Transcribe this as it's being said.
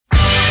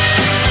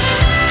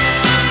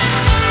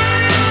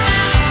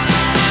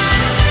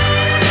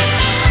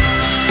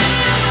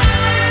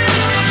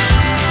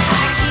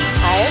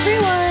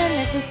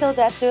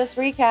Death Do Us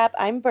Recap.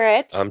 I'm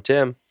Britt. I'm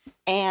Tim.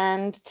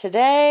 And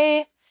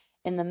today,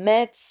 in the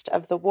midst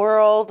of the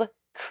world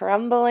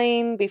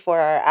crumbling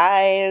before our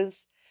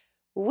eyes,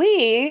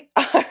 we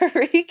are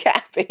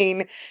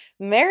recapping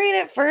Married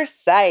at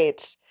First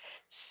Sight,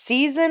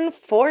 Season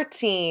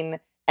 14,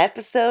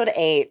 Episode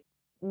 8.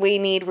 We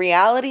need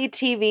reality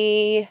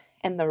TV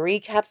and the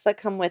recaps that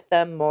come with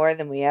them more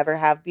than we ever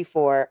have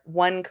before.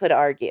 One could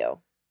argue.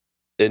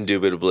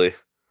 Indubitably.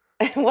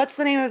 What's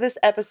the name of this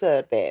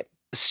episode, babe?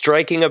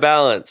 Striking a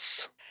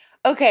balance.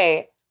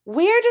 Okay,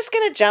 we're just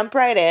going to jump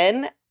right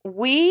in.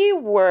 We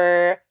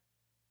were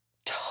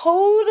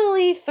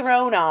totally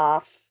thrown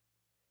off.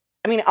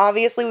 I mean,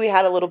 obviously, we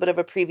had a little bit of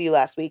a preview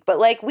last week, but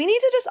we need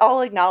to just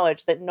all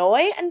acknowledge that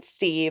Noi and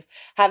Steve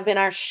have been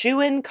our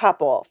shoo-in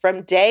couple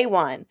from day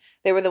one.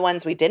 They were the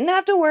ones we didn't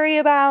have to worry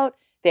about.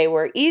 They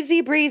were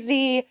easy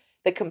breezy.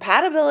 The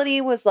compatibility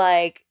was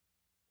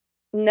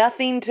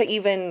nothing to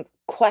even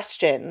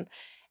question.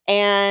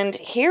 And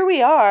here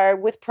we are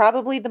with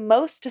probably the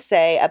most to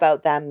say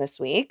about them this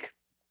week.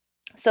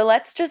 So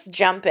let's just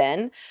jump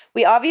in.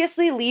 We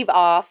obviously leave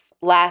off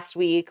last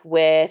week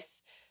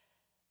with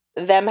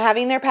them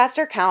having their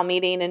Pastor Cal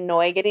meeting and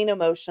Noi getting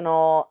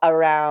emotional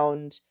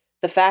around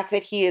the fact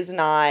that he is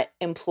not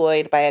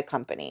employed by a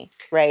company,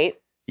 right?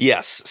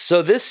 Yes.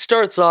 So this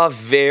starts off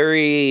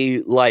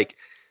very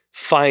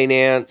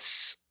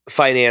finances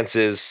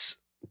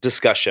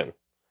discussion.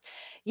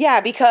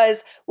 Yeah,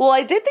 because,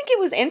 I did think it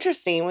was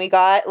interesting. We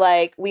got,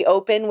 we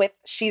open with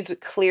she's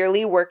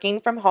clearly working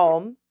from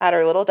home at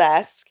her little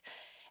desk,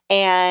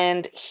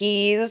 and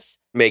he's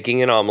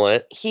making an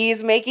omelet.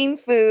 He's making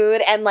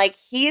food, and,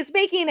 he's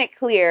making it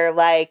clear,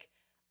 I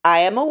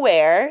am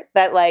aware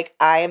that,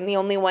 I am the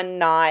only one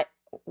not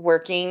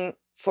working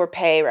for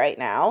pay right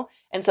now,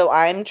 and so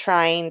I'm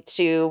trying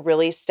to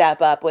really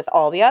step up with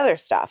all the other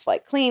stuff,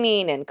 like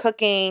cleaning and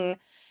cooking,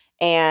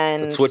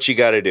 and... That's what you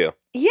got to do.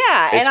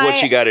 Yeah. It's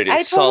what you got to do.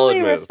 I Solid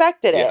totally move.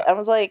 respected it. I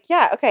was like,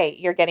 yeah, okay,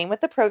 you're getting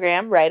with the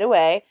program right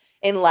away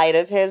in light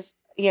of his,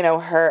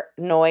 her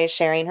Noi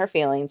sharing her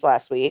feelings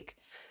last week.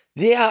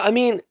 Yeah, I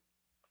mean,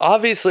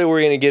 obviously we're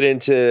going to get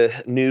into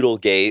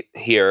Noodlegate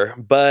here,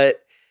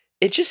 but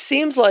it just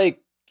seems like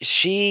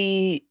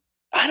I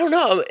don't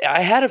know.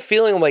 I had a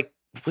feeling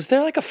was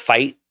there a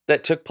fight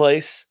that took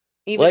place?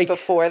 Even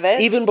before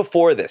this? Even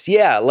before this.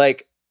 Yeah,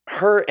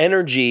 her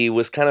energy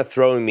was kind of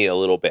throwing me a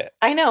little bit.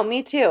 I know,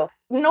 me too.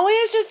 Noi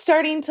is just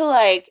starting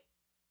to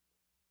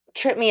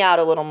trip me out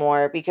a little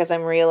more because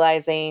I'm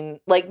realizing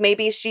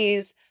maybe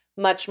she's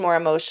much more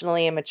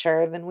emotionally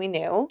immature than we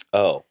knew.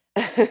 Oh.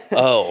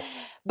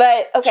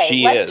 But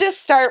okay, let's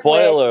just start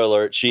Spoiler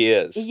alert, she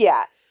is.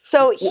 Yeah.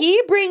 So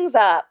he brings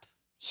up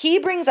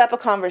a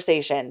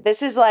conversation.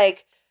 This is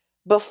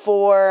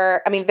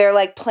before,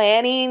 they're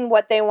planning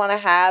what they want to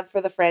have for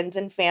the friends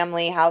and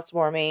family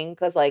housewarming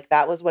because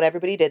that was what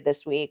everybody did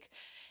this week.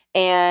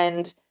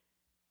 And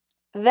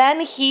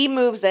then he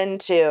moves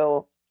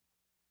into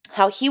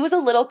how he was a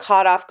little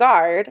caught off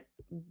guard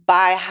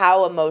by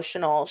how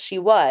emotional she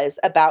was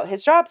about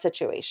his job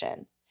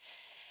situation.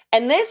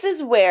 And this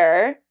is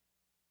where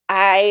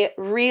I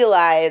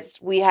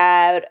realized we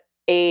had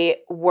a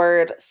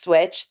word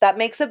switch that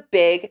makes a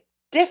big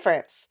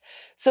difference.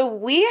 So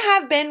we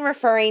have been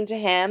referring to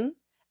him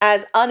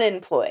as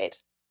unemployed.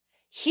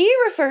 He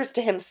refers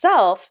to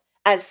himself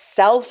as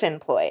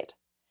self-employed.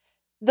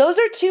 Those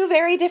are two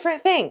very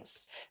different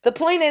things. The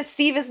point is,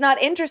 Steve is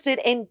not interested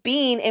in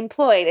being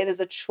employed. It is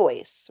a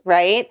choice,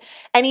 right?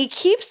 And he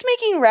keeps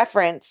making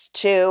reference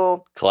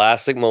to...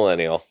 Classic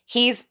millennial.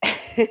 He's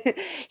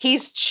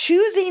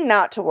choosing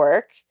not to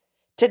work,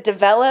 to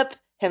develop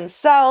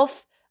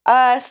himself,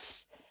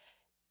 us.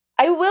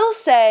 I will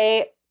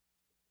say,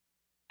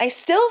 I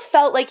still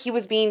felt like he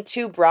was being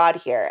too broad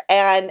here.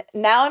 And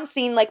now I'm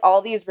seeing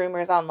all these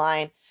rumors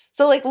online.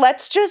 So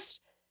let's just...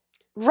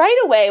 Right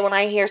away, when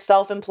I hear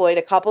self-employed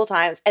a couple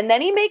times, and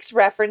then he makes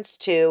reference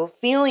to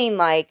feeling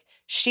like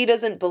she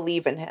doesn't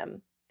believe in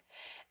him.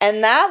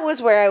 And that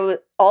was where I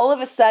all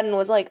of a sudden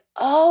was like,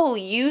 oh,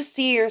 you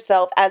see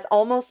yourself as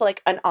almost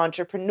like an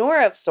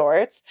entrepreneur of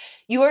sorts.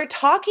 You are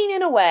talking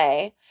in a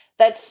way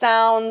that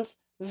sounds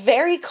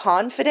very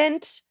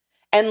confident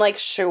and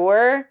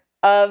sure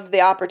of the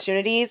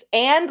opportunities.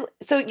 And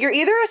so you're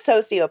either a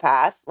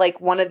sociopath,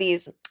 one of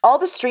these, all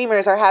the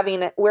streamers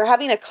we're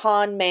having a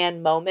con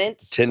man moment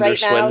Tinder right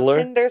swindler.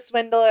 now. Tinder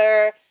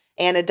swindler,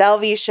 Anna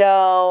Delvey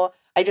show.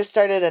 I just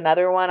started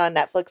another one on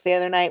Netflix the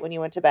other night when you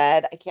went to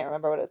bed. I can't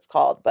remember what it's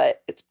called,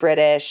 but it's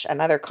British,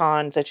 another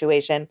con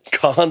situation.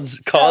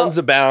 Cons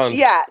abound.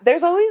 Yeah,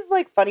 there's always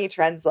funny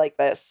trends like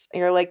this.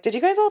 You're like, did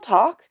you guys all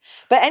talk?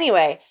 But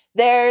anyway,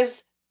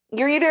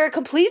 you're either a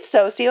complete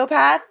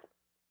sociopath,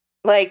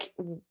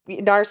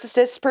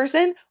 narcissist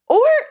person, or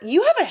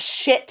you have a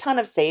shit ton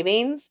of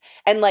savings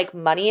and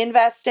money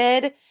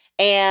invested,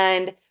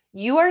 and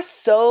you are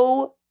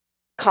so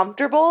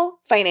comfortable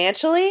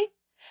financially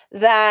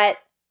that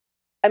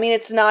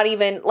it's not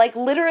even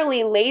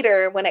literally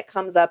later when it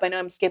comes up. I know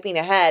I'm skipping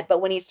ahead,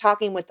 but when he's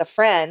talking with the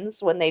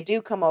friends, when they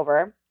do come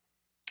over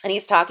and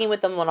he's talking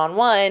with them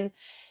one-on-one,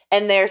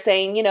 And they're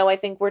saying, I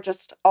think we're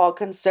just all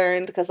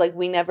concerned because like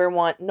we never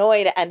want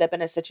Noi to end up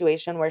in a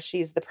situation where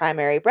she's the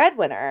primary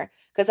breadwinner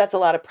because that's a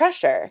lot of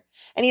pressure.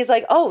 And he's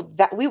like, oh,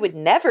 that we would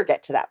never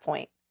get to that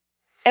point.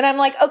 And I'm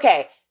like,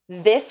 okay,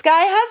 this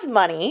guy has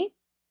money.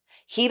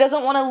 He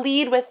doesn't want to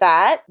lead with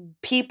that.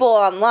 People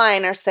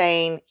online are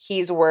saying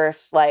he's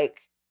worth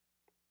like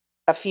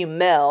a few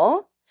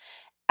mil.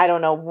 I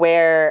don't know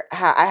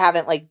I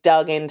haven't like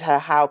dug into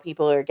how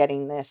people are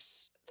getting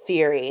this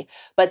theory,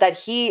 but that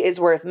he is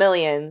worth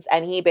millions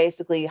and he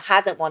basically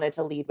hasn't wanted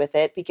to lead with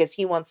it because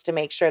he wants to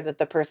make sure that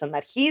the person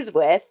that he's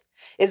with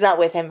is not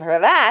with him for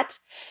that.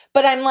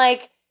 But I'm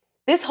like,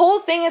 this whole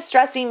thing is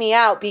stressing me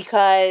out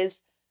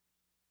because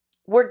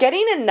we're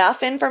getting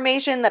enough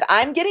information that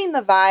I'm getting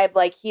the vibe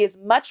like he is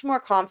much more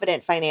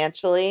confident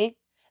financially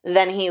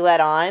than he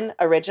let on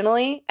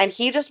originally. And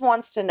he just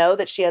wants to know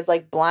that she has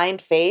like blind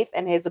faith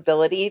in his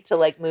ability to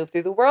like move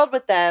through the world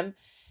with them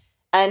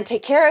and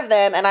take care of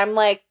them. And I'm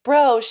like,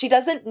 bro, she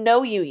doesn't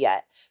know you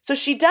yet. So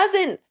she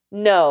doesn't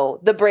know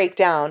the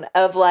breakdown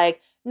of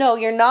like, no,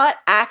 you're not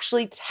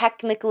actually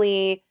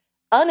technically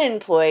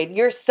unemployed.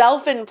 You're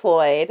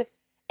self-employed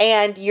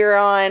and you're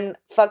on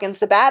fucking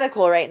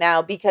sabbatical right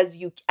now because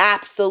you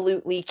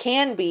absolutely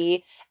can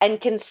be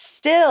and can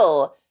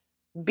still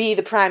be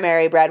the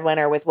primary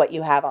breadwinner with what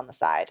you have on the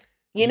side.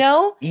 You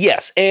know?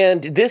 Yes.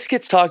 And this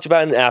gets talked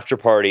about in an after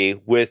party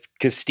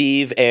because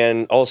Steve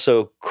and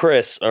also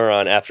Chris are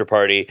on after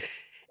party.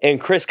 And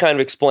Chris kind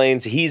of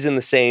explains he's in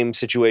the same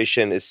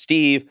situation as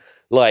Steve,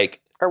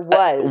 like, or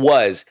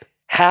was,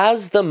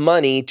 has the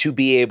money to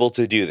be able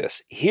to do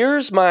this.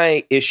 Here's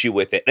my issue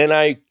with it.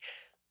 And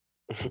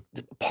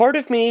part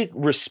of me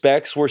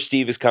respects where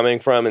Steve is coming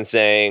from and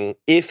saying,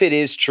 if it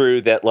is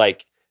true that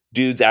like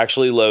dude's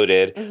actually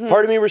loaded,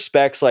 part of me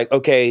respects like,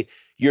 okay,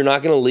 you're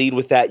not going to lead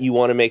with that. You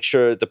want to make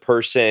sure the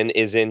person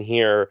is in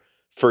here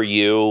for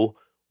you,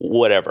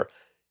 whatever.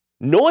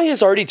 Noi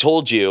has already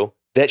told you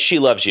that she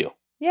loves you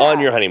on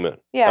your honeymoon.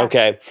 Yeah.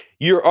 Okay.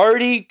 You're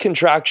already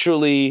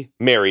contractually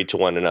married to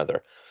one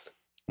another.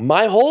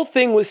 My whole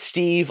thing with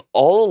Steve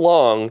all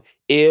along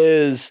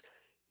is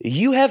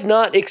you have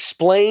not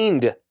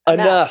explained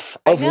enough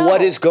of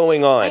what is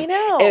going on. I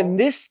know. And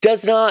this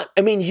does not,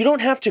 I mean, you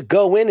don't have to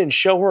go in and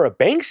show her a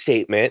bank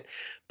statement,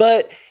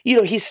 but,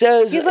 he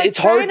says he's like it's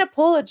trying hard to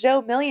pull a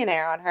Joe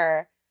Millionaire on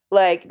her.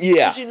 Like,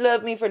 yeah. Did you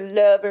love me for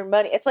love or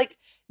money? It's like,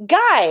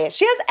 guy,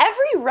 she has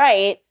every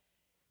right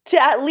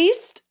to at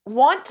least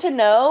want to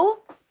know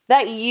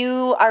that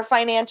you are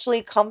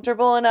financially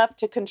comfortable enough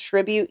to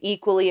contribute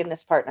equally in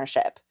this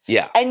partnership.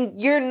 Yeah. And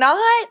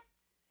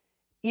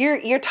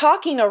you're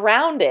talking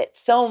around it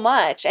so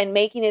much and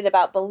making it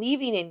about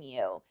believing in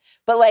you.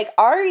 But like,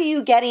 are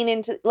you getting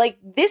into like,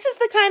 this is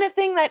the kind of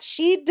thing that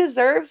she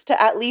deserves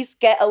to at least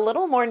get a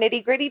little more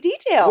nitty gritty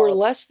details. We're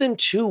less than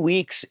 2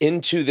 weeks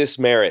into this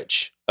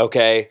marriage.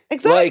 Okay.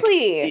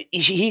 Exactly. Like,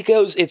 he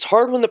goes, it's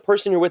hard when the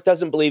person you're with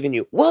doesn't believe in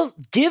you. Well,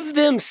 give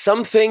them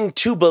something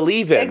to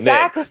believe in.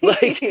 Exactly. Then.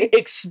 Like,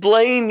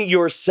 explain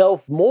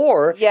yourself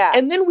more. Yeah.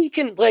 And then we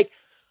can like,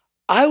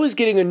 I was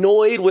getting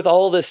annoyed with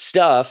all this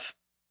stuff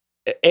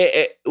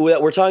that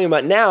we're talking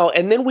about now,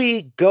 and then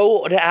we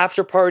go to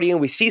after party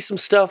and we see some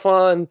stuff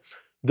on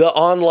the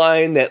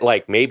online that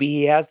like maybe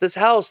he has this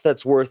house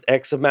that's worth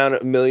X amount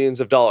of millions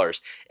of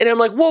dollars, and I'm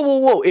like,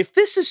 whoa, if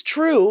this is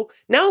true,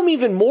 now I'm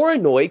even more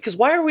annoyed because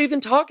why are we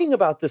even talking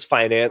about this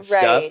finance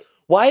stuff?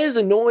 Why does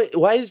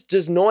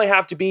Noi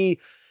have to be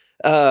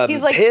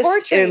he's like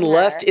pissed and her.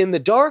 left in the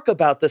dark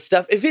about this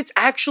stuff if it's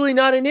actually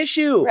not an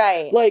issue?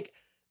 Right. Like,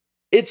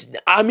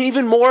 I'm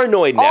even more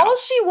annoyed now. All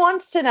she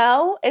wants to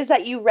know is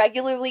that you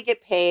regularly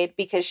get paid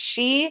because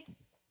she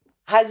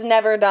has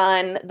never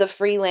done the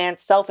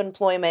freelance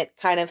self-employment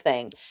kind of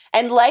thing.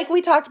 And like we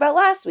talked about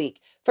last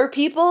week, for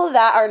people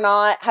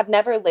that have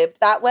never lived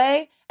that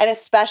way, and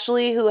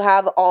especially who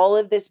have all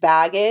of this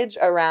baggage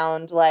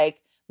around like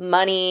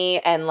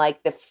money and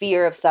like the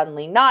fear of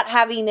suddenly not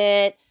having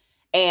it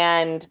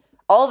and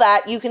all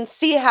that, you can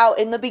see how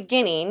in the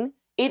beginning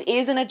it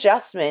is an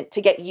adjustment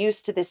to get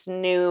used to this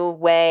new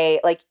way.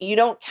 Like, you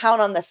don't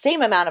count on the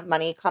same amount of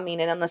money coming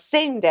in on the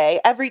same day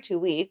every 2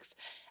 weeks.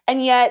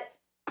 And yet,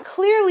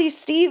 clearly,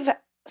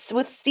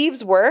 with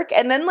Steve's work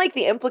and then like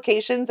the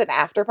implications and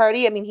after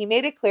party, I mean, he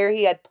made it clear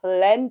he had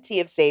plenty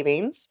of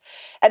savings.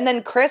 And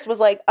then Chris was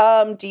like,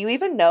 do you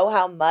even know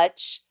how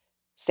much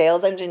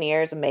sales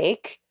engineers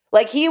make?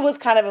 Like, he was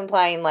kind of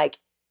implying like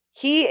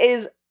he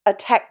is a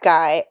tech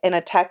guy in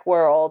a tech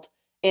world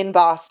in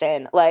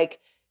Boston. Like,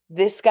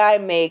 this guy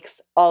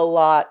makes a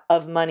lot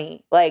of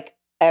money. Like,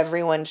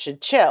 everyone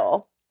should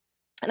chill.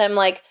 And I'm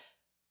like,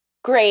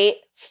 great,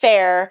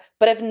 fair.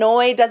 But if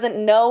Noi doesn't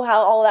know how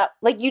all that,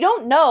 like, you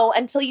don't know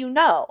until you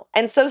know.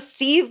 And so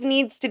Steve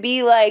needs to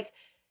be like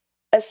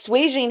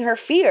assuaging her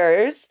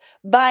fears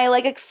by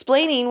like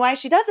explaining why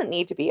she doesn't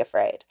need to be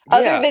afraid. Yeah.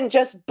 Other than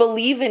just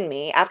believe in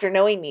me after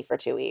knowing me for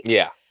 2 weeks.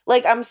 Yeah.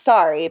 Like, I'm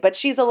sorry, but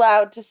she's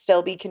allowed to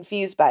still be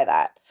confused by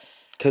that.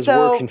 Because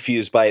we're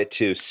confused by it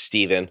too,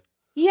 Steven.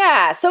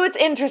 Yeah, so it's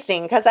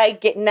interesting because I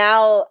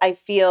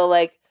feel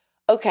like,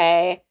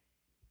 okay,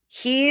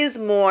 He's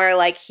more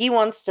like he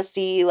wants to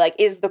see, like,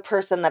 is the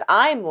person that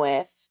I'm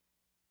with,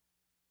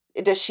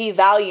 does she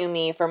value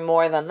me for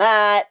more than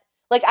that?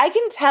 Like, I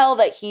can tell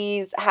that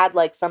he's had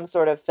like some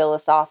sort of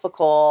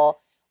philosophical,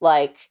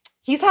 like,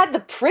 he's had the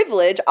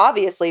privilege,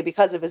 obviously,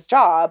 because of his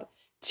job,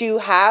 to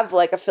have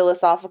like a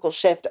philosophical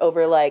shift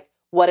over like,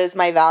 what is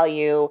my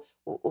value?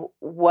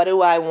 What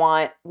do I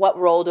want? What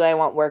role do I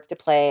want work to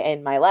play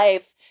in my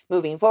life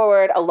moving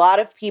forward? A lot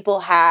of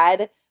people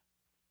had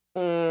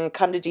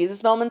come to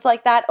Jesus moments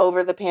like that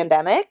over the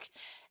pandemic.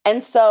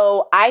 And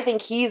so I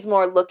think he's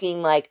more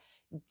looking like,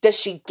 does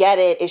she get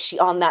it? Is she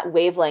on that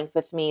wavelength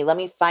with me? Let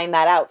me find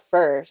that out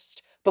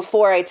first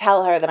before I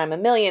tell her that I'm a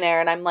millionaire.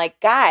 And I'm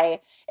like, guy,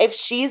 if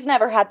she's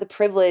never had the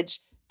privilege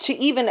to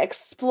even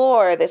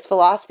explore this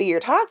philosophy you're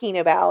talking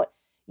about,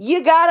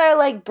 you gotta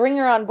like bring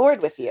her on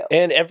board with you.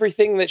 And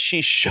everything that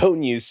she's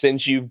shown you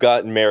since you've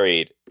gotten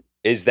married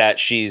is that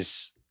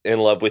she's in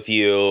love with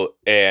you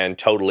and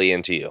totally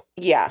into you.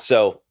 Yeah.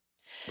 So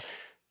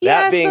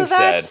that being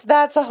said,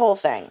 that's a whole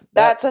thing.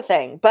 That's a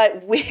thing.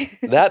 But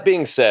that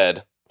being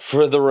said,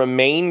 for the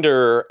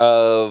remainder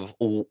of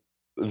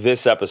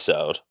this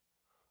episode,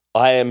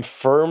 I am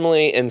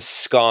firmly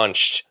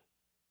ensconced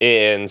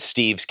in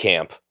Steve's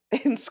camp.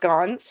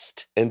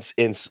 Ensconced?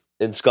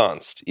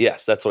 Ensconced.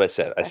 Yes, that's what I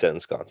said. I said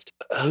ensconced.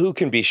 Who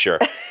can be sure?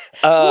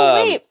 Well,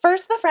 wait.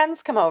 First, the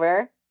friends come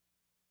over.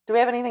 Do we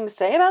have anything to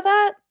say about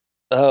that?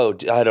 Oh,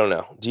 I don't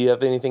know. Do you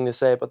have anything to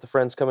say about the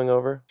friends coming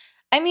over?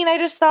 I mean, I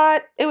just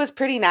thought it was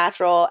pretty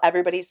natural.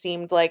 Everybody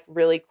seemed like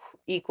really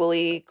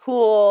equally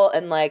cool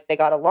and like they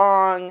got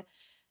along.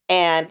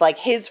 And like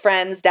his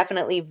friends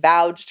definitely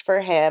vouched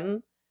for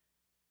him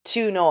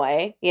to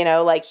Noi. You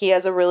know, like he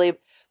has a really...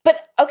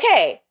 But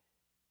okay,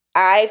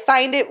 I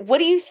find it... What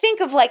do you think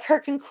of like her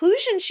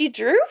conclusion she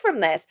drew from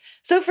this?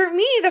 So for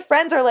me, the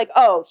friends are like,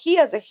 oh, he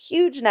has a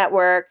huge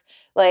network.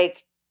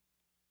 Like...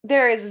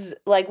 There is,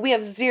 like, we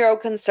have zero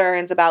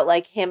concerns about,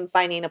 like, him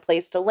finding a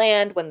place to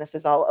land when this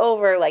is all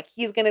over. Like,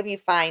 he's going to be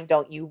fine.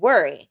 Don't you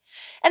worry.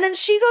 And then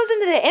she goes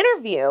into the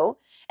interview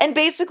and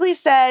basically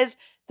says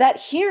that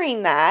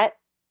hearing that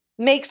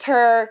makes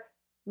her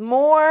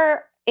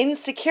more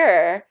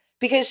insecure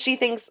because she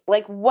thinks,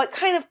 like, what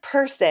kind of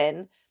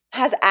person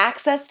has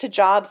access to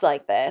jobs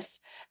like this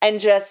and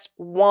just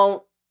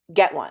won't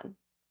get one?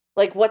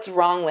 Like, what's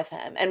wrong with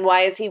him? And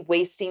why is he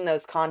wasting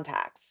those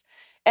contacts?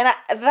 And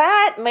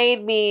that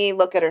made me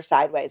look at her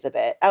sideways a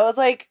bit. I was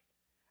like,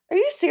 are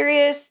you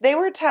serious? They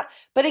were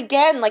but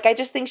again, like, I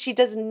just think she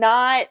does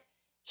not,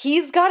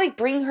 he's got to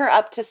bring her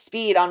up to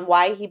speed on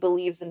why he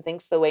believes and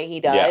thinks the way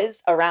he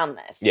does around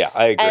this. Yeah,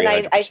 I agree. And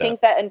 100%. I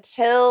think that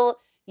until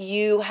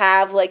you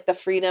have like the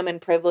freedom and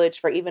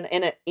privilege for even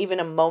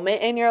a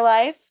moment in your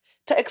life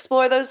to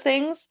explore those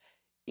things,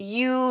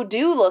 you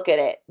do look at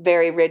it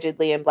very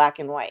rigidly in black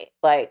and white.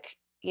 Like,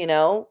 you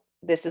know,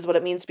 this is what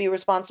it means to be a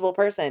responsible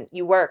person.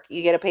 You work,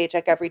 you get a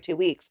paycheck every 2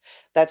 weeks.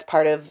 That's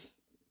part of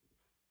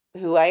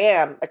who I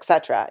am,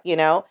 etc. You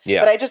know? Yeah.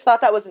 But I just thought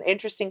that was an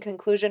interesting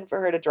conclusion for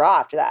her to draw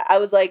after that. I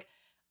was like,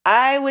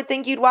 I would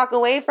think you'd walk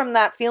away from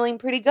that feeling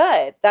pretty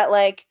good. That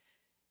like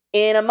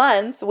in a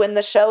month when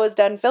the show is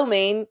done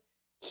filming,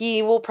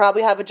 he will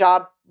probably have a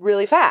job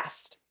really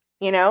fast,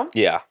 you know?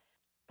 Yeah.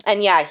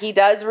 And yeah, he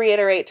does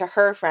reiterate to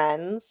her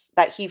friends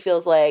that he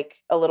feels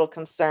like a little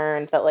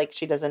concerned that like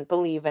she doesn't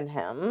believe in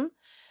him.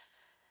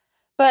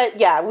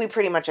 But yeah, we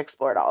pretty much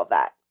explored all of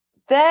that.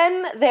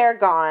 Then they're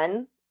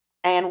gone,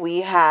 and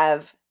we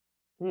have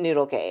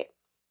Noodlegate.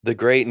 The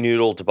great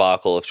noodle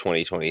debacle of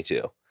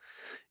 2022.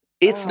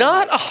 It's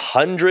not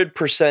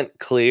 100%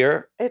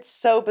 clear. It's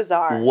so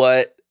bizarre.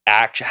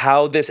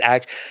 How this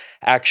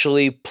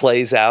actually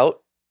plays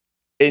out.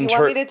 You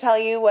want me to tell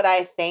you what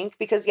I think?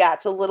 Because yeah,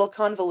 it's a little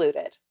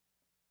convoluted.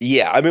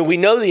 Yeah, I mean, we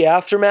know the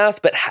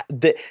aftermath, but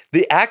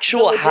the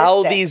actual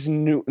how these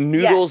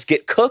noodles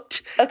get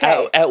cooked,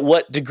 at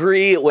what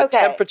degree, at what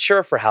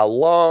temperature, for how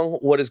long,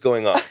 what is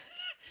going on?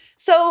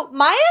 So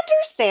my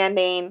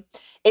understanding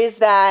is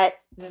that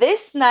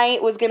this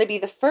night was going to be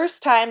the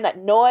first time that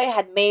Noi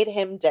had made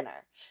him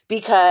dinner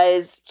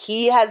because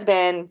he has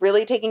been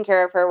really taking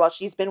care of her while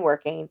she's been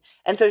working.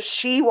 And so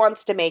she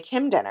wants to make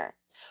him dinner.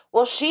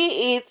 Well,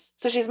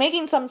 so she's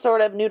making some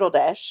sort of noodle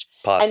dish.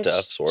 Pasta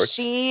of sorts.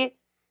 She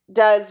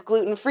does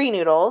gluten-free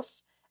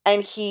noodles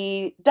and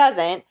he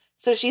doesn't.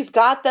 So she's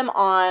got them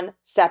on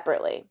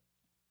separately.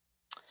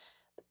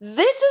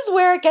 This is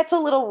where it gets a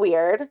little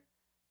weird.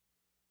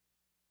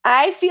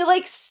 I feel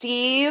like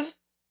Steve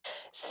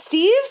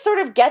sort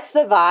of gets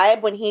the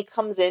vibe when he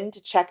comes in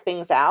to check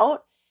things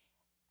out.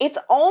 It's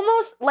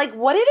almost like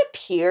what it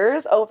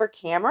appears over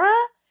camera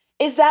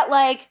is that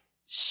like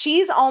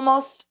she's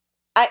almost,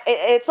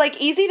 it's like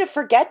easy to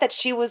forget that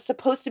she was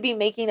supposed to be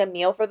making a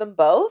meal for them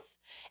both.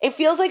 It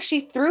feels like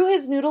she threw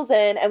his noodles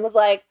in and was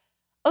like,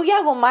 oh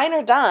yeah, well mine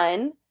are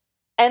done.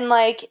 And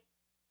like,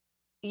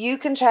 you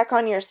can check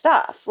on your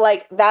stuff.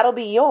 Like, that'll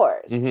be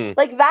yours. Mm-hmm.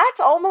 Like, that's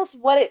almost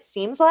what it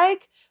seems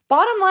like.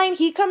 Bottom line,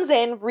 he comes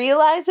in,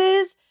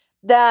 realizes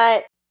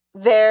that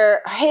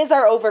his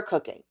are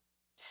overcooking.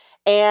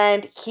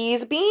 And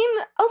he's being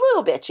a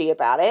little bitchy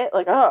about it.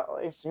 Like, oh,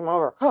 they seem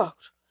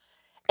overcooked.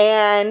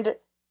 And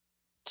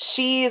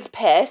she's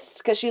pissed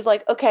because she's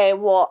like, okay,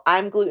 well,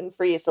 I'm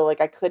gluten-free, so like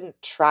I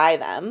couldn't try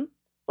them.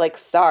 Like,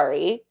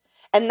 sorry.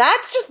 And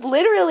that's just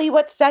literally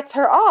what sets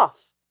her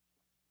off.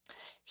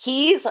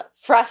 He's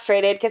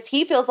frustrated because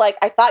he feels like,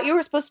 I thought you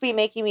were supposed to be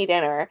making me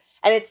dinner,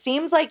 and it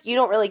seems like you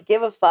don't really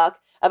give a fuck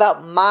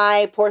about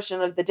my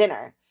portion of the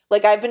dinner.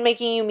 Like, I've been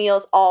making you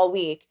meals all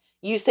week.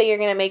 You say you're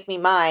going to make me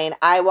mine.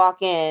 I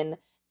walk in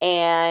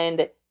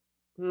and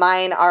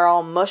mine are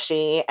all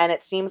mushy, and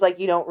it seems like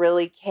you don't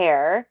really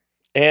care.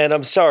 And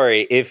I'm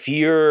sorry, if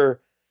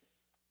you're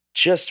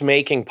just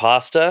making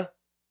pasta,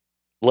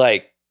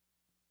 like,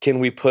 can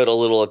we put a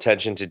little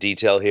attention to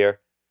detail here?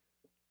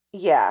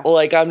 Yeah.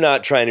 Like, I'm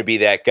not trying to be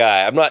that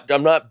guy.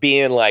 I'm not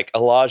being like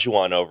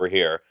Olajuwon over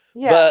here.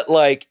 Yeah. But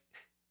like,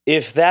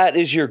 if that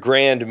is your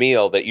grand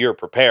meal that you're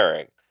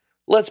preparing,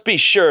 let's be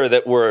sure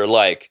that we're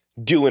like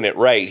doing it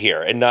right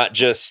here and not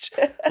just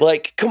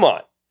like, come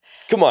on,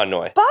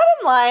 Noi.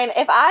 Bottom line,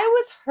 if I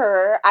was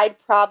her, I'd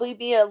probably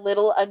be a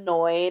little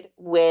annoyed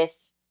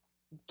with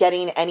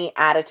getting any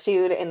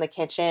attitude in the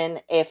kitchen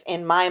if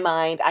in my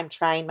mind I'm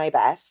trying my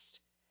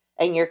best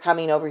and you're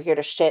coming over here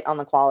to shit on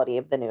the quality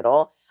of the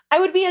noodle. I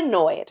would be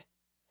annoyed,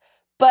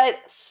 but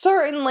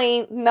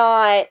certainly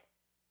not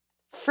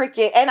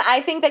freaking. And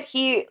I think that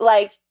he,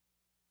 like,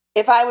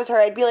 if I was her,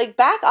 I'd be like,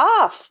 back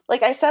off.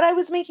 Like, I said I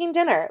was making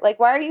dinner. Like,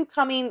 why are you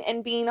coming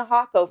and being a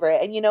hawk over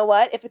it? And you know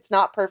what? If it's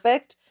not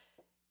perfect,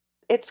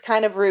 it's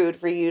kind of rude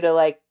for you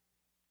to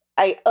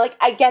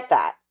I get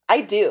that.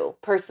 I do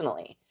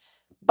personally,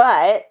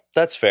 but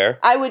That's fair.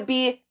 I would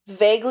be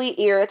vaguely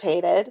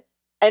irritated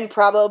and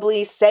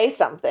probably say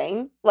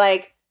something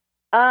like,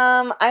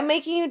 I'm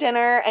making you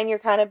dinner and you're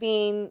kind of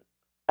being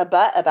a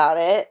butt about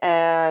it,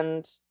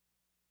 and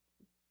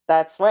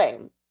that's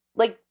lame.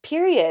 Like,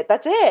 period.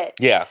 That's it.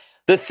 Yeah.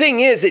 The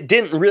thing is, it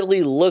didn't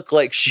really look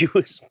like she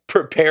was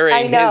preparing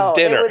his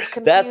dinner. It was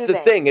confusing. That's the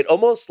thing. It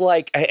almost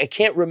like, I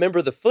can't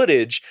remember the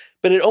footage,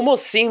 but it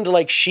almost seemed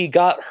like she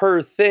got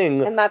her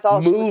thing and that's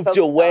all moved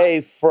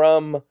away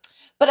from.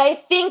 But I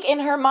think in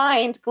her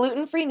mind,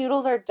 gluten-free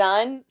noodles are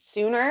done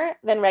sooner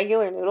than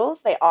regular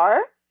noodles. They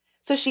are.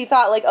 So she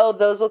thought like, oh,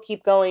 those will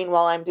keep going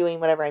while I'm doing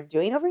whatever I'm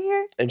doing over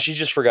here. And she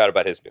just forgot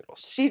about his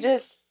noodles. She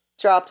just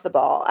dropped the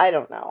ball. I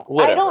don't know.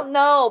 Whatever. I don't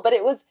know, but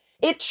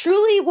it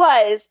truly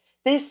was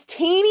this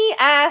teeny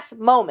ass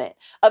moment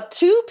of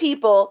two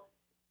people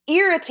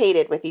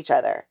irritated with each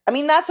other. I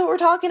mean, that's what we're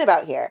talking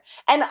about here.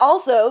 And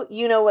also,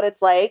 you know what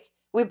it's like.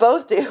 We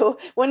both do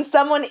when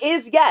someone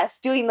is, yes,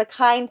 doing the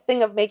kind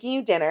thing of making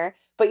you dinner,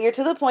 but you're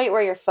to the point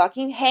where you're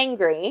fucking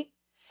hangry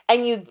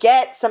and you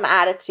get some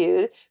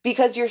attitude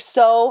because you're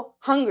so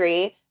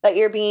hungry that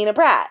you're being a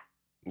brat.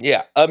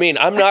 Yeah. I mean,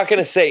 I'm not going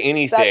to say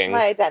anything. That's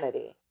my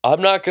identity.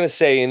 I'm not going to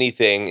say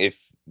anything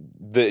if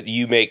that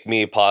you make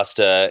me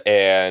pasta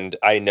and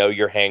I know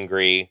you're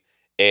hangry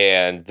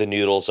and the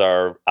noodles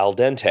are al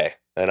dente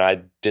and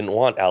I didn't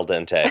want al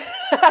dente.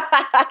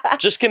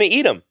 Just going to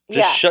eat them.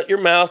 Just shut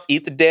your mouth,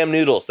 eat the damn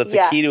noodles. That's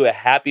a key to a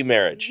happy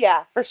marriage.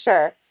 Yeah, for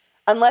sure.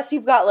 Unless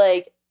you've got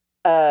like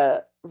a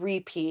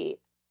repeat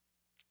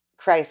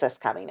crisis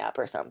coming up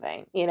or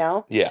something, you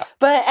know? Yeah.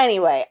 But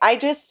anyway,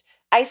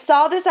 I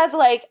saw this as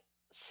like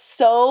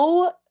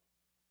so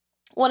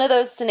one of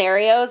those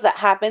scenarios that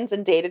happens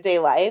in day-to-day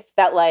life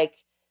that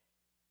like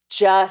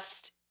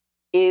just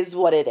is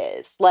what it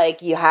is.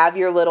 Like you have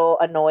your little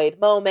annoyed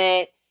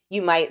moment.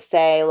 You might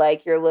say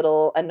like your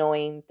little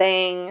annoying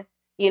thing,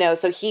 you know,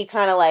 so he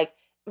kind of like,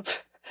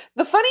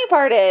 the funny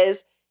part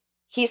is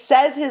he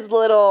says his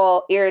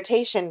little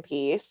irritation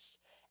piece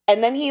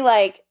and then he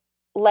like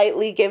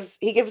lightly gives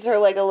her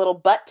like a little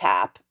butt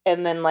tap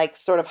and then like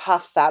sort of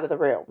huffs out of the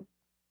room,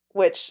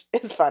 which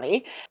is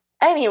funny.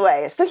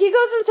 Anyway, so he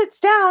goes and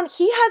sits down.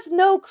 He has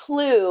no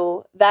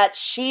clue that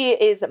she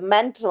is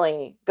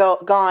mentally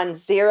gone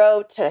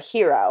 0 to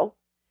hero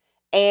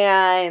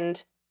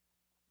and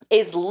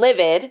is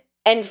livid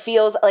and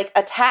feels like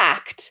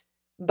attacked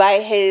by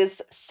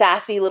his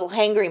sassy little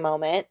hangry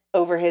moment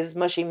over his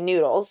mushy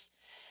noodles.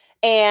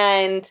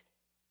 And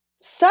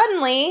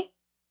suddenly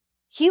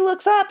he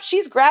looks up,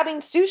 she's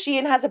grabbing sushi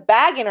and has a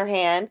bag in her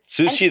hand.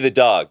 Sushi the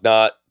dog,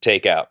 not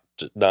takeout,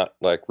 not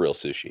like real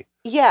sushi.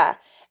 Yeah.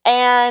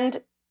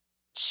 And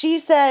she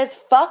says,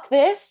 fuck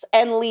this,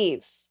 and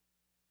leaves.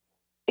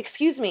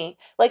 Excuse me.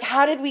 Like,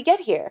 how did we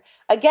get here?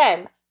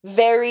 Again,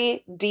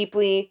 very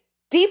deeply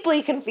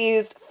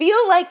confused.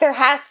 Feel like there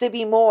has to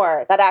be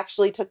more that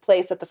actually took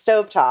place at the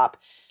stovetop.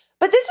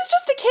 But this is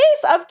just a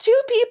case of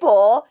two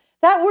people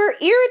that were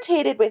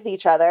irritated with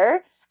each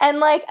other. And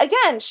like,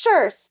 again,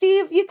 sure,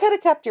 Steve, you could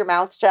have kept your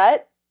mouth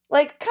shut.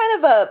 Like, kind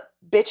of a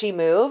bitchy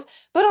move.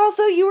 But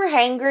also, you were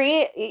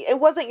hangry. It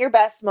wasn't your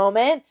best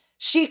moment.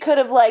 She could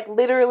have like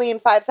literally in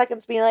 5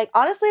 seconds been like,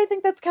 honestly, I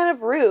think that's kind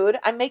of rude.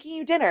 I'm making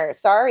you dinner.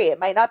 Sorry, it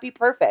might not be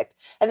perfect.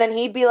 And then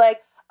he'd be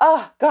like,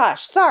 oh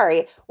gosh,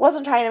 sorry.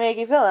 Wasn't trying to make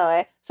you feel that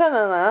way. So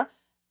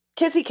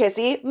kissy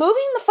kissy,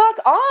 moving the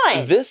fuck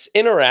on. This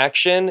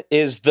interaction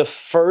is the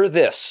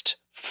furthest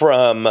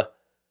from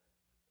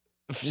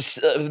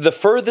the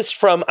furthest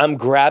from I'm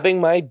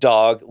grabbing my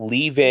dog,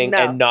 leaving,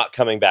 No. and not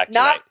coming back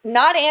tonight.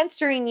 Not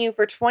answering you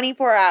for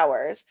 24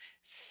 hours,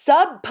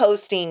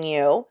 sub-posting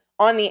you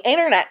on the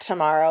internet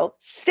tomorrow,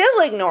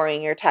 still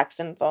ignoring your texts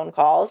and phone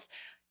calls,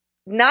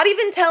 not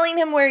even telling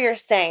him where you're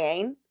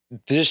staying.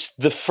 Just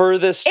the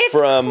furthest It's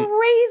from.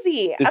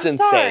 crazy. It's I'm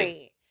insane.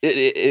 sorry.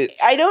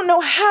 It's I don't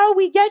know how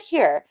we get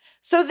here.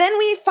 So then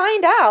we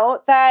find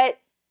out that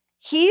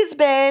he's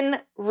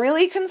been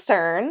really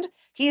concerned.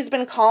 He's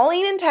been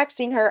calling and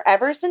texting her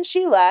ever since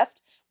she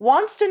left,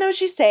 wants to know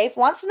she's safe,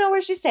 wants to know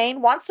where she's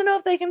staying, wants to know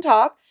if they can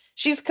talk.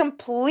 She's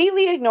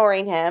completely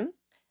ignoring him.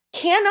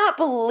 Cannot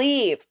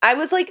believe. I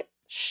was like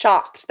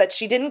shocked that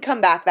she didn't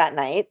come back that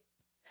night.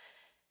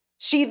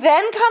 She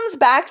then comes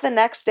back the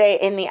next day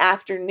in the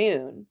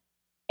afternoon.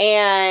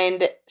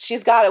 And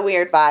she's got a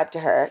weird vibe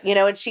to her, you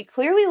know, and she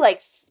clearly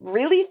like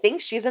really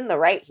thinks she's in the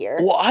right here.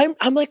 Well,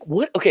 I'm like,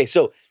 what? Okay,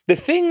 so the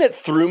thing that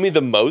threw me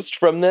the most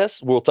from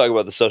this, we'll talk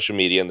about the social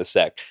media in the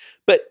sec,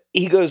 but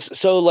he goes,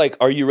 so like,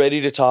 are you ready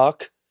to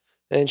talk?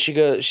 And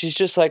she's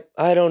just like,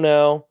 I don't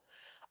know.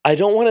 I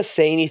don't want to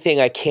say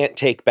anything I can't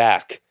take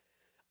back.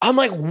 I'm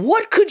like,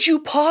 what could you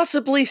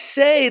possibly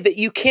say that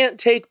you can't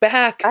take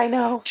back I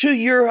know. to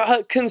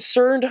your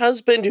concerned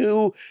husband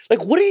who,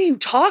 like, what are you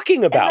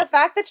talking about? And the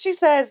fact that she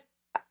says,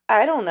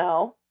 I don't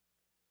know.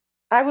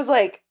 I was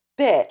like,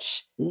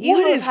 bitch, you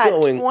What have is had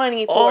going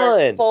 24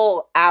 on?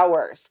 full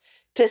hours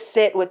to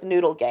sit with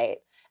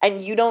Noodlegate.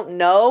 And you don't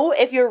know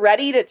if you're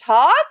ready to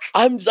talk?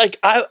 I'm like,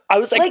 I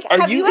was like,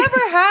 are have you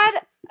ever had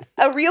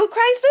a real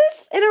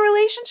crisis in a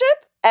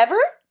relationship? Ever?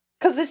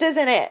 Because this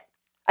isn't it.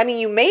 I mean,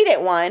 you made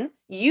it one.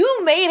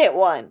 You made it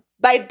one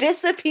by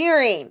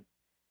disappearing.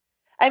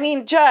 I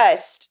mean,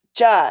 just.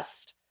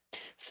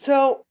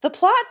 So the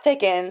plot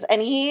thickens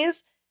and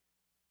he's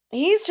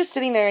just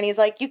sitting there and he's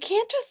like, you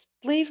can't just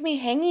leave me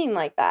hanging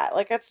like that.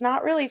 Like, it's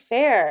not really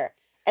fair.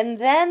 And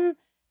then,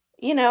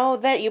 you know,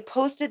 that you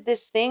posted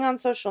this thing on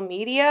social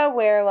media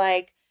where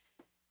like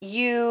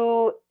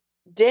you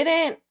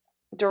didn't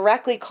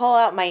directly call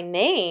out my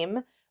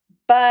name,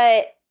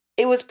 but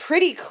it was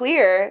pretty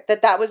clear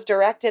that that was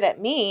directed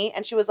at me.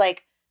 And she was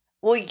like,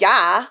 well,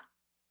 yeah.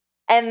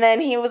 And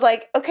then he was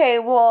like, okay,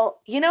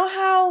 well, you know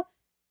how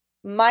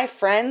my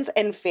friends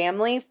and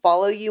family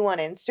follow you on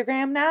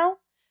Instagram now?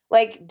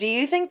 Like, do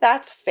you think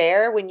that's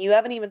fair when you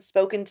haven't even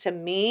spoken to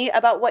me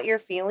about what you're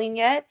feeling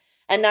yet?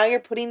 And now you're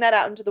putting that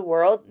out into the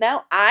world.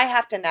 Now I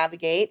have to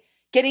navigate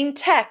getting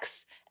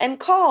texts and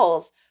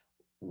calls,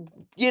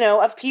 you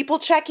know, of people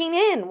checking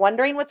in,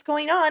 wondering what's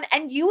going on.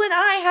 And you and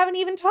I haven't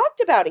even talked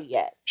about it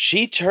yet.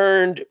 She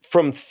turned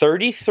from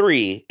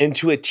 33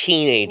 into a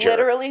teenager.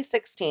 Literally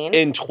 16.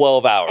 In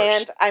 12 hours.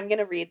 And I'm going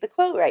to read the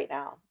quote right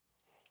now.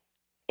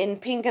 In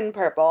pink and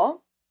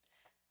purple.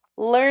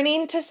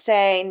 Learning to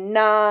say,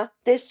 nah,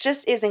 this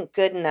just isn't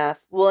good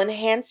enough will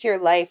enhance your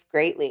life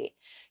greatly.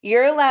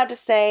 You're allowed to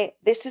say,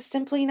 this is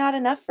simply not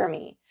enough for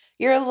me.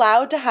 You're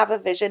allowed to have a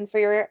vision for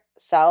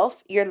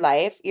yourself, your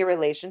life, your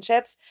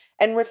relationships,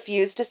 and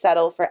refuse to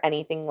settle for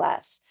anything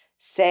less.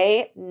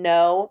 Say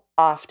no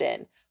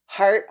often.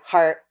 Heart,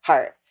 heart,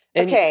 heart.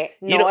 And okay,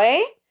 you know-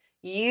 Noi,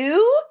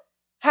 you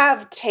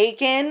have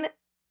taken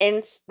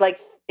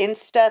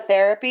Insta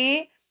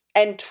therapy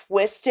and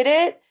twisted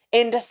it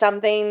into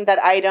something that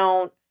I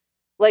don't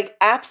like.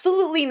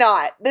 Absolutely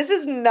not. This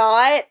is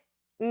not,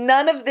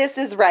 none of this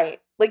is right.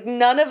 Like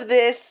none of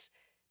this,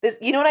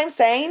 you know what I'm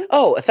saying?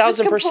 Oh, 1,000%.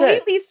 Just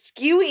completely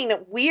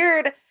skewing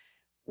weird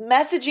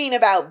messaging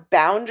about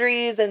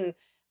boundaries and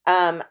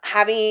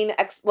having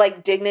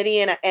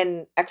dignity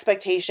and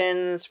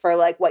expectations for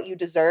like what you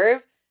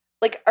deserve.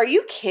 Like, are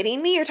you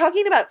kidding me? You're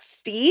talking about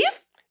Steve?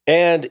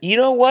 And you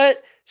know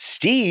what?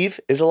 Steve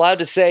is allowed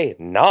to say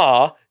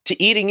nah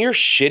to eating your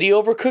shitty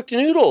overcooked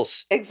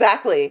noodles.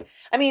 Exactly.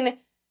 I mean,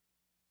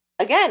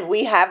 again,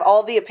 we have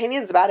all the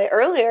opinions about it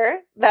earlier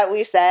that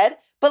we said,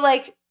 but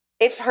like,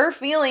 if her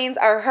feelings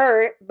are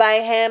hurt by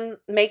him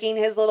making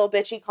his little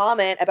bitchy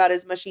comment about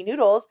his mushy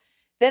noodles,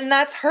 then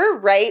that's her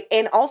right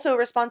and also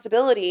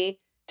responsibility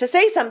to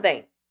say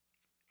something.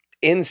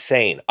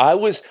 Insane. I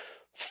was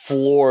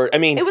floored. I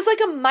mean, it was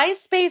like a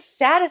MySpace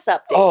status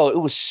update. Oh,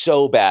 it was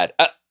so bad.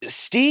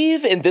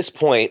 Steve, at this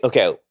point,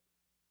 okay,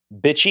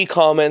 bitchy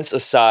comments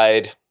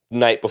aside,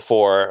 night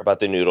before about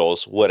the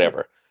noodles,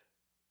 whatever.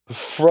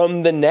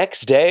 From the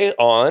next day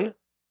on,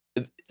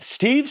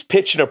 Steve's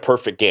pitching a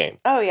perfect game.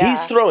 Oh, yeah.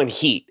 He's throwing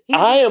heat. He's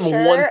I am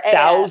mature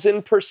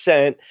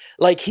 1,000%.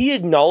 Like, he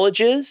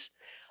acknowledges,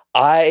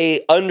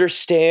 I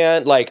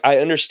understand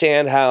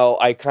how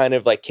I kind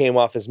of like came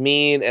off as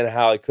mean and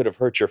how I could have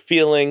hurt your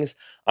feelings.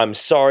 I'm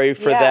sorry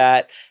for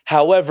that.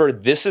 However,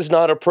 this is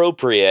not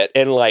appropriate,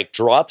 and like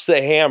drops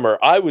the hammer.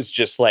 I was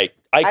just like,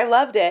 I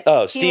loved it.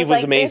 Oh, Steve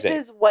was amazing.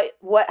 This is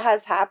what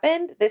has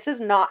happened. This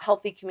is not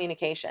healthy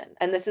communication,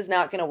 and this is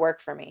not going to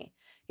work for me.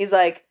 He's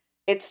like,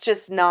 it's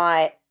just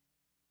not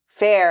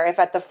fair if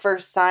at the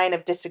first sign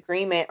of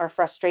disagreement or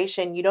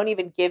frustration, you don't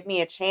even give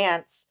me a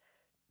chance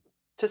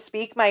to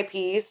speak my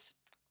piece,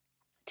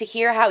 to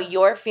hear how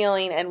you're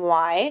feeling and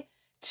why,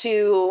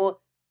 to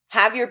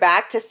have your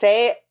back to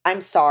say,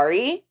 I'm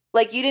sorry.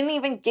 Like, you didn't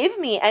even give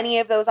me any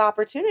of those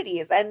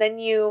opportunities. And then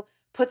you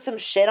put some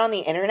shit on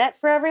the internet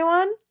for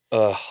everyone.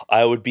 Ugh,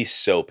 I would be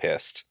so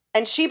pissed.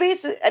 And she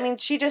basically, I mean,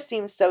 she just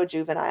seems so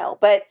juvenile.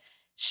 But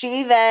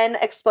she then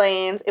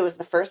explains it was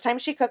the first time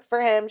she cooked for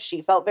him.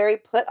 She felt very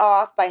put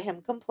off by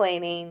him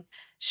complaining.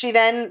 She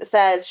then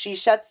says she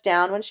shuts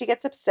down when she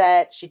gets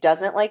upset. She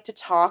doesn't like to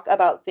talk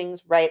about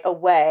things right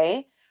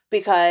away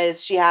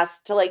because she has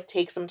to like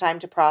take some time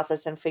to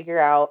process and figure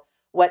out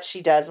what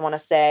she does want to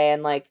say.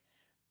 And like,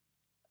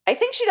 I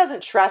think she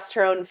doesn't trust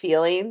her own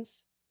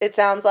feelings. It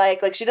sounds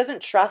like she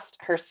doesn't trust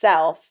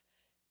herself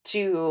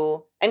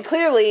to, and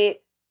clearly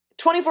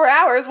 24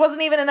 hours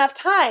wasn't even enough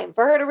time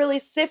for her to really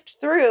sift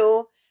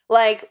through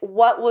like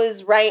what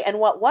was right and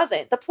what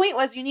wasn't. The point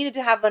was you needed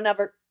to have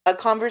a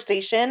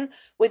conversation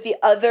with the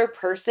other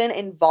person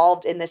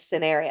involved in this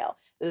scenario.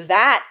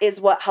 That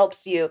is what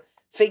helps you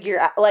figure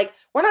out, like,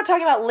 we're not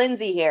talking about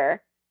Lindsay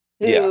here,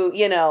 who,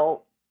 you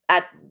know,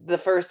 at the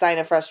first sign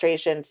of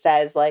frustration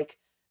says like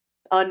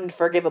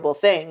unforgivable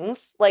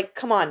things. Like,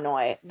 come on,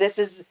 Noi.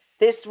 This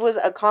was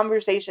a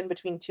conversation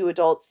between two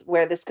adults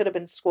where this could have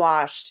been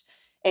squashed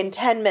in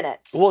 10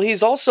 minutes. Well,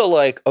 he's also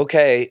like,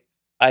 okay,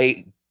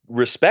 I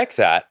respect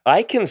that.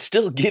 I can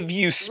still give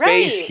you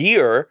space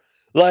here.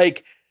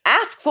 Like,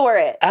 ask for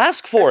it.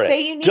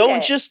 Say you need Don't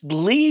it. just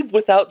leave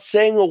without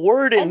saying a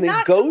word and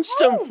then ghost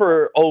him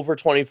for over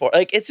 24.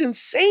 Like, it's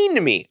insane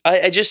to me.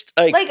 I just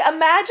like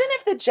imagine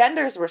if the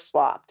genders were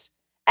swapped.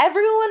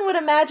 Everyone would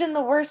imagine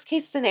the worst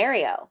case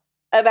scenario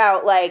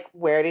about like,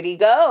 where did he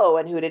go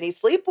and who did he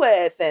sleep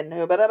with and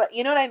who,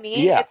 you know what I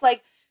mean? Yeah. It's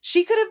like,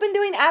 she could have been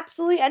doing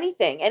absolutely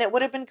anything and it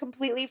would have been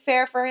completely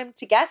fair for him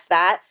to guess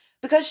that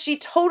because she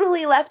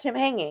totally left him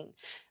hanging.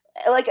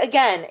 Like,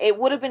 again, it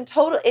would have been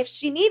total if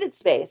she needed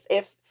space,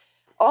 if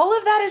all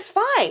of that is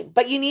fine,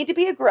 but you need to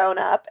be a grown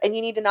up and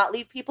you need to not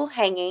leave people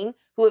hanging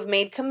who have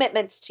made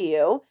commitments to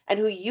you and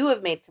who you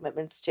have made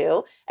commitments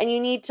to. And you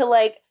need to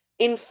like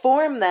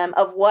inform them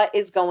of what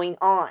is going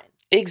on.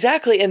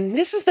 Exactly. And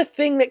this is the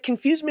thing that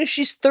confused me.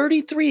 She's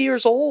 33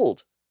 years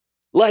old.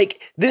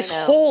 Like, this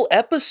whole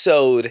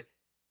episode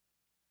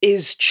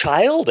is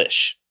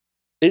childish.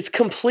 It's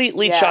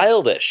completely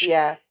childish.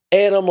 Yeah.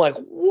 And I'm like,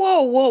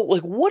 whoa,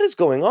 like, what is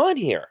going on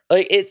here?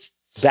 Like, it's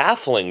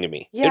baffling to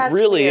me. Yeah, it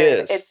really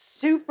weird. is. It's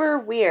super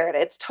weird.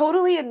 It's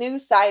totally a new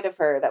side of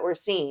her that we're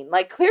seeing.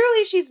 Like,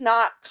 clearly she's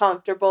not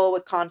comfortable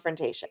with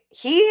confrontation.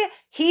 He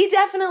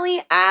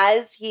definitely,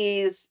 as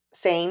he's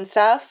saying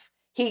stuff,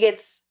 he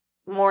gets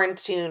more in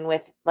tune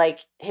with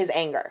like his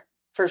anger,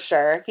 for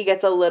sure. He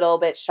gets a little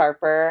bit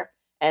sharper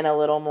and a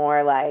little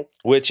more like,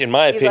 which in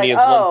my opinion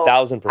like, is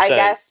 1000%. I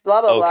guess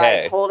blah blah blah.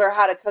 Okay. I told her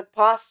how to cook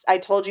pasta. I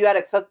told you how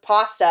to cook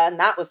pasta, and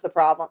that was the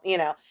problem, you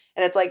know.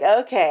 And it's like,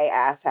 okay,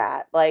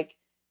 asshat, like,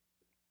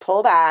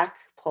 pull back.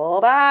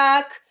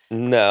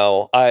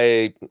 No,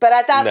 But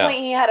at that point,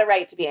 he had a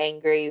right to be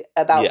angry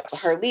about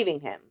Yes. her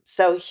leaving him.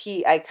 So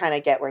I kind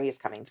of get where he's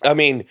coming from. I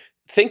mean,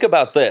 think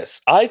about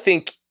this. I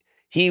think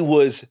he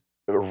was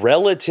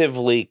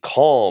relatively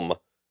calm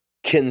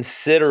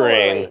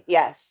considering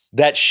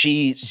that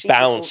she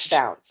bounced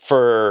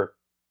for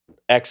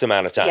X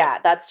amount of time. Yeah,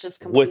 that's just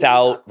completely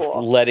without not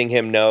cool. letting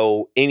him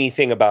know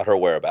anything about her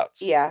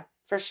whereabouts. Yeah,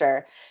 for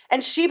sure.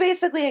 And she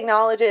basically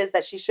acknowledges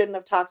that she shouldn't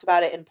have talked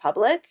about it in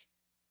public.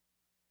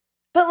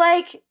 But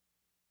like,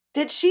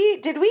 did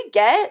we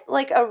get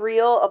like a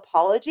real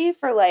apology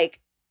for like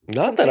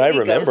not that I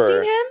remember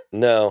ghosting him?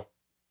 No.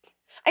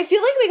 I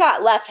feel like we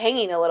got left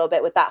hanging a little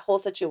bit with that whole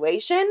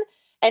situation.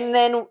 And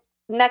then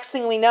next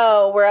thing we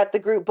know, we're at the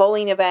group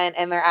bowling event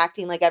and they're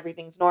acting like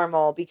everything's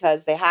normal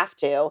because they have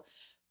to.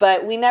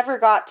 But we never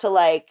got to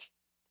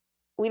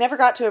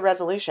a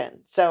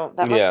resolution. So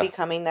that must be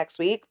coming next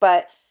week.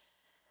 But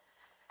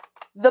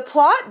the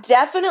plot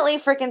definitely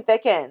freaking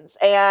thickens.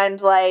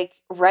 And like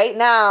right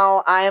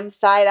now, I am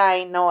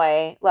side-eyeing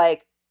Noi.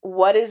 Like,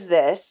 what is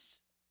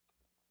this?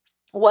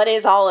 What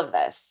is all of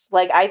this?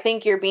 Like, I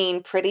think you're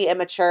being pretty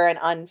immature and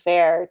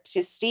unfair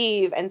to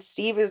Steve. And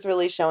Steve is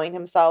really showing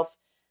himself,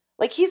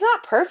 like, he's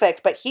not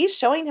perfect, but he's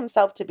showing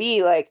himself to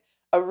be like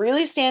a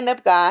really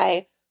stand-up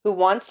guy who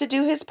wants to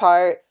do his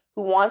part,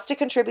 who wants to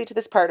contribute to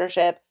this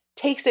partnership,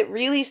 takes it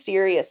really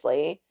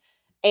seriously.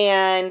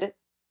 And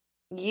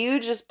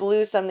you just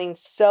blew something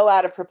so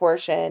out of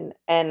proportion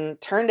and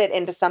turned it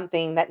into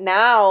something that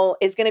now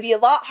is going to be a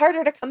lot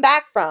harder to come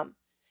back from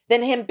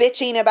than him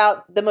bitching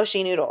about the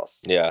mushy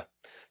noodles. Yeah.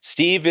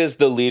 Steve is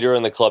the leader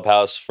in the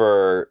clubhouse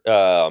for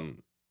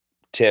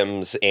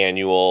Tim's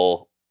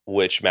annual,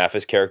 which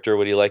Mathis character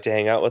would he like to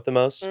hang out with the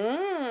most?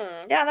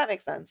 Yeah, that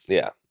makes sense.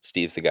 Yeah,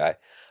 Steve's the guy.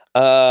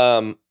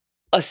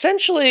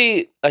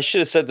 Essentially, I should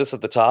have said this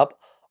at the top.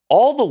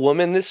 All the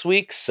women this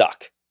week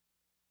suck.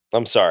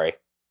 I'm sorry.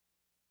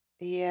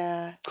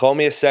 Yeah. Call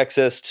me a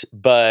sexist,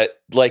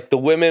 but like the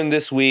women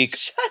this week.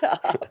 Shut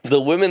up. The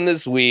women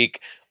this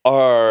week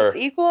are. It's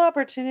equal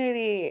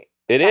opportunity.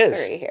 It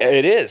is. Here.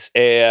 It is.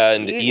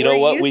 And you know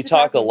what? We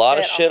talk a lot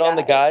of shit on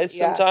the guys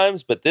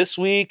sometimes, but this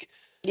week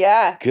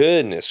Yeah.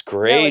 Goodness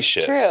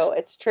gracious. No, it's true.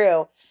 It's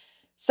true.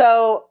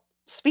 So,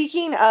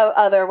 speaking of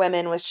other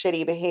women with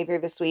shitty behavior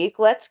this week,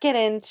 let's get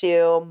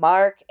into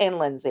Mark and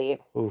Lindsay.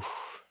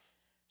 Oof.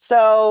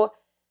 So,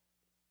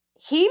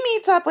 he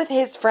meets up with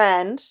his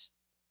friend.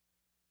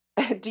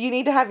 Do you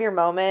need to have your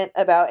moment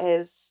about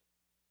his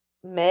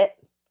mitt?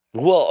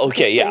 Well,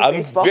 okay, yeah, I'm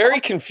baseball. very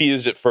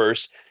confused at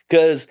first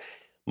because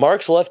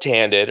Mark's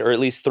left-handed, or at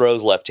least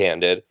throws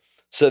left-handed.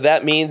 So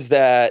that means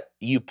that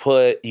you'd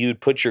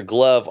put your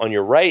glove on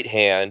your right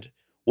hand.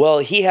 Well,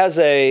 he has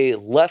a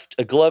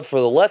glove for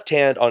the left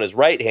hand on his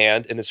right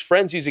hand, and his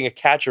friend's using a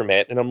catcher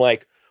mitt. And I'm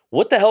like,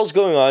 what the hell's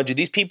going on? Do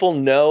these people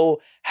know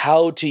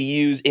how to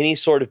use any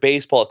sort of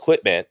baseball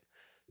equipment?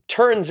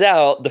 Turns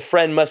out the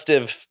friend must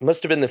have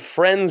been the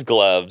friend's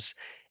gloves.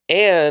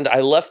 And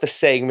I left the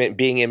segment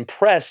being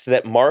impressed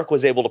that Mark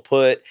was able to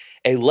put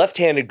a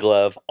left-handed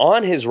glove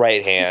on his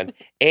right hand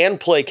and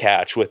play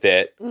catch with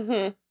it.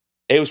 Mm-hmm.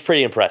 It was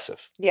pretty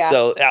impressive. Yeah.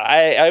 So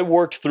I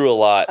worked through a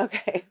lot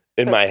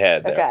in my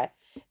head there. Okay.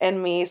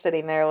 And me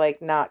sitting there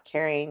like not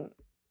caring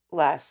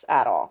less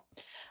at all.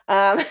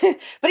 But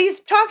he's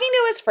talking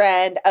to his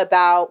friend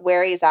about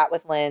where he's at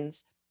with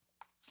Linz.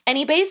 And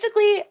he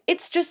basically,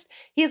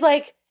 he's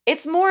like,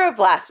 it's more of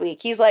last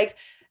week. He's like,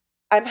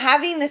 I'm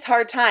having this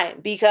hard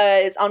time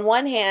because on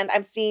one hand,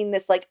 I'm seeing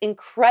this like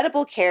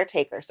incredible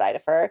caretaker side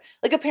of her.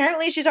 Like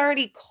apparently she's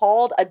already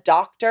called a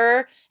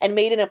doctor and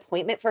made an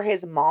appointment for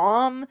his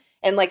mom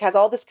and like has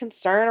all this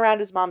concern around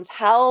his mom's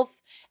health.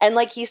 And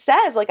like he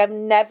says, like I've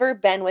never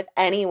been with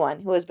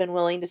anyone who has been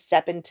willing to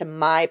step into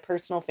my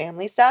personal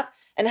family stuff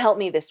and help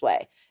me this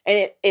way.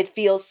 And it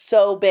feels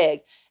so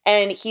big.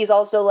 And he's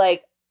also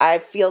like, I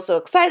feel so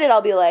excited.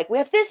 I'll be like, we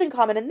have this in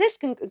common and this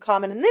in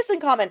common and this in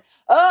common.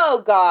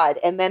 Oh God.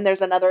 And then there's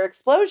another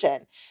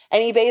explosion.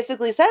 And he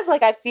basically says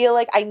like, I feel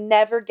like I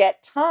never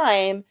get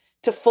time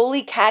to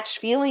fully catch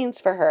feelings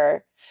for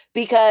her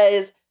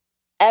because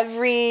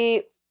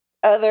every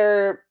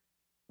other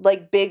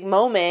like big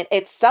moment,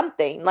 it's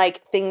something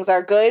like things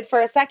are good for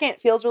a second,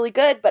 feels really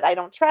good, but I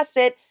don't trust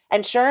it.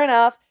 And sure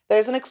enough,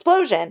 there's an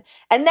explosion.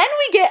 And then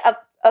we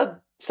get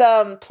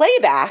some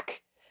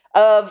playback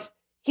of,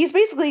 he's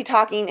basically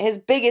talking, his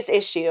biggest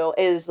issue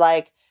is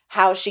like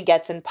how she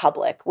gets in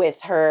public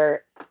with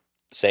her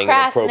saying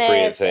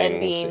inappropriate things and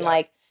being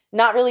like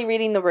not really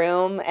reading the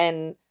room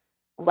and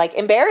like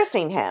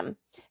embarrassing him.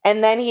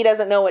 And then he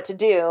doesn't know what to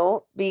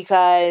do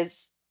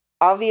because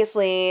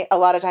obviously a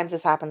lot of times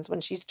this happens when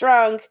she's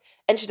drunk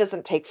and she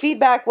doesn't take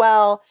feedback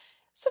well.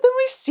 So then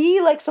we see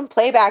like some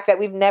playback that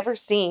we've never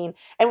seen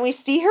and we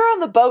see her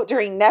on the boat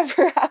during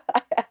Never Have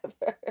I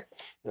Ever.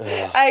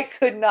 Ugh. I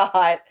could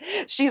not.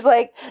 She's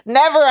like,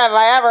 never have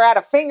I ever had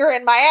a finger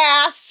in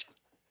my ass.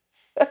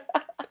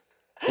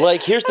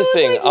 Like, here's the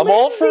thing. Like, I'm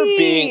all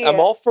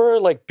for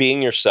like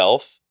being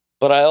yourself,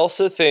 but I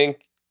also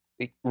think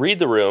read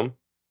the room.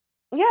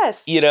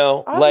 Yes. You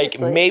know,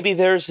 obviously. Like maybe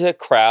there's a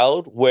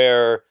crowd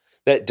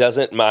that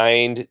doesn't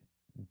mind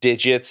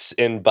digits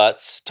and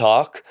butts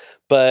talk,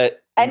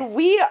 but and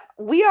we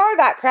are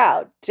that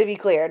crowd, to be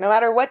clear. No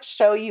matter what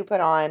show you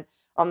put on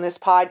this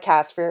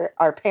podcast for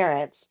our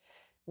parents,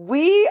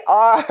 we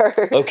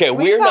are. Okay,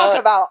 we talk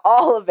about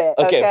all of it.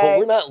 Okay, but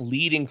we're not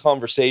leading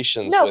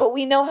conversations. No, but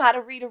we know how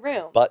to read a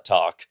room. Butt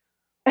talk.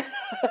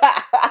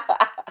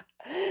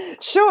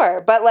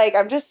 Sure, but like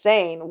I'm just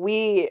saying,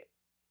 we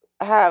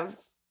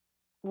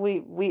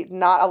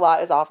not a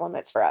lot is off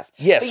limits for us.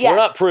 Yes, we're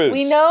not prudes.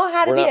 We know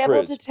how to be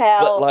able to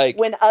tell like,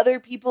 when other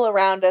people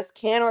around us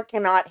can or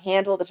cannot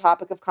handle the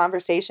topic of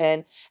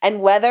conversation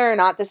and whether or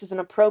not this is an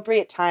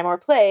appropriate time or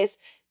place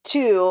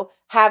to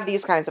have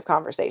these kinds of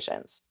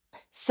conversations.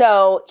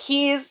 So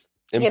he's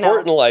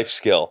important life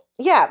skill.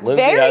 Yeah,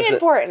 Lindsay very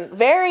important.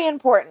 Very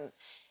important.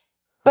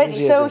 But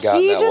Lindsay so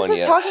he just is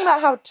yet. talking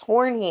about how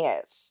torn he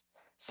is.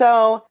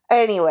 So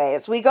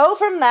anyways, we go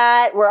from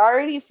that. We're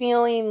already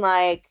feeling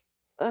like,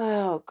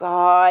 oh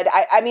God.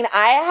 I mean,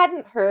 I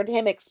hadn't heard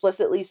him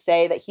explicitly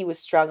say that he was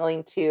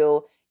struggling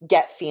to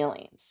get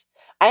feelings.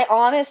 I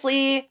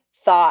honestly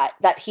thought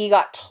that he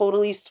got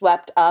totally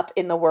swept up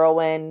in the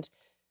whirlwind.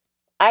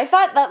 I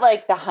thought that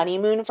like the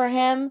honeymoon for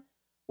him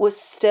was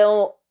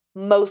still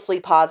mostly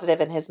positive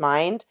in his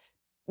mind.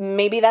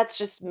 Maybe that's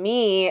just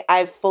me.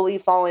 I've fully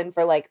fallen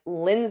for like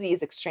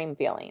Lindsay's extreme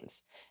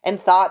feelings and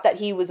thought that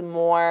he was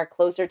more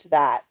closer to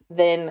that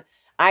than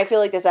I feel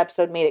like this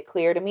episode made it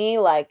clear to me.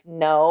 Like,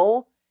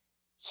 no,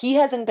 he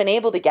hasn't been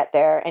able to get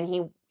there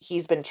and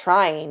he's been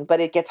trying,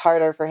 but it gets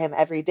harder for him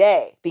every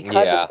day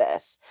because of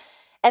this.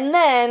 And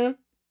then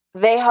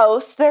they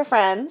host their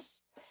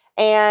friends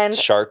and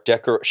shark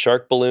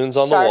balloons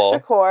on the wall.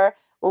 Shark decor.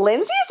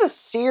 Lindsay's a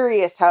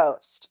serious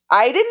host.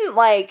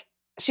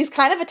 She's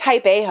kind of a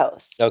type A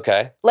host.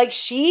 Okay. Like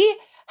she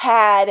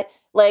had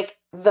like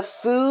the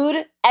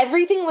food,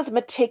 everything was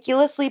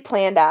meticulously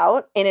planned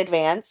out in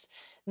advance.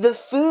 The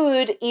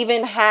food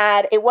even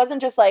it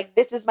wasn't just like,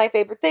 this is my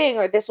favorite thing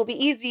or this will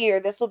be easy or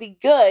this will be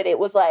good. It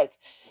was like,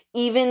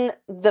 even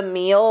the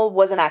meal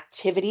was an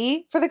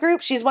activity for the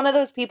group. She's one of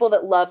those people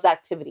that loves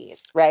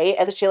activities, right?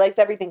 And she likes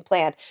everything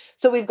planned.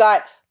 So we've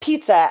got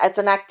pizza. It's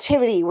an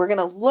activity. We're going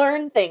to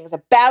learn things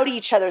about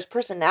each other's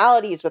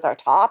personalities with our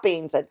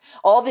toppings and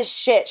all this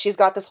shit. She's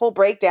got this whole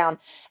breakdown.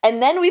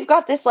 And then we've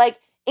got this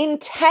like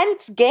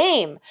intense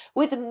game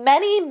with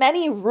many,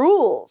 many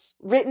rules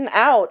written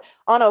out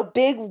on a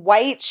big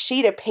white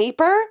sheet of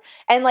paper.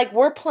 And like,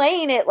 we're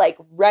playing it like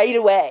right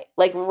away,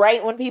 like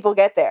right when people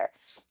get there.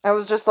 I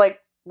was just like,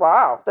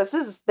 wow, this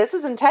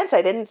is intense.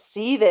 I didn't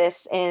see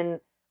this in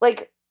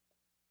like,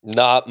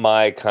 not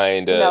my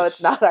kind of. no,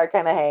 it's not our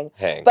kind of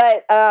hang.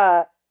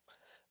 But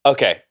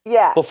okay.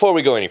 Yeah. Before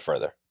we go any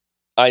further,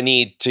 I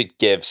need to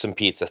give some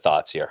pizza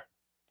thoughts here.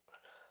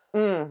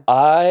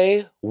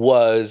 I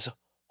was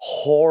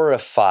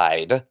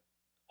horrified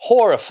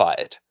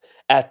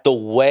at the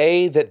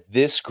way that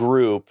this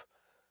group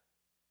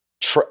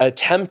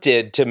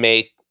attempted to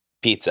make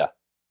pizza.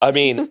 I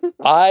mean,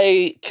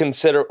 I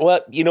consider,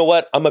 well, you know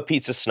what? I'm a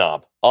pizza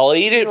snob. I'll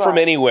eat it from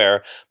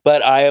anywhere,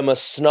 but I am a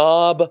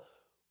snob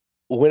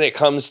when it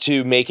comes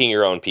to making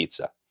your own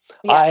pizza.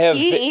 Yeah,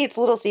 he eats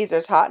Little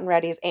Caesars, Hot and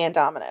Ready's, and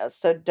Domino's,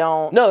 so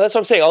don't. No, that's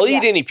what I'm saying. I'll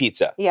eat any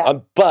pizza. Yeah.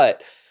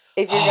 But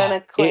if you're going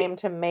to claim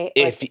to make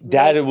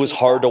that was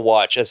hard to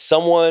watch. As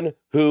someone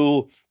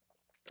who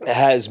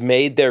has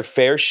made their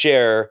fair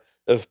share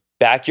of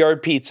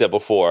backyard pizza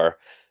before,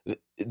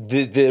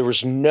 there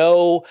was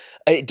no,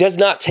 it does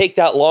not take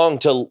that long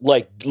to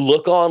like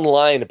look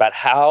online about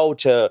how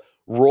to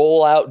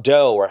roll out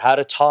dough or how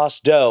to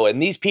toss dough.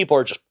 And these people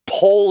are just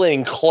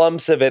pulling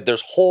clumps of it.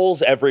 There's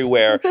holes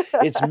everywhere.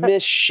 It's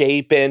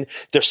misshapen.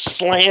 They're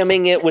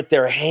slamming it with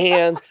their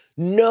hands.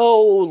 No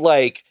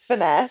like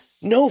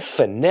finesse,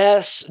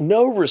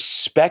 no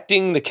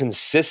respecting the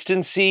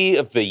consistency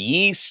of the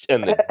yeast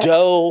and the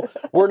dough.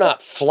 We're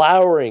not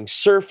flouring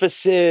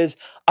surfaces.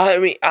 I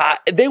mean,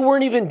 they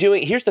weren't even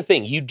doing. Here's the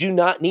thing: you do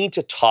not need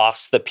to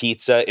toss the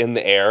pizza in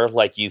the air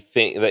like you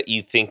think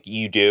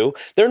you do.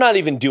 They're not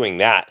even doing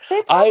that.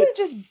 They probably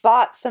just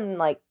bought some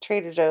like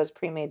Trader Joe's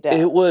pre-made dough.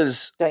 It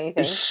was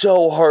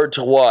so hard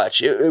to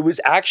watch. It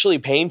was actually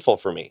painful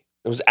for me.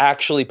 It was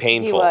actually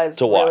painful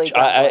to watch.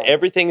 Really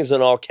everything is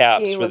in all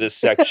caps for this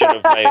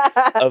section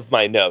of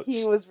my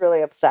notes. He was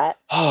really upset.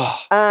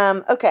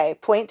 Okay,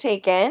 point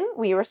taken.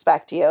 We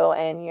respect you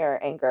and your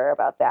anger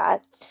about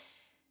that.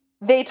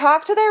 They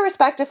talked to their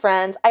respective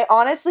friends. I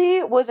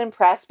honestly was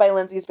impressed by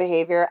Lindsay's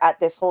behavior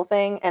at this whole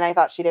thing, and I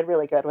thought she did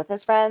really good with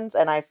his friends,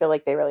 and I feel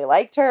like they really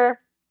liked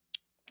her.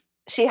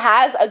 She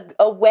has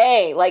a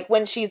way, like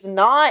when she's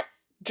not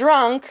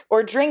drunk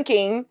or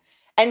drinking,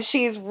 and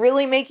she's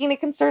really making a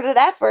concerted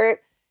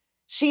effort,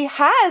 she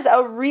has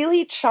a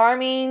really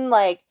charming,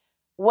 like,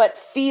 what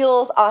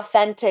feels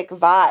authentic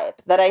vibe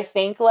that I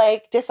think,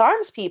 like,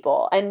 disarms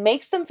people and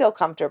makes them feel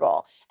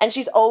comfortable. And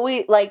she's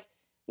always, like,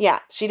 yeah,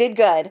 she did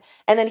good.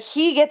 And then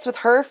he gets with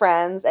her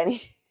friends, and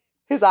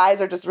his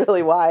eyes are just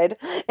really wide.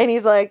 And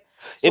he's like,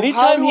 so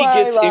anytime he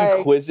gets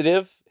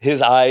inquisitive,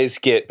 his eyes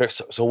get,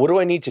 so what do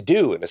I need to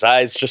do? And his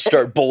eyes just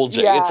start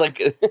bulging. Yeah. It's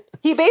like...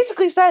 He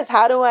basically says,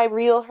 how do I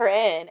reel her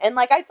in? And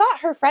like, I thought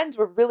her friends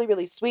were really,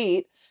 really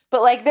sweet,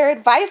 but like their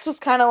advice was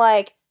kind of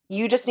like,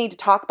 you just need to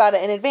talk about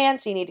it in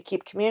advance. You need to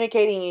keep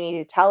communicating. You need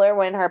to tell her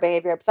when her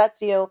behavior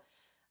upsets you.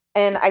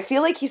 And I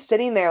feel like he's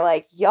sitting there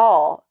like,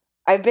 y'all,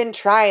 I've been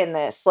trying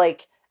this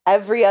like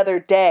every other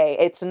day.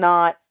 It's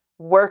not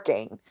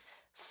working.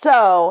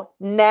 So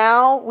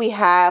now we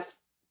have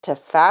to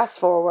fast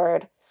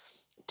forward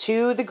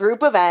to the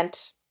group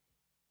event,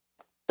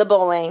 the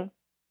bowling.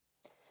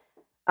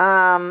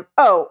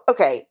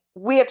 Okay.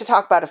 We have to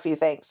talk about a few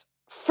things.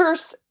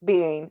 First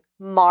being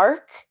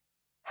Mark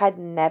had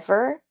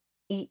never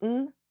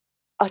eaten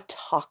a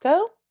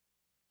taco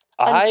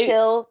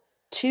until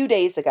 2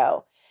 days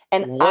ago.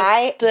 And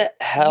what the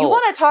hell? You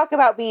want to talk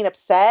about being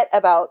upset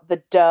about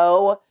the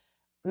dough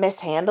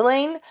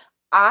mishandling?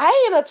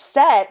 I am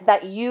upset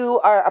that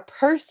you are a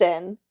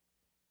person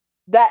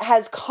that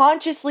has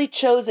consciously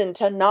chosen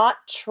to not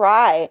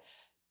try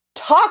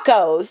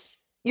tacos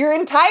your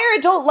entire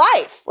adult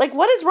life. Like,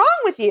 what is wrong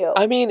with you?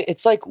 I mean,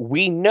 it's like,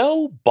 we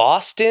know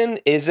Boston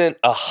isn't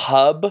a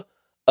hub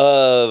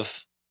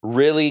of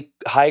really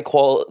high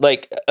quality,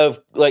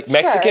 like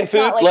Mexican food.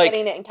 Not like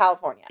getting it in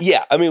California.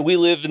 Yeah. I mean, we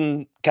live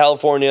in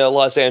California,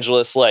 Los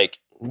Angeles, like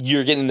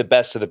you're getting the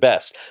best of the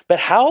best. But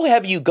how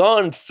have you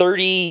gone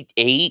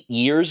 38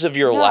 years of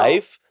your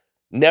life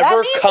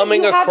never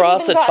coming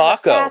across a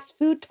taco? Fast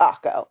food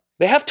taco.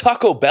 They have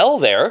Taco Bell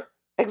there.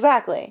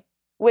 Exactly.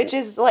 Which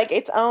is like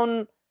its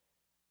own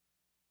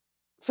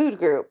food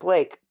group,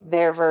 like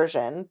their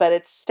version, but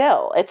it's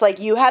like,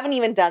 you haven't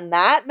even done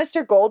that,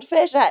 Mr.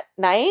 Goldfish, at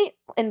night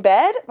in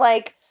bed.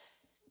 Like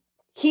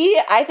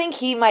I think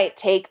he might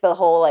take the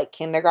whole like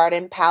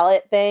kindergarten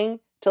palate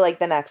thing to like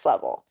the next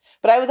level.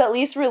 But I was at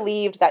least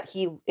relieved that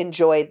he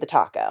enjoyed the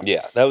taco.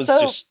 Yeah, that was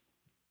just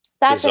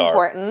that's bizarre.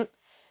 important.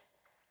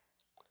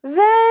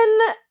 Then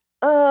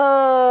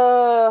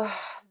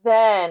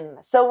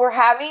so we're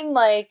having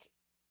like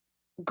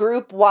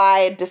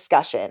group-wide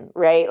discussion,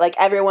 right? Like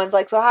everyone's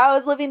like, so how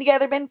has living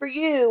together been for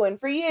you and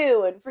for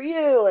you and for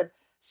you? And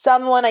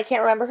someone, I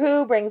can't remember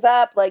who, brings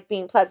up like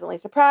being pleasantly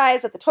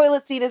surprised that the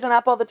toilet seat isn't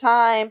up all the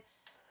time.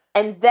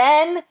 And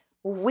then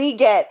we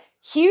get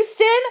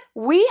Houston,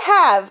 we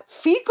have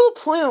Fecal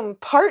Plume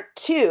Part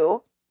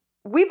 2.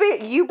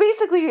 You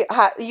basically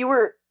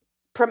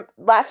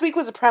last week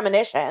was a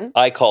premonition.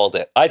 I called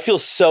it. I feel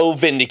so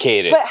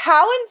vindicated. But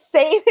how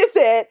insane is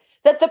it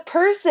that the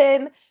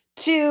person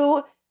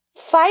to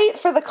fight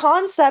for the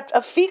concept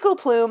of fecal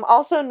plume,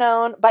 also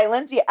known by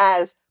Lindsay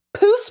as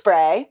poo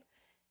spray,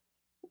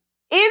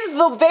 is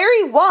the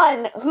very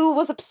one who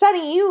was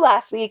upsetting you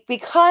last week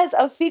because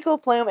of fecal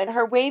plume and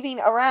her waving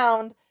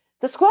around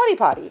the squatty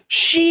potty.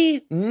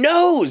 She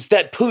knows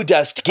that poo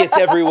dust gets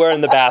everywhere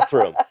in the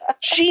bathroom.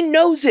 She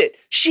knows it.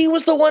 She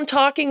was the one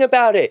talking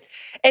about it.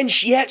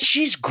 And yet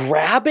she's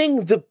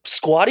grabbing the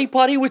squatty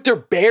potty with her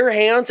bare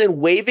hands and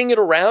waving it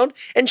around.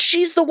 And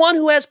she's the one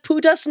who has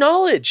poo dust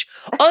knowledge.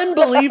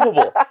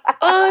 Unbelievable.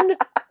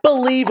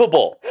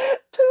 Unbelievable.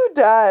 Poo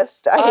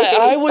dust.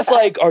 I was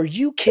like, are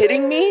you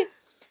kidding me?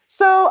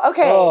 So,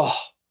 okay. Oh.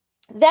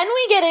 Then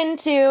we get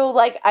into,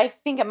 like, I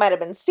think it might have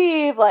been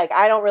Steve, like,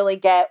 I don't really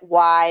get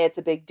why it's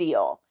a big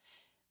deal.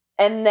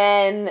 And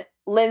then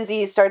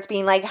Lindsay starts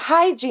being like,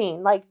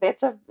 hygiene, like,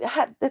 it's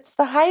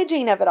the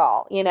hygiene of it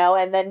all, you know,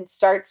 and then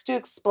starts to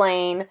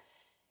explain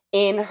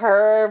in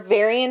her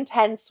very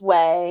intense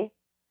way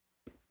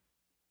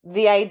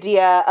the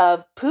idea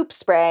of poop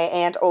spray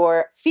and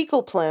or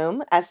fecal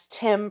plume, as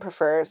Tim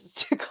prefers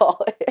to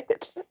call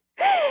it.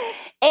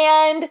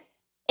 And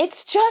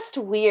it's just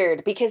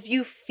weird because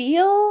you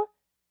feel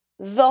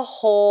the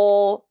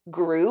whole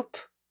group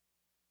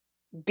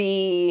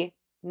be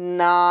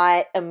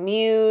not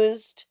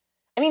amused.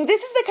 I mean,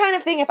 this is the kind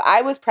of thing, if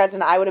I was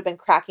present, I would have been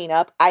cracking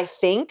up, I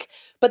think.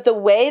 But the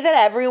way that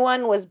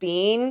everyone was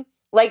being,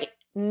 like,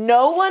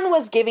 no one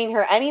was giving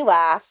her any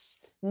laughs.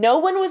 No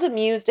one was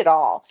amused at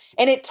all.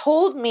 And it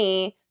told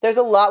me there's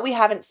a lot we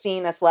haven't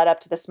seen that's led up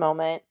to this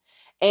moment.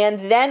 And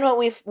then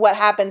what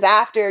happens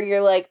after, you're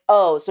like,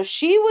 oh, so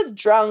she was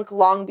drunk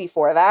long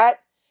before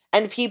that,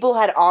 and people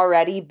had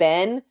already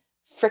been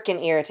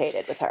freaking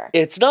irritated with her.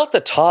 It's not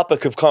the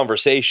topic of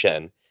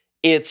conversation.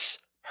 It's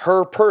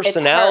her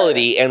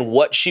personality and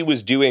what she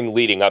was doing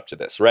leading up to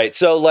this, right?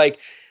 So, like,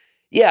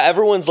 yeah,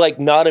 everyone's like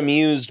not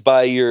amused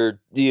by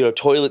your,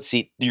 toilet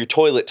seat, your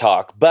toilet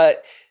talk,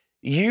 but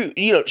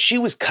she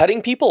was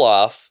cutting people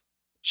off.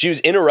 She was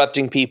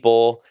interrupting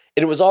people.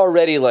 And it was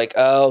already like,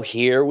 oh,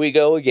 here we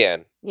go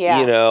again.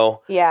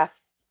 Yeah.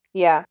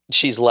 Yeah.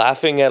 She's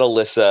laughing at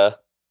Alyssa,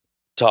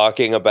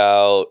 talking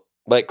about,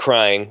 like,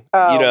 crying,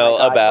 my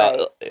God,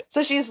 about. Right.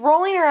 So she's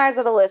rolling her eyes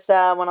at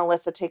Alyssa when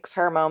Alyssa takes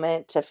her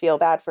moment to feel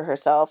bad for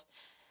herself.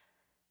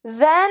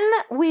 Then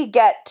we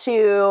get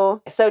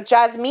to, so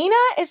Jasmina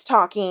is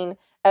talking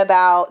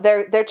about,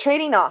 they're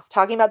trading off,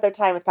 talking about their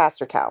time with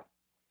Pastor Cal.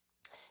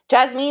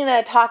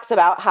 Jasmina talks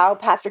about how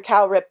Pastor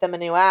Cal ripped them a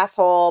new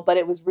asshole, but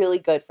it was really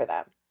good for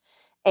them.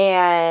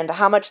 And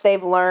how much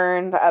they've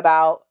learned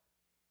about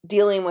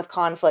dealing with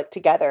conflict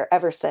together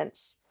ever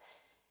since.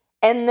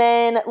 And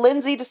then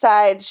Lindsay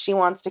decides she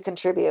wants to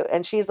contribute.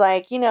 And she's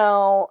like,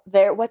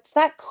 what's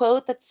that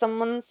quote that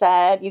someone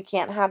said? You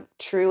can't have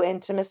true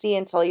intimacy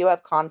until you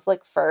have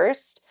conflict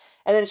first.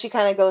 And then she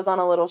kind of goes on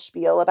a little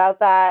spiel about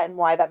that and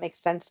why that makes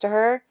sense to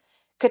her.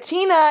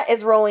 Katina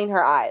is rolling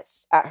her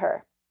eyes at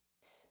her.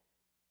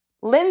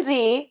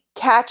 Lindsay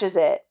catches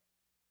it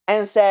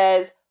and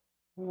says,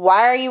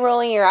 why are you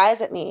rolling your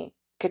eyes at me,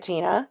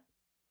 Katina?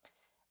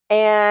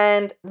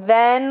 And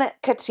then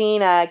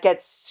Katina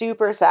gets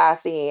super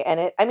sassy.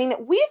 And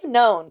we've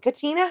known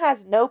Katina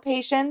has no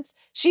patience.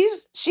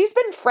 She's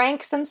been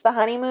frank since the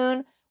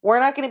honeymoon. We're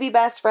not going to be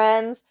best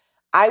friends.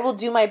 I will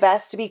do my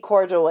best to be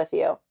cordial with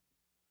you.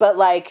 But,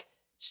 like,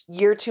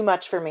 you're too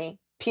much for me,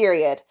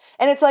 period.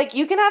 And it's like,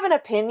 you can have an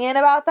opinion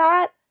about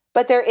that,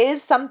 but there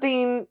is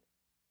something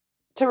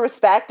to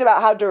respect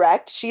about how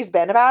direct she's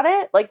been about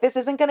it. Like, this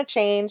isn't going to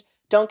change.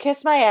 Don't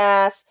kiss my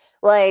ass.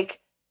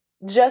 Like,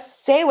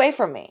 just stay away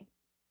from me.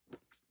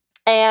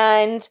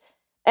 And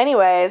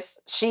anyways,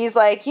 she's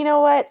like, you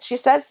know what? She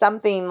says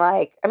something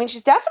like,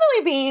 she's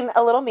definitely being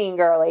a little mean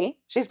girly.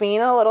 She's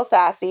being a little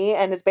sassy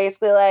and is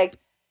basically like,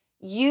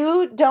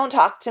 you don't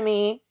talk to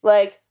me.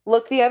 Like,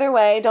 look the other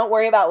way. Don't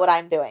worry about what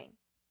I'm doing.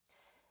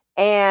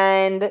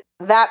 And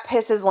that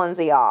pisses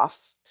Lindsay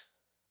off.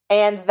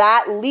 And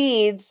that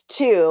leads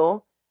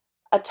to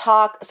a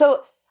talk.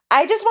 So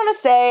I just want to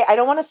say, I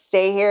don't want to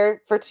stay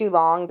here for too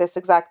long, this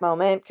exact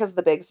moment, because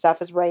the big stuff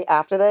is right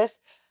after this.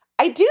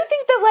 I do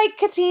think that, like,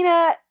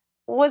 Katina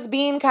was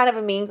being kind of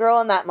a mean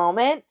girl in that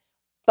moment.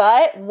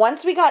 But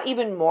once we got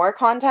even more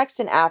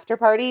context in After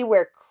Party,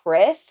 where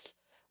Chris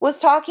was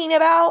talking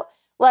about,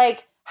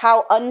 like,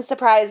 how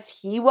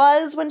unsurprised he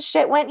was when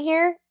shit went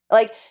here.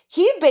 Like,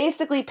 he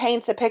basically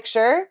paints a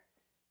picture.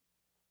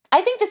 I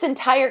think this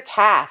entire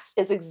cast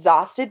is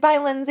exhausted by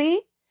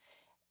Lindsay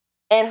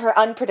and her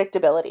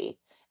unpredictability.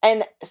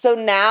 And so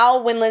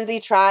now when Lindsay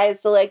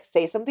tries to like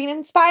say something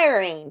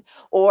inspiring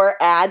or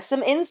add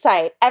some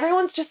insight,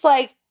 everyone's just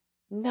like,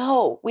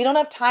 no, we don't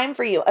have time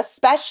for you,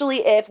 especially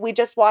if we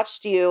just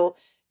watched you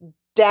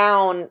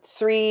down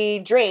 3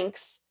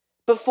 drinks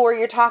before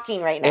you're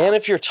talking right now. And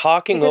if you're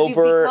talking because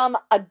over... you've become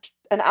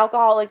an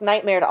alcoholic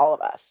nightmare to all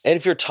of us. And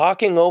if you're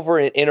talking over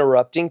and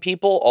interrupting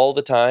people all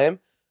the time,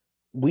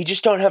 we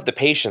just don't have the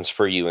patience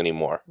for you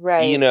anymore.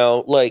 Right. You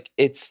know, like,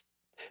 it's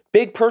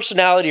big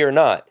personality or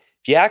not.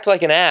 If you act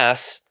like an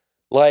ass,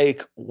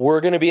 like,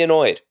 we're going to be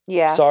annoyed.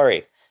 Yeah.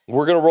 Sorry.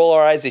 We're going to roll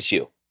our eyes at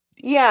you.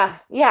 Yeah.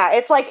 Yeah.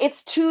 It's like,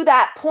 it's to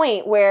that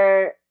point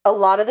where a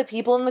lot of the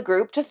people in the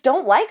group just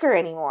don't like her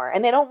anymore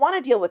and they don't want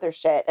to deal with her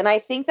shit. And I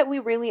think that we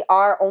really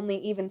are only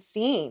even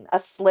seeing a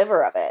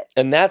sliver of it.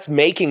 And that's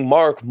making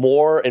Mark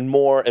more and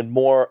more and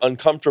more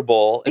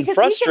uncomfortable and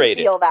frustrated.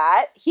 He can feel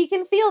that. He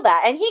can feel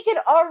that. And he could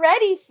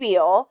already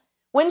feel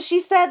when she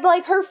said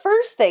like her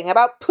first thing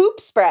about poop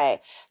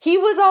spray. He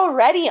was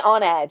already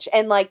on edge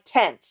and like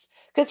tense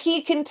because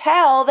he can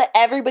tell that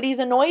everybody's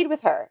annoyed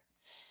with her.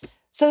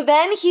 So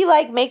then he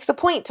like makes a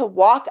point to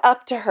walk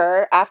up to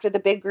her after the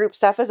big group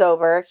stuff is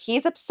over.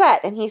 He's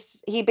upset and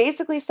he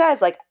basically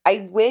says like,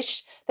 I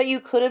wish that you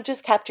could have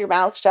just kept your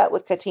mouth shut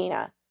with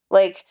Katina.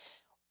 Like,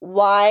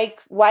 why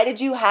did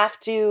you have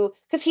to?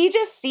 Because he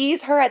just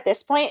sees her at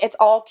this point. It's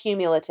all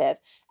cumulative.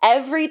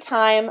 Every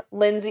time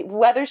Lindsay,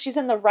 whether she's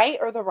in the right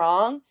or the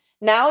wrong,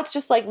 now it's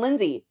just like,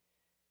 Lindsay,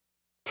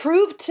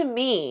 prove to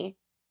me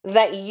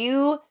that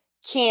you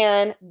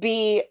can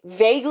be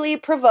vaguely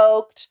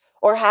provoked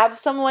or have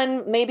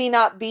someone maybe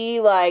not be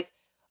like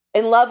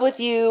in love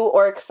with you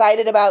or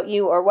excited about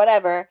you or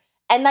whatever,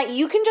 and that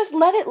you can just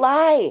let it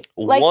lie.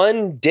 Like,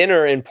 one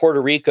dinner in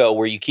Puerto Rico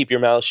where you keep your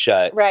mouth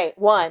shut. Right,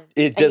 one.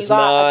 It does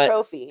not. A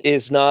trophy.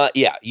 Is not.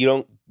 Yeah,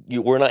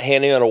 we're not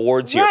handing out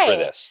awards here for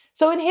this.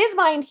 So in his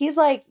mind, he's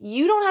like,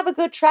 you don't have a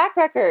good track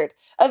record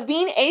of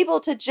being able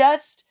to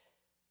just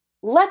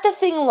let the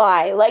thing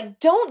lie. Like,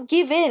 don't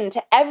give in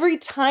to every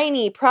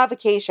tiny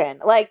provocation.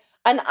 Like,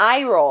 an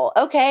eye roll.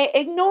 Okay,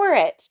 ignore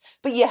it.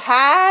 But you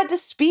had to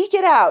speak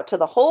it out to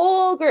the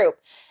whole group.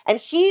 And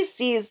he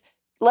sees,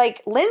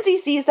 like, Lindsay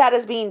sees that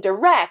as being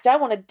direct. I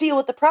want to deal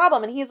with the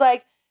problem. And he's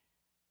like,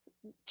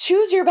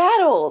 choose your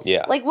battles.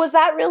 Yeah. Like, was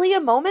that really a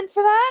moment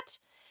for that?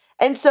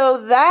 And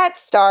so that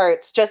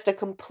starts just a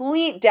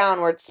complete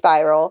downward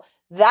spiral.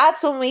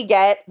 That's when we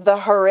get the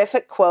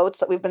horrific quotes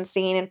that we've been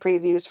seeing in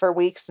previews for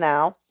weeks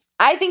now.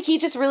 I think he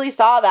just really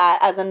saw that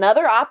as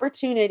another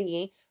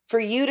opportunity for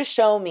you to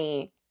show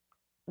me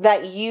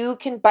that you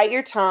can bite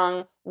your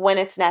tongue when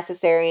it's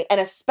necessary, and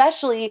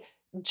especially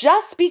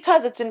just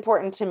because it's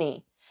important to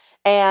me.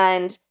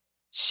 And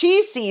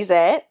she sees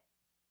it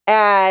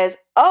as,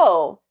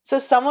 oh, so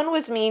someone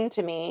was mean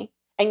to me,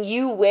 and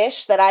you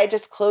wish that I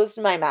just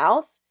closed my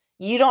mouth?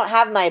 You don't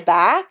have my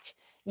back?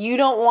 You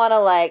don't want to,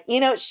 like,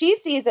 she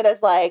sees it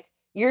as like,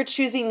 you're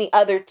choosing the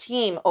other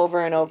team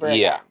over and over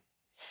again.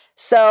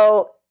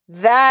 So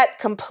that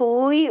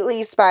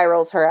completely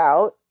spirals her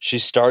out. She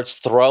starts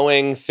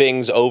throwing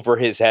things over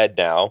his head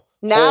now.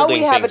 Now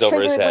we have a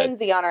triggered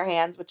Lindsay on our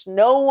hands, which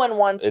no one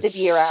wants to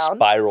be around.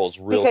 Spirals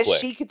real quick. Because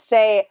she could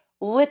say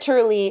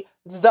literally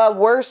the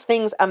worst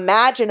things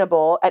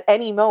imaginable at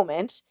any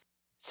moment.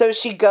 So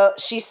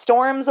she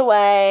storms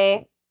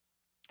away.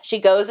 She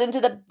goes into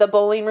the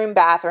bowling room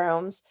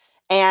bathrooms,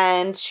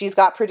 and she's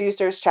got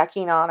producers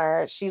checking on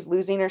her. She's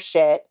losing her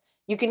shit.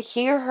 You can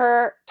hear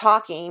her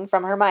talking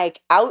from her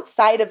mic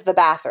outside of the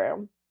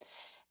bathroom.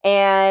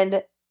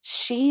 And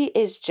she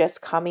is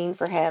just coming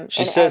for him.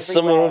 She says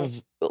some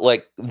of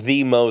like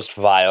the most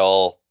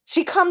vile.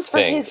 She comes for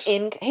his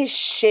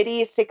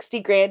shitty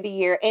 $60,000 a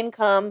year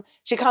income.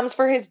 She comes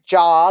for his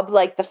job,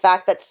 like the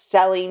fact that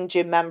selling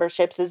gym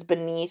memberships is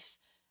beneath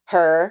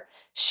her.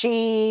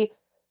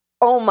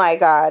 Oh my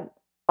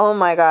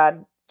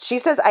God. She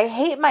says, I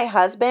hate my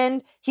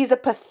husband. He's a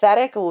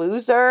pathetic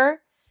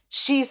loser.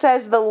 She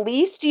says, the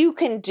least you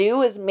can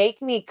do is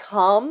make me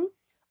come.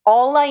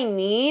 All I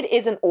need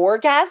is an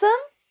orgasm.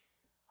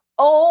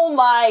 Oh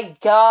my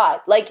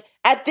God. Like,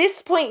 at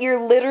this point, you're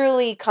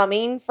literally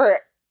coming for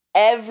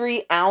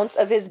every ounce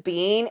of his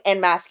being and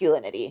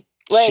masculinity.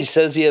 Like, she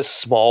says he has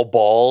small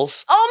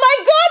balls. Oh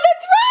my God,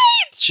 that's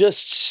right.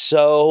 Just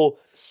so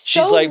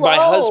she's like, my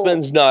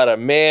husband's not a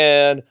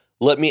man.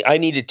 I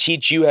need to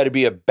teach you how to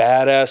be a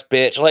badass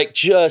bitch. Like,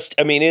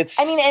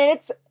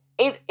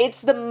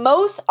 it's the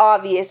most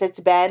obvious it's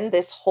been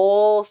this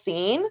whole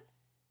scene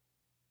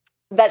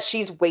that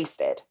she's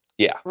wasted.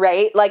 Yeah.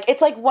 Right? Like,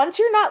 it's like once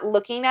you're not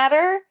looking at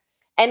her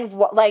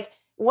and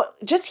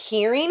just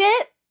hearing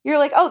it, you're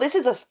like, oh, this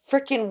is a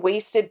freaking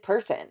wasted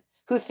person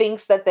who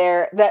thinks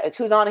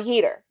who's on a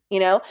heater,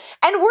 And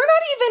we're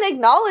not even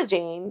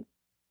acknowledging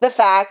the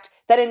fact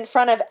that in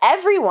front of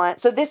everyone,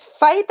 so this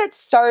fight that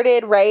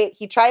started, right?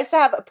 He tries to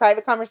have a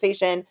private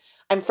conversation.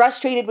 I'm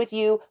frustrated with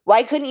you.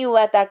 Why couldn't you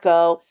let that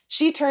go?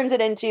 She turns it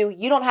into,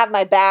 you don't have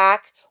my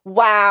back.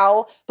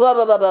 Wow. Blah,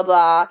 blah, blah, blah,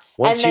 blah.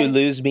 Once you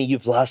lose me,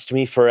 you've lost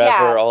me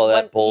forever. All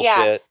that bullshit.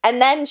 Yeah.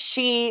 And then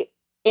she,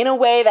 in a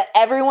way that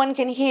everyone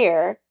can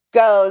hear,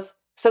 goes,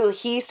 so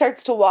he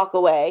starts to walk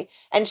away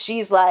and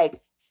she's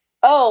like,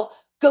 oh,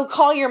 go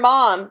call your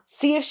mom,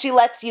 see if she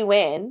lets you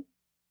in.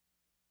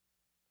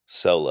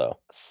 So low.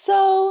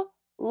 So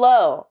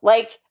low.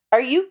 Like,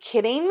 are you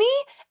kidding me?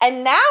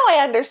 And now I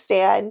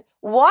understand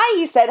why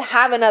he said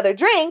have another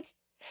drink,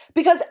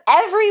 because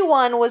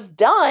everyone was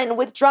done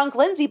with drunk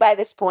Lindsay by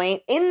this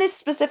point in this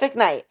specific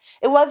night.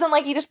 It wasn't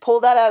like he just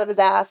pulled that out of his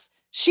ass.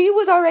 She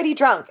was already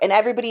drunk and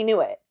everybody knew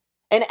it.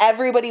 And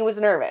everybody was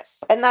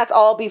nervous. And that's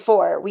all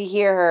before we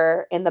hear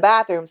her in the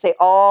bathroom say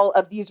all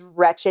of these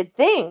wretched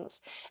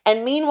things.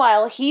 And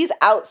meanwhile, he's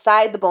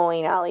outside the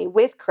bowling alley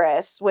with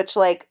Chris, which,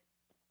 like,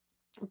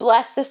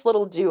 bless this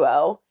little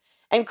duo.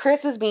 And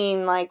Chris is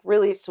being, like,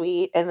 really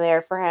sweet and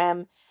there for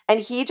him. And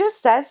he just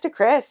says to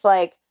Chris,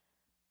 like,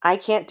 I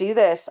can't do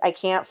this. I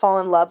can't fall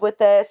in love with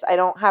this. I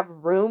don't have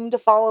room to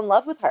fall in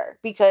love with her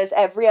because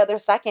every other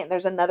second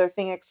there's another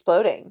thing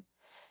exploding.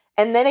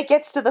 And then it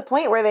gets to the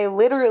point where they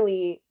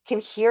literally can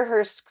hear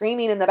her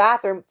screaming in the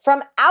bathroom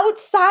from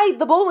outside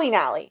the bowling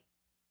alley.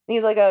 And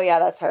he's like, oh, yeah,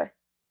 that's her.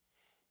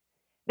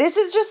 This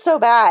is just so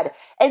bad.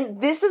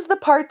 And this is the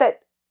part that,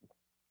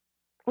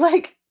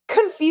 like,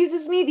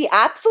 confuses me the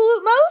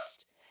absolute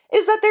most,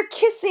 is that they're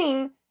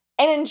kissing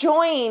and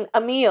enjoying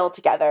a meal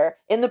together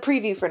in the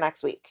preview for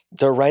next week.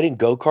 They're riding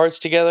go-karts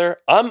together.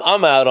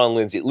 I'm out on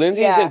Lindsay.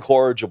 Lindsay's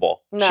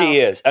incorrigible. No. She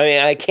is. I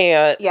mean, I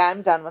can't. Yeah,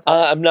 I'm done with her.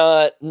 I'm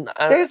not.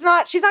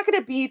 She's not going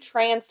to be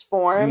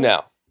transformed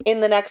No. in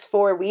the next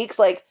 4 weeks.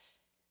 Like,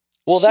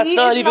 well, that's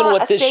not even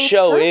what this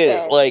show person.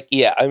 is. Like,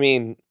 yeah, I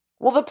mean.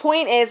 Well, the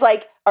point is,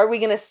 like, are we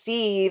going to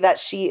see that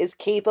she is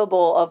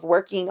capable of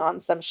working on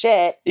some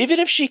shit? Even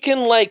if she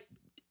can, like,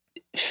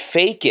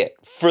 fake it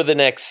for the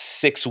next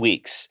 6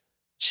 weeks.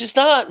 She's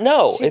not.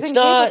 No, she's it's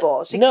incapable.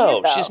 not. She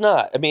no, can't, she's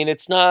not. I mean,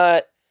 it's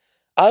not.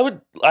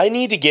 I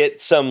need to get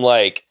some,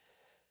 like.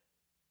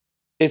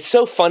 It's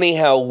so funny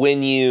how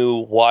when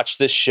you watch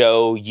this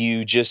show,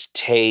 you just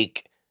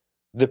take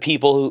the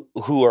people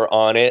who are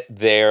on it,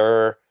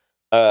 their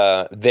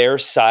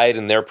side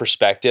and their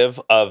perspective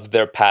of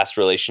their past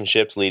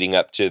relationships leading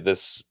up to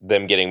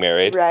them getting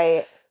married.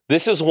 Right.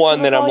 This is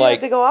one that I'm all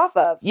like, you have to go off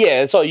of. Yeah,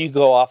 that's all you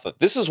go off of.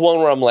 This is one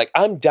where I'm like,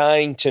 I'm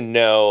dying to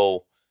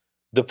know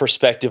the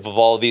perspective of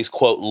all of these,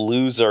 quote,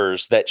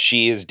 losers that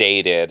she has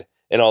dated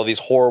and all these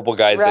horrible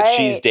guys that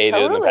she's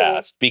dated in the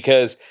past,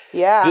 because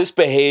this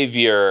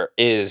behavior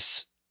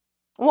is.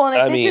 Well,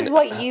 and if this is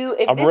what you,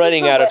 if I'm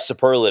running out of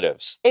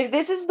superlatives. If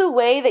this is the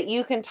way that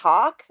you can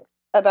talk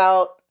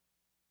about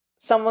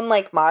someone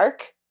like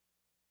Mark,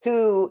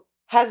 who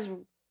has,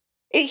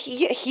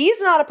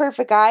 he's not a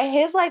perfect guy.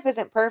 His life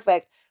isn't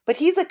perfect, but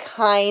he's a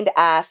kind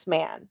ass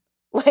man.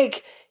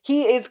 Like,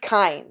 he is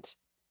kind,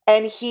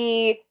 and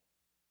he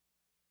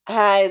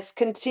has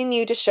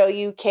continued to show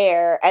you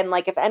care. And,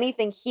 like, if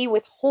anything, he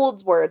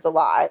withholds words a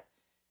lot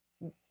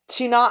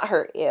to not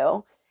hurt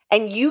you.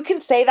 And you can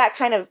say that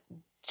kind of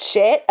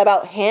shit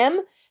about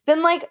him,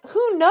 then, like,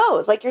 who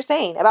knows, like you're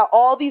saying, about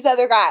all these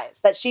other guys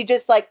that she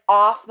just, like,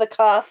 off the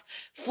cuff,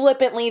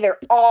 flippantly, they're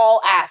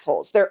all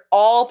assholes. They're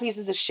all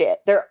pieces of shit.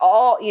 They're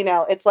all, you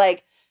know, it's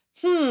like,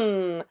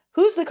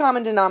 who's the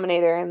common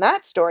denominator in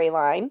that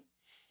storyline?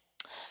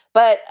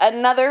 But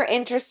another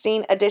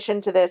interesting addition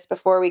to this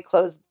before we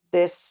close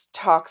this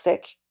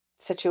toxic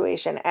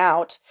situation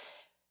out,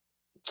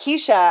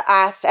 Keisha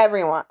asked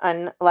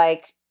everyone,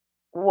 like,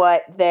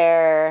 what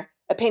their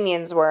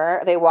opinions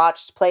were. They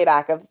watched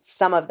playback of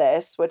some of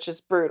this, which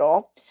is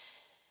brutal.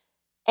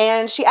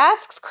 And she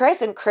asks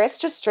Chris, and Chris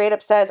just straight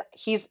up says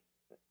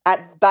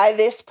by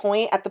this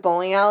point at the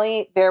bowling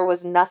alley, there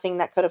was nothing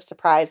that could have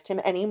surprised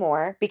him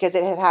anymore because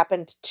it had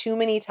happened too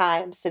many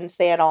times since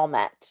they had all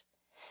met.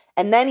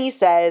 And then he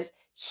says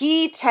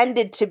he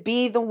tended to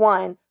be the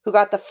one who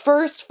got the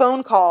first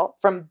phone call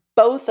from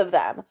both of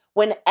them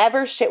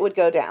whenever shit would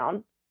go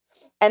down,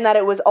 and that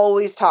it was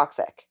always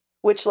toxic,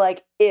 which,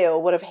 like, ew,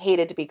 would have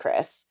hated to be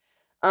Chris.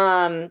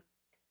 And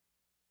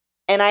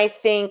I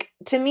think,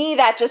 to me,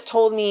 that just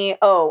told me,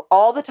 oh,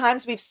 all the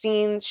times we've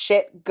seen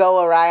shit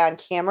go awry on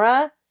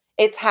camera,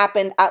 it's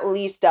happened at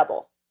least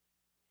double.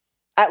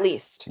 At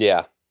least.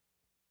 Yeah.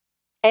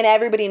 And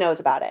everybody knows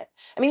about it.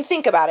 I mean,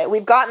 think about it.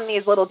 We've gotten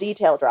these little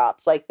detail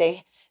drops. Like,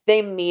 they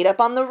meet up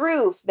on the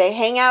roof. They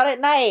hang out at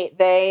night.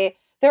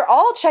 They're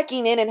all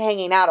checking in and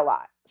hanging out a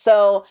lot.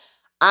 So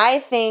I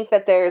think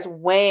that there's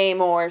way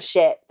more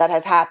shit that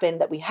has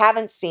happened that we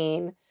haven't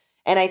seen.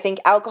 And I think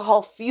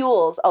alcohol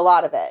fuels a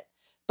lot of it.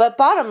 But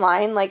bottom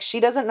line, like, she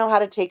doesn't know how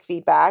to take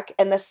feedback.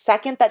 And the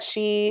second that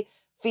she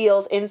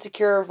feels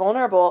insecure or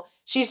vulnerable,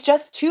 she's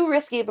just too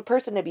risky of a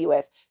person to be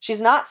with.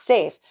 She's not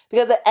safe,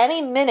 because at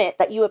any minute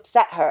that you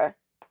upset her,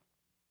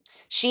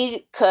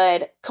 she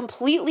could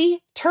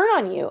completely turn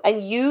on you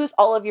and use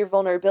all of your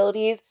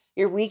vulnerabilities,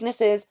 your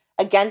weaknesses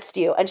against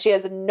you. And she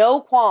has no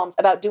qualms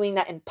about doing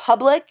that in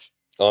public.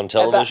 On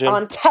television.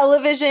 On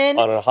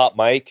a hot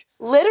mic.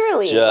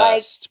 Literally.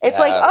 Just like, it's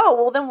bad. Like,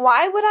 oh, well, then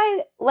why would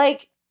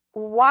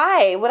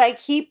I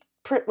keep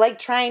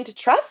trying to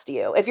trust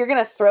you if you're going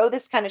to throw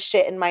this kind of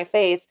shit in my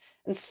face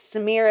and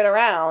smear it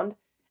around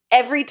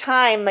every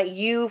time that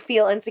you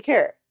feel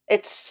insecure.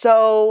 It's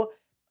so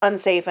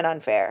unsafe and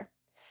unfair.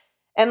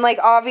 And like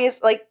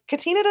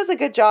Katina does a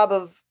good job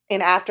of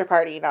in After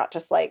Party, not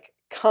just like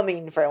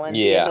coming for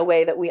Lindsay in the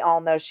way that we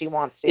all know she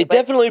wants to. It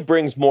definitely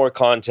brings more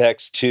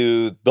context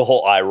to the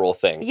whole eye roll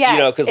thing.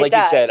 Yes, because like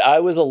you said, I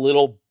was a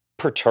little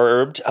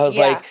perturbed. I was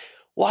like,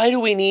 why do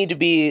we need to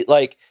be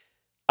like,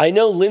 I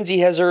know Lindsay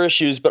has her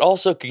issues, but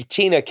also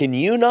Katina, can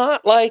you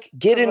not like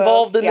get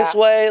involved in this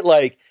way?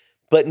 Like,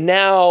 but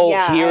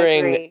now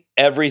hearing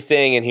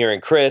everything and hearing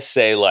Chris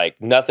say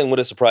like nothing would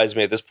have surprised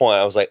me at this point,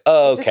 I was like,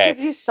 oh, okay. It just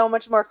gives you so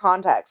much more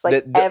context.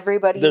 Like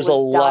everybody there's a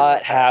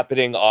lot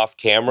happening off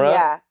camera.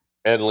 Yeah.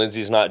 And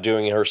Lindsay's not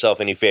doing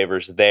herself any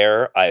favors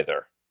there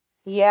either.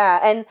 Yeah.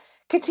 And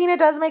Katina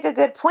does make a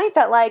good point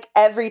that like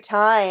every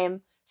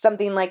time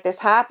something like this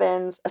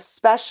happens,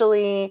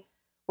 especially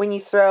when you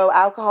throw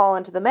alcohol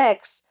into the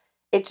mix,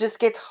 it just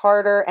gets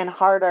harder and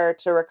harder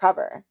to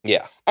recover.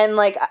 Yeah. And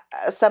like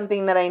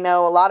something that I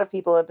know a lot of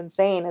people have been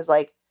saying is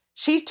like,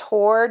 she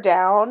tore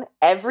down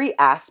every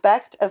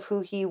aspect of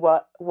who he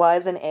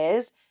was and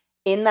is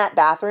in that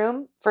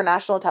bathroom for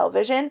national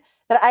television,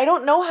 that I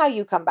don't know how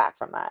you come back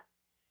from that.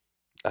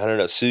 I don't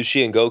know.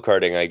 Sushi and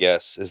go-karting, I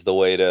guess, is the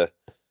way to...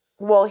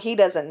 Well, he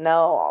doesn't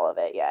know all of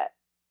it yet.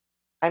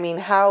 I mean,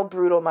 how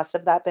brutal must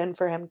have that been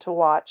for him to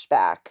watch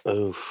back?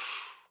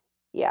 Oof.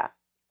 Yeah.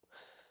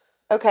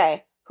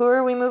 Okay. Who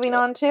are we moving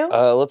on to?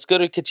 Let's go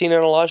to Katina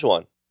and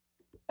Olajuwon.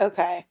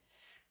 Okay.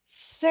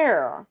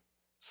 So,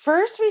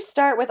 first we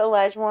start with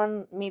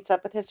Olajuwon meets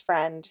up with his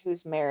friend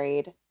who's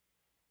married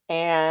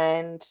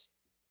and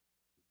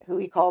who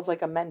he calls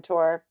like a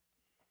mentor.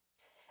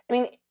 I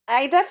mean,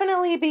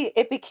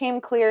 it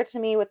became clear to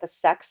me with the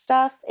sex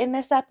stuff in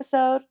this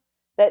episode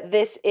that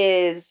this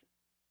is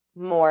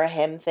more a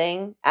him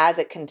thing as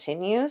it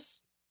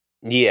continues.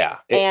 Yeah.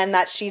 And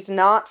that she's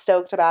not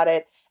stoked about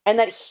it. And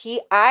that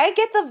I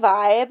get the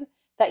vibe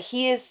that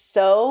he is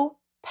so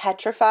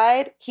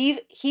petrified.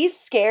 He's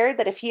scared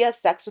that if he has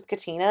sex with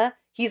Katina,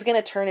 he's going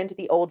to turn into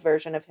the old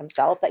version of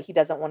himself that he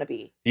doesn't want to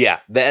be. Yeah,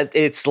 that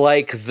it's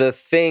like the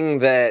thing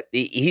that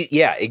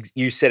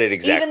you said it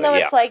exactly. Even though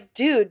it's like,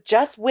 dude,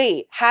 just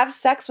wait. Have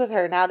sex with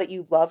her now that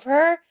you love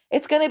her.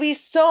 It's going to be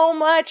so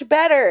much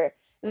better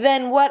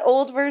than what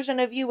old version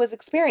of you was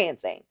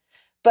experiencing.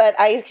 But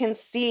I can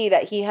see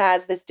that he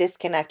has this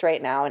disconnect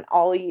right now, and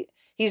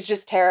he's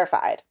just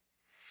terrified.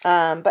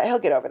 But he'll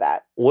get over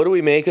that. What do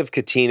we make of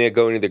Katina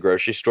going to the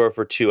grocery store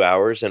for 2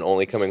 hours and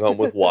only coming home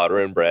with water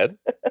and bread?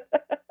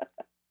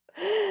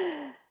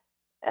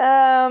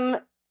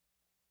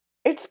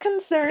 It's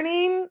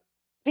concerning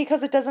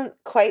because it doesn't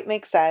quite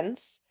make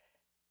sense.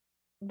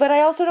 But I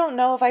also don't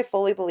know if I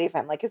fully believe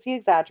him. Like, is he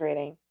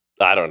exaggerating?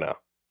 I don't know.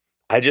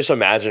 I just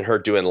imagine her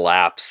doing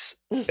laps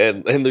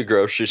in the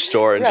grocery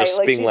store and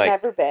just being like,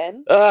 never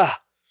been.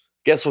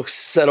 Guess we'll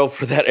settle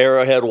for that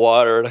Arrowhead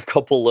water and a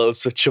couple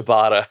loaves of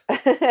ciabatta.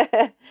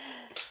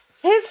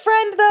 His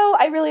friend, though,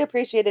 I really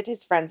appreciated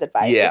his friend's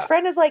advice. Yeah. His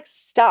friend is like,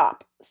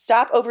 stop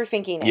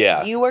overthinking it.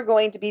 Yeah. You are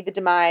going to be the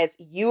demise.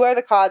 You are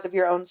the cause of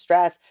your own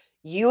stress.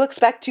 You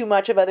expect too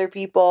much of other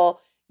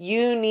people.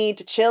 You need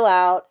to chill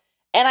out.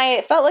 And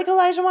I felt like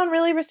Olajuwon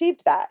really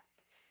received that.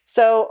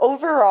 So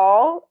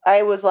overall,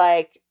 I was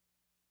like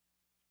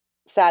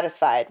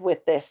satisfied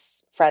with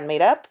this friend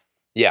meetup.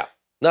 Yeah.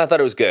 No, I thought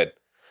it was good.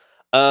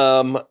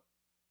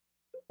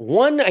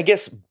 One, I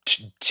guess,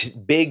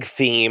 big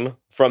theme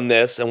from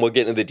this, and we'll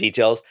get into the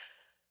details.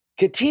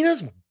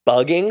 Katina's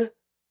bugging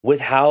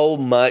with how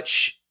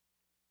much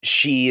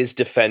she is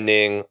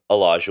defending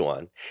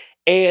Olajuwon.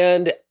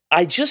 And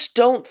I just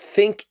don't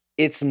think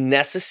it's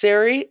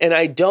necessary, and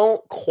I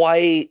don't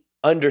quite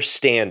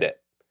understand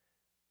it.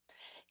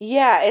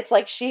 Yeah, it's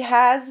like she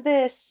has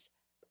this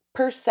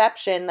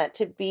perception that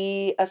to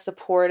be a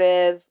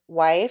supportive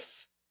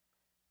wife,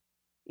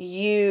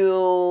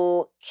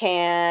 you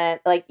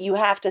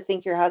have to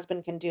think your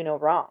husband can do no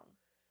wrong.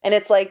 And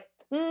it's like,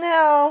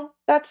 no,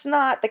 that's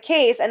not the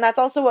case. And that's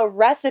also a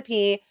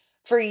recipe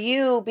for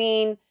you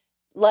being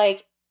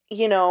like,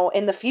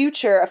 in the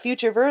future, a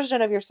future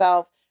version of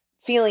yourself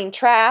feeling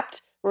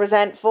trapped,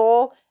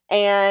 resentful,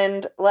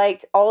 and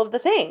like all of the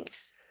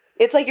things.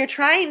 It's like you're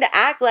trying to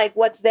act like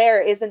what's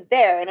there isn't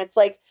there. And it's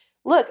like,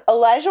 look,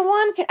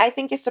 Olajuwon, I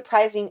think, is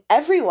surprising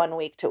everyone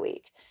week to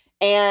week.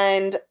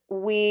 And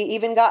we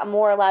even got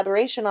more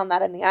elaboration on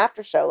that in the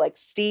after show. Like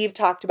Steve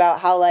talked about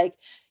how like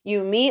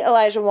you meet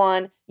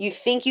Olajuwon, you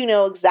think you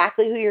know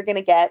exactly who you're going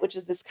to get, which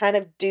is this kind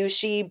of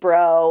douchey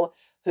bro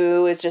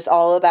who is just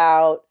all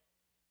about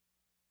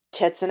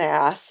tits and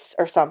ass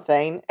or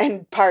something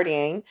and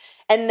partying.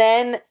 And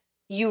then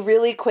you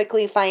really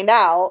quickly find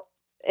out,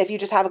 if you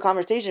just have a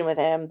conversation with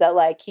him, that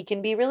like he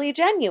can be really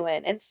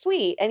genuine and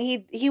sweet, and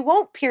he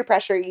won't peer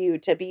pressure you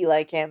to be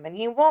like him, and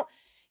he won't,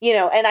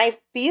 and I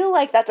feel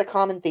like that's a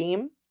common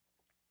theme,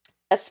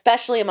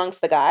 especially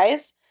amongst the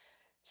guys.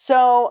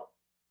 So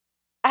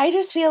I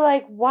just feel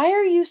like, why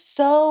are you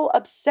so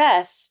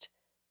obsessed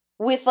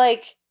with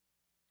like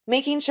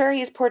making sure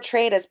he's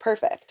portrayed as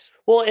perfect?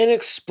 Well, and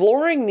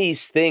exploring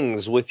these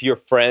things with your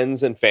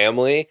friends and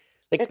family,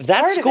 Like, It's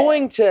that's part of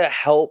going it. to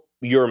help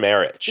your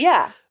marriage.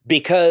 Yeah.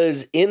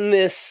 Because in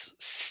this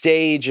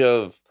stage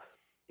of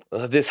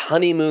this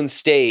honeymoon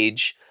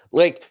stage,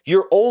 like,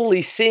 you're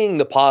only seeing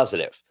the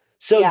positive.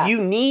 So Yeah.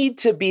 you need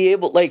to be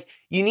able, like,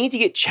 you need to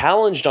get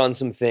challenged on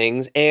some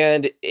things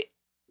and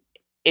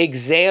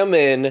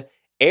examine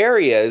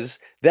areas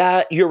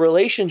that your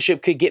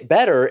relationship could get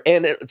better.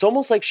 And it's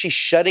almost like she's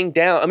shutting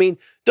down. I mean,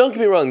 don't get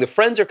me wrong. The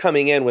friends are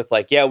coming in with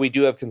like, yeah, we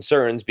do have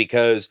concerns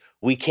because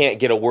we can't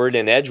get a word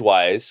in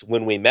edgewise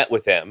when we met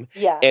with him.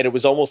 Yeah. And it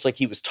was almost like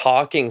he was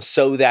talking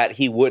so that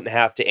he wouldn't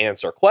have to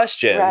answer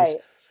questions. Right.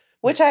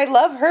 Which I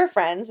love her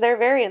friends. They're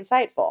very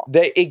insightful.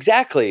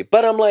 Exactly.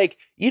 But I'm like,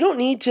 you don't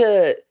need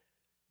to,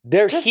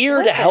 they're Just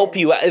here to help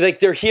listen. you out. Like,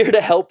 they're here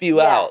to help you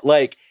Yeah. out.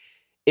 Like,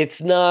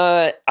 it's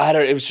not, I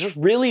don't know, it was just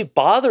really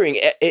bothering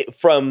it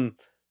from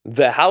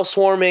the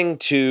housewarming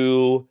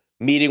to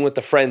meeting with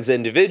the friends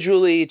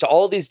individually to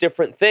all these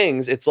different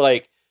things. It's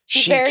like,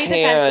 She's she very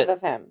can't, defensive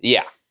of him.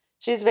 yeah.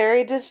 She's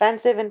very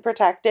defensive and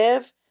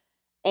protective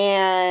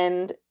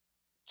and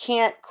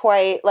can't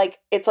quite, like,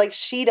 it's like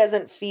she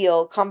doesn't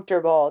feel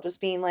comfortable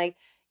just being like,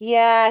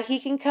 yeah, he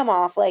can come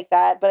off like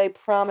that, but I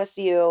promise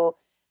you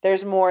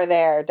there's more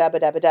there, dabba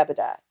dabba dabba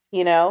da,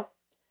 you know?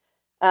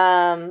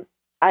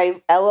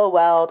 I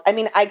LOL'd. I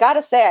mean, I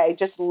gotta say, I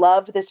just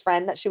loved this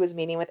friend that she was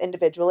meeting with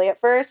individually at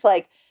first.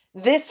 Like,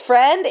 this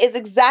friend is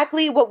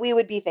exactly what we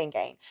would be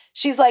thinking.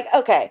 She's like,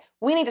 okay,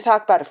 we need to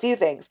talk about a few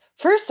things.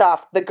 First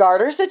off, the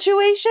garter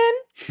situation,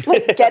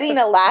 like getting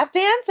a lap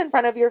dance in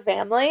front of your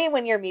family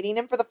when you're meeting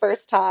him for the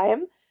first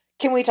time.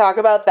 Can we talk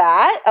about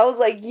that? I was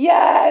like,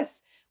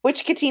 yes.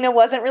 Which Katina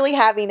wasn't really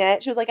having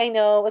it. She was like, I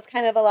know it was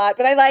kind of a lot,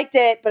 but I liked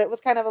it. But it was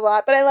kind of a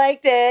lot, but I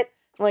liked it.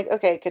 I'm like,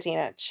 okay,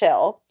 Katina,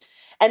 chill.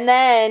 And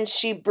then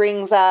she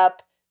brings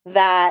up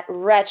that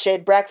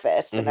wretched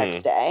breakfast the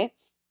next day.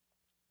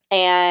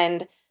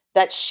 And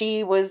that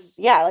she was,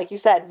 yeah, like you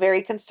said,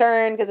 very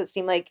concerned because it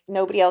seemed like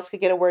nobody else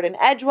could get a word in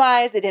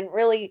edgewise. They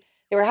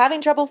were having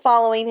trouble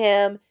following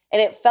him.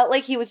 And it felt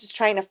like he was just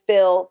trying to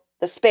fill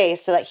the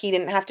space so that he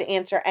didn't have to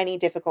answer any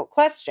difficult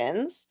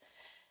questions.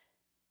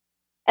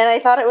 And I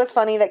thought it was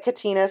funny that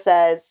Katina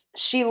says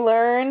she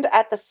learned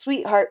at the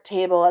sweetheart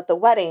table at the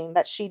wedding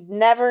that she'd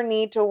never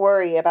need to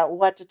worry about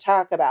what to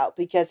talk about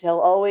because he'll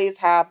always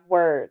have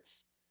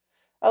words.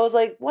 I was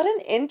like, what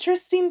an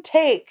interesting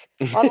take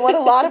on what a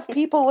lot of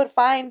people would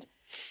find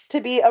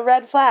to be a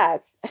red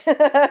flag.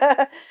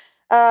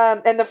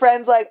 And the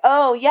friend's like,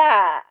 oh,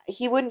 yeah,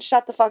 he wouldn't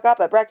shut the fuck up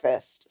at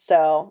breakfast.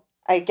 So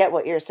I get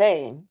what you're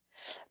saying.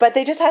 But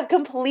they just have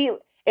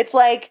it's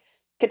like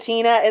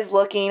Katina is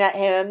looking at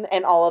him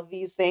and all of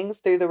these things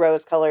through the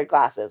rose-colored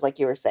glasses, like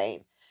you were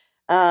saying.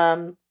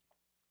 Then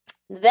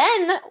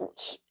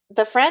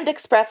the friend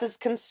expresses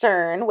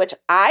concern, which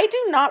I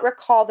do not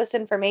recall this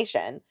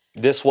information.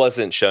 This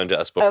wasn't shown to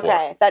us before.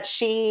 Okay, that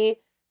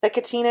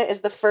Katina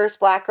is the first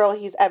Black girl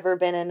he's ever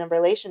been in a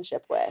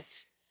relationship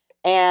with.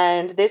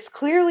 And this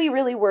clearly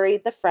really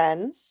worried the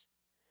friends.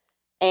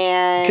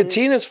 And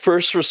Katina's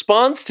first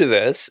response to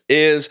this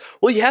is,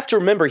 well, you have to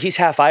remember he's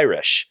half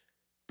Irish.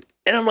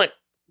 And I'm like,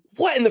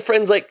 what? And the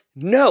friend's like,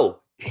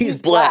 no,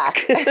 he's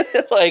black.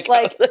 like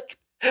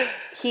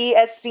he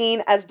is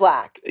seen as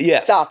black.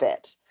 Yes. Stop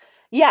it.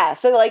 Yeah.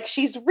 So like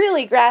she's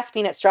really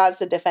grasping at straws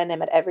to defend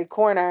him at every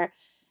corner.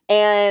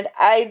 And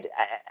I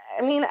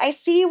mean, I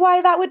see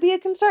why that would be a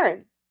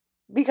concern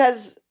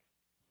because,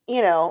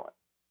 you know,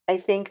 I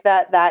think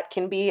that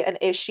can be an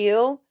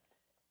issue.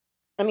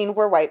 I mean,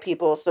 we're white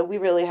people, so we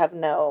really have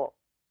no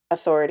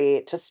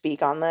authority to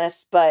speak on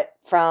this. But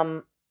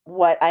from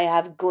what I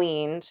have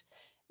gleaned,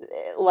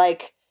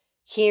 like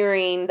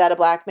hearing that a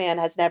Black man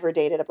has never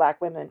dated a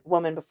Black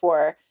woman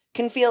before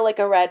can feel like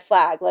a red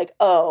flag. Like,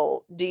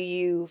 oh, do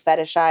you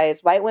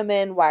fetishize white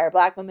women? Why are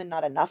Black women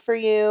not enough for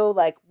you?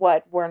 Like,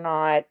 what? We're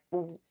not,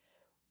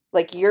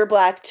 like, you're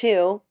Black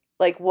too.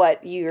 Like,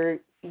 what? You're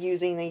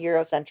using the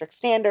Eurocentric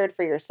standard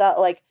for yourself.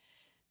 Like,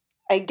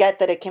 I get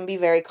that it can be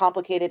very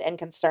complicated and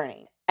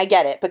concerning. I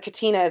get it, but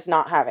Katina is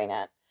not having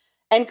it.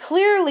 And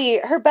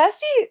clearly her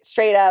bestie,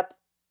 straight up,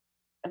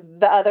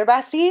 the other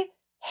bestie,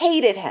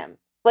 hated him.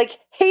 Like,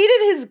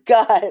 hated his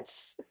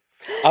guts.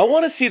 I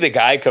want to see the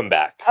guy come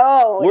back.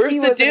 Oh, where's he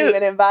the wasn't dude?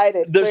 even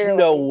invited. There's clearly.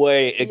 no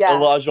way. Yeah.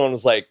 Olajuwon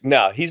was like,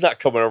 no, he's not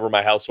coming over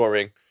my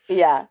housewarming.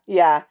 Yeah.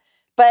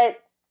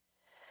 But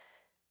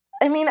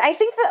I mean, I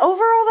think that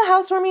overall the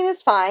housewarming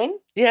is fine.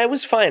 Yeah, it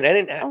was fine.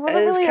 It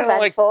wasn't really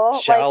eventful.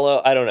 Like shallow.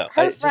 Like, I don't know.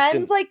 Her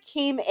friends like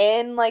came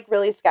in like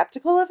really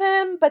skeptical of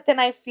him, but then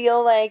I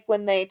feel like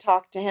when they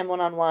talked to him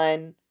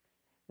one-on-one,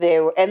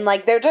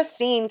 they're just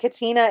seeing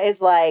Katina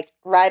is like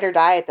ride or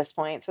die at this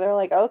point. So they're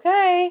like,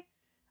 okay,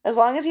 as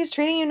long as he's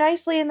treating you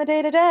nicely in the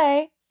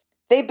day-to-day.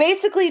 They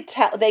basically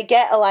they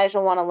get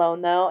Olajuwon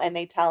alone though, and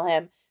they tell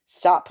him,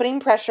 stop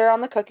putting pressure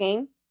on the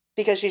cooking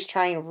because she's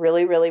trying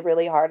really, really,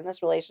 really hard in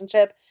this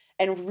relationship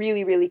and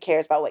really, really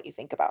cares about what you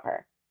think about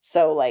her.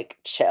 So like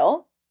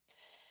chill.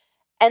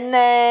 And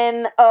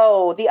then,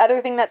 the other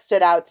thing that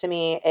stood out to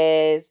me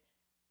is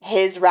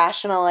his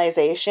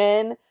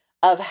rationalization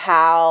of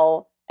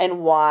how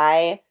and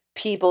why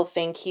people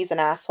think he's an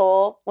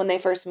asshole when they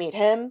first meet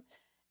him.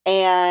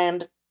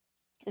 And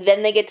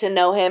then they get to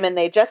know him and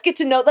they just get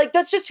to know, like,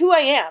 that's just who I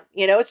am.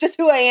 You know, it's just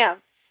who I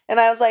am. And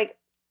I was like,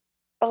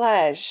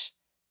 Alej,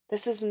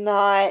 this is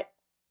not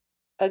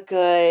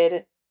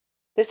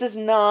this is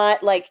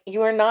not like,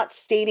 you are not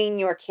stating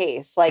your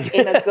case, like,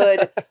 in a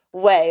good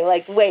way.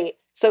 Like, wait,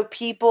 so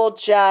people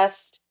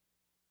just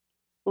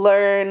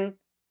learn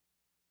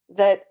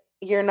that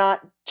you're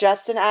not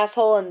just an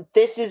asshole and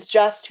this is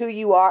just who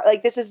you are.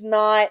 Like, this is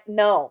not,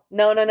 no.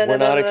 We're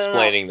not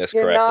explaining this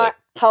correctly. You're not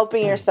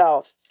helping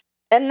yourself.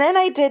 And then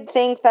I did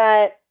think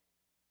that,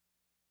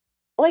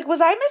 like,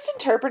 was I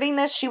misinterpreting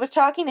this? She was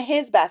talking to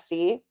his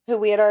bestie, who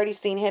we had already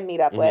seen him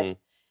meet up with.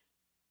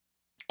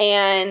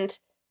 And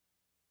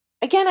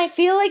again, I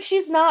feel like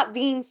she's not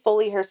being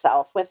fully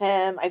herself with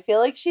him. I feel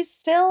like she's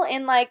still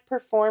in, like,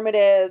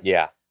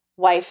 performative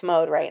wife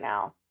mode right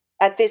now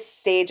at this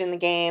stage in the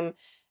game.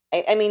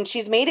 I mean,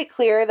 she's made it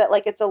clear that,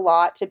 like, it's a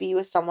lot to be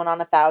with someone on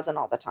 1,000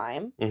 all the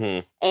time.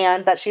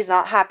 And that she's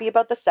not happy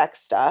about the sex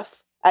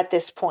stuff at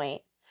this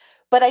point.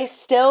 But I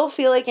still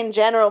feel like, in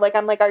general, like,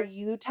 I'm like, are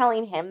you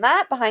telling him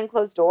that behind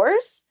closed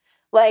doors?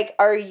 Like,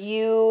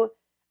 I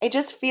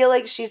just feel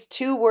like she's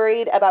too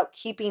worried about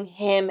keeping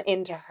him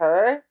into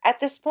her at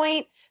this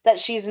point, that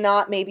she's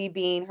not maybe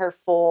being her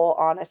full,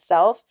 honest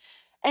self.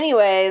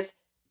 Anyways,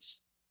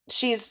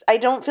 I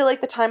don't feel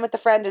like the time with the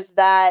friend is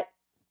that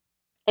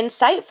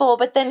insightful,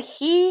 but then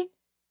he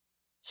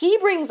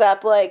brings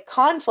up, like,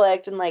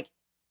 conflict, and, like,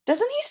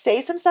 doesn't he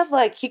say some stuff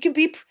like he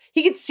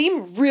could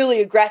seem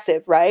really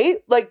aggressive, right?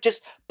 Like,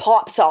 just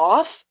pops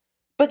off,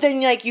 but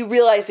then, like, you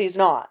realize he's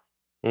not.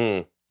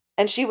 And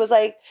she was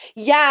like,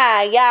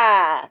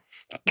 yeah,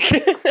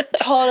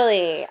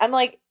 totally. I'm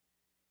like,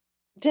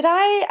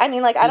 I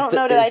mean, like, I don't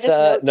know, did I just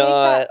notate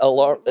that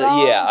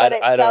wrong? Yeah, but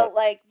it felt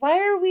like, why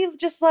are we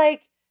just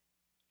like,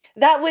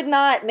 that would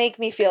not make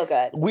me feel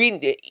good.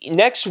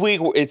 Next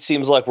week, it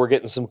seems like we're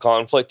getting some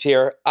conflict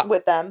here.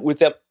 With them.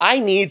 I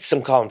need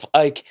some conflict.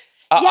 Like,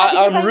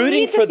 I'm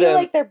rooting for them.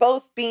 Like, they're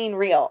both being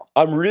real.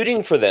 I'm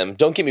rooting for them.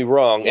 Don't get me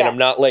wrong. Yes. And I'm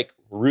not, like,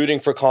 rooting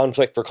for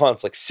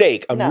conflict's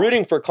sake. I'm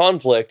rooting for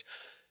conflict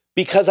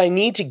because I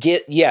need to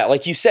get,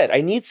 like you said,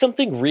 I need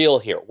something real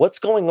here. What's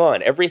going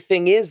on?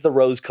 Everything is the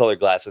rose-colored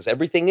glasses.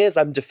 Everything is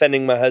I'm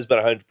defending my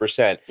husband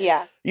 100%.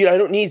 Yeah. You know, I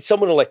don't need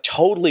someone to, like,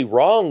 totally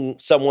wrong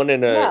someone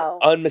in an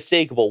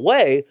unmistakable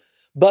way.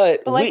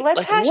 But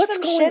let's hash what's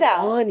some going shit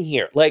out on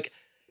here? Like,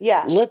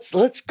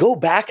 let's go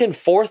back and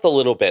forth a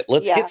little bit.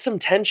 Let's get some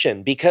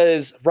tension,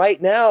 because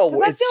right now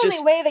that's the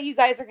only way that you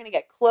guys are going to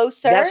get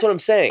closer. That's what I'm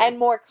saying. And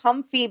more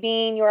comfy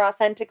being your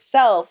authentic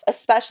self,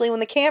 especially when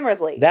the camera's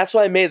late. That's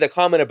why I made the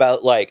comment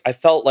about, like, I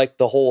felt like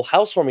the whole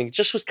housewarming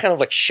just was kind of,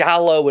 like,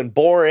 shallow and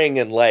boring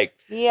and, like,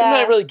 I'm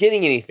not really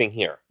getting anything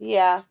here.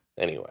 Yeah.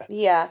 Anyway.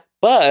 Yeah.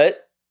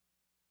 But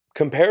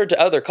compared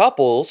to other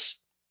couples,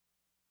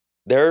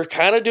 they're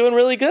kind of doing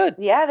really good.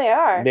 Yeah, they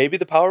are. Maybe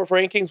the power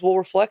rankings will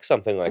reflect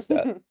something like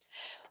that.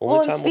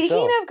 Well, and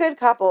speaking of good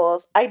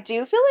couples, I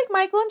do feel like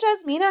Michael and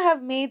Jasmina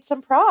have made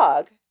some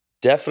prog.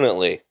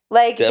 Definitely.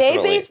 Like,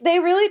 they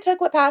really took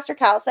what Pastor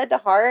Cal said to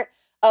heart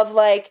of,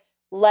 like,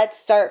 let's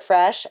start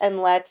fresh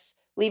and let's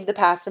leave the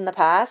past in the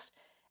past.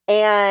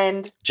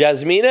 And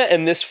Jasmina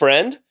and this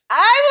friend,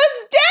 I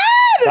was dead!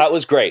 That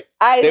was great.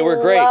 They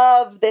were great. I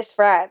love this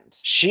friend.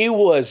 She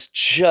was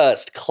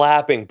just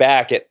clapping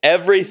back at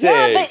everything.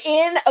 Yeah,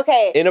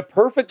 but in a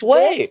perfect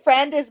way. This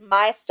friend is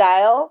my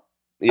style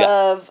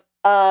of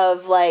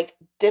like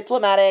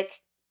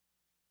diplomatic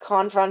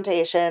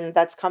confrontation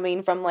that's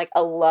coming from like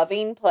a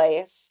loving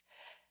place.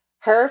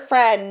 Her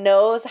friend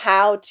knows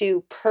how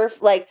to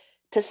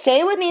to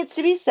say what needs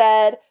to be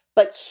said,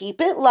 but keep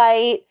it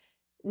light.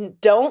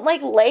 Don't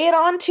like lay it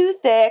on too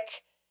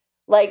thick.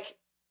 Like,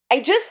 I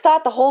just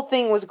thought the whole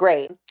thing was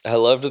great. I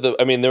loved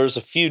there was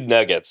a few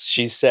nuggets.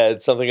 She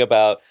said something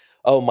about,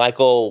 when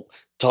Michael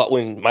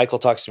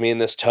talks to me in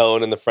this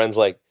tone, and the friend's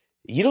like,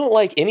 you don't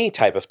like any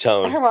type of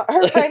tone.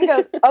 Her friend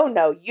goes, oh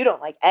no, you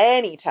don't like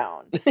any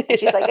tone. And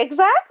she's like,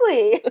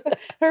 exactly.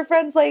 Her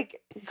friend's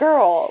like,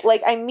 girl,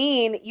 like, I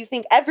mean, you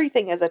think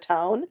everything is a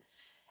tone.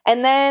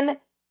 And then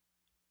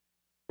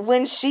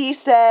when she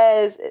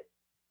says...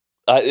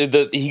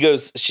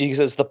 she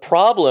says, the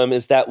problem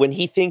is that when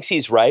he thinks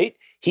he's right,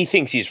 he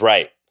thinks he's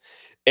right.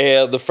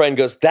 And the friend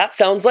goes, that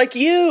sounds like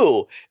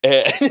you.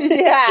 And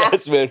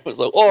Jasmine was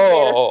like, She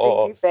made a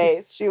stinky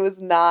face. She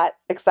was not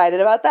excited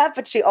about that,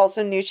 but she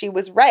also knew she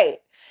was right.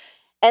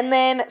 And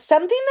then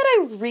something that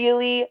I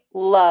really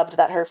loved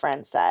that her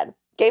friend said,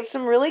 gave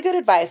some really good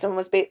advice, and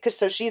was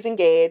so she's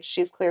engaged.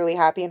 She's clearly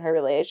happy in her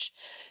relationship.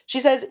 She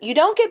says, you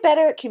don't get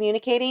better at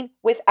communicating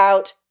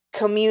without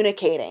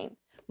communicating.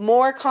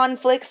 More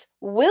conflicts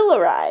will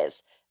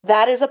arise.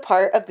 That is a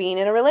part of being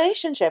in a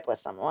relationship with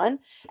someone.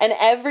 And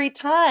every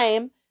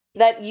time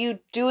that you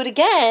do it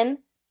again,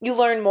 you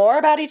learn more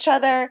about each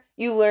other.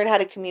 You learn how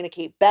to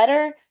communicate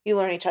better. You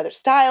learn each other's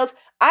styles.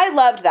 I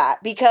loved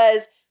that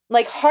because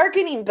like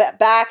hearkening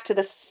back to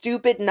the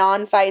stupid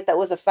non-fight that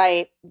was a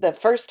fight the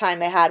first time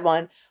they had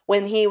one,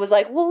 when he was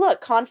like, well, look,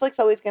 conflict's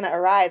always going to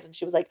arise. And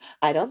she was like,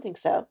 I don't think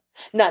so.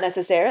 Not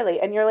necessarily.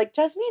 And you're like,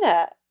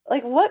 Jasmina,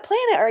 like, what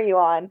planet are you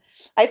on?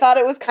 I thought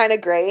it was kind of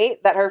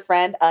great that her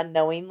friend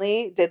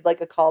unknowingly did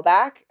like a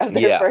callback of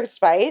their first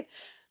fight.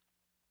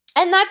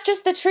 And that's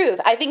just the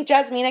truth. I think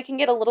Jasmina can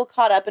get a little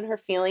caught up in her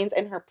feelings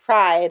and her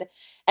pride.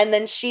 And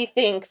then she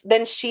thinks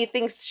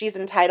she's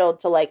entitled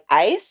to like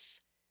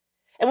ice.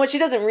 And what she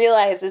doesn't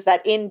realize is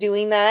that in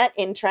doing that,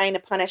 in trying to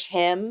punish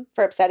him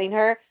for upsetting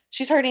her,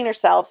 she's hurting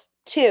herself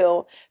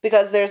too,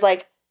 because there's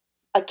like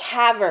a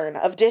cavern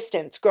of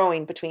distance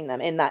growing between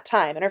them in that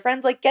time. And her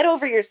friend's like, get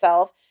over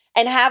yourself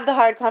and have the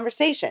hard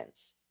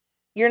conversations.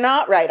 You're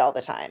not right all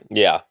the time.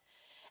 Yeah.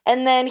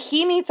 And then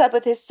he meets up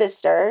with his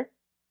sister,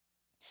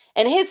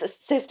 and his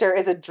sister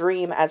is a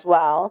dream as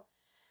well.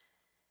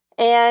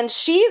 And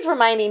she's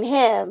reminding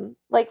him,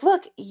 like,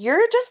 look,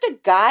 you're just a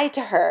guy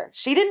to her.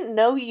 She didn't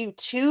know you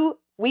 2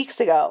 weeks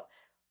ago.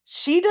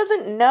 She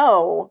doesn't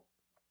know.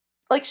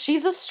 Like,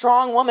 she's a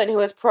strong woman who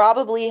has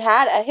probably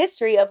had a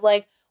history of,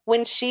 like,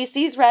 when she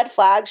sees red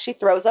flags, she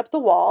throws up the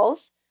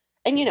walls.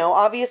 And, you know,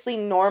 obviously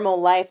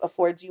normal life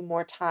affords you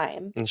more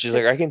time. And she's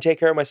like, I can take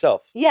care of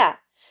myself. Yeah.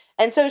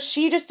 And so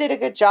she just did a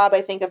good job,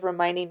 I think, of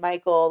reminding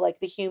Michael, like,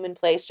 the human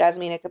place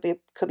Jasmina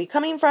could be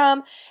coming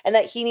from, and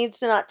that he needs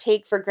to not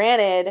take for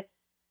granted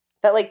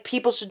that, like,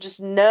 people should just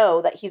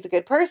know that he's a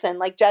good person.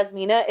 Like,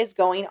 Jasmina is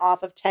going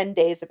off of 10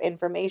 days of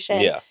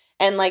information. Yeah.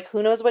 And, like,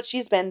 who knows what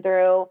she's been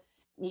through.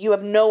 You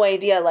have no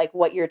idea, like,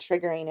 what you're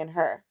triggering in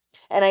her.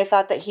 And I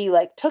thought that he,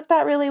 like, took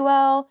that really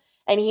well.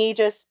 And he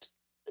just,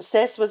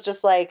 Sis was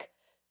just like,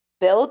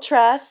 build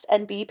trust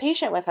and be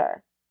patient with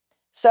her.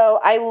 So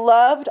I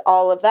loved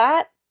all of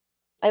that.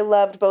 I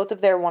loved both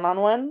of their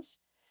one-on-ones.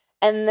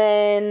 And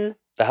then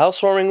the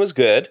housewarming was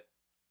good.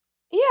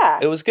 Yeah.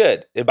 It was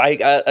good. You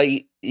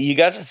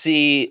got to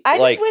see. I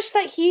just wish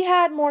that he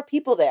had more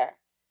people there.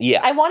 Yeah.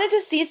 I wanted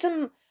to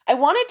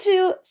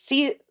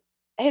see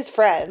his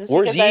friends.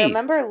 Where's because Yi? I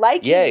remember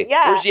liking. Yay.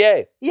 Yeah. Where's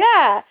Ye?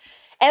 Yeah.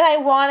 And I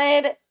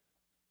wanted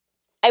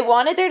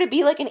there to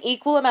be like an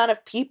equal amount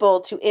of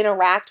people to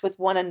interact with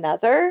one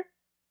another,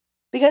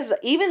 because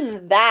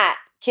even that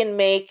can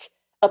make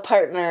a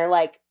partner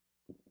like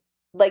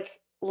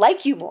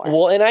you more.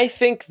 Well, and I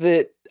think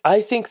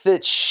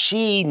that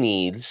she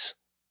needs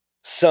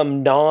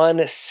some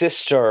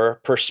non-sister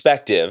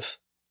perspective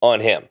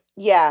on him.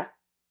 Yeah.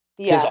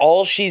 Yeah. Because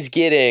all she's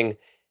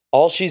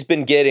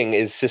been getting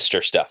is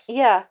sister stuff.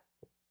 Yeah.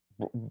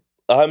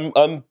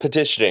 I'm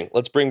petitioning.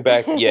 Let's bring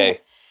back Ye.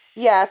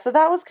 Yeah, so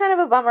that was kind of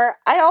a bummer.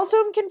 I also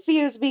am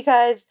confused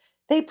because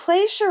they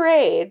play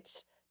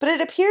charades, but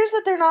it appears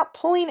that they're not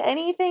pulling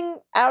anything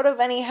out of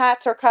any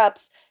hats or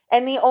cups,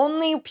 and the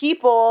only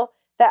people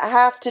that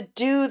have to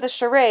do the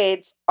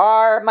charades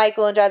are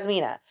Michael and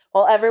Jasmina,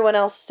 while everyone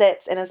else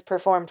sits and is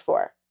performed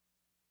for.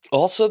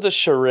 Also, the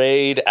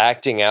charade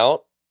acting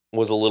out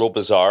was a little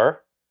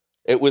bizarre.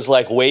 It was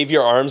like, wave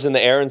your arms in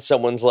the air, and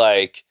someone's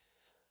like,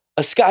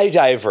 a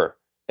skydiver.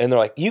 And they're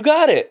like, you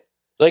got it.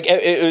 Like,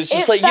 it was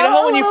just like, you know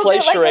how when you play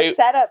charades,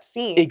 like a setup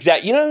scene.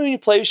 Exactly. You know when you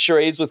play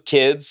charades with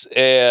kids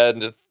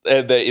and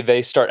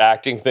they start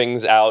acting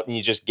things out, and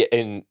you just get,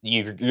 and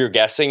you're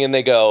guessing, and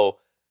they go,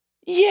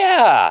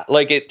 yeah.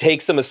 Like, it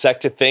takes them a sec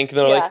to think, and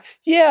they're like,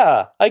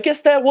 yeah, I guess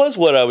that was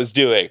what I was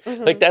doing.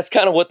 Mm-hmm. Like, that's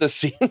kind of what the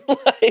scene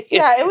like.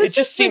 Yeah, it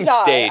just seems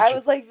bizarre. staged. I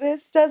was like,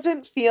 this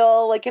doesn't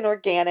feel like an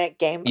organic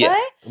gameplay. Yeah.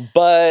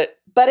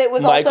 But it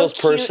was Michael's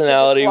also cute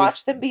personality to just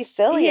watch them be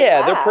silly.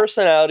 Yeah, their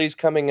personality's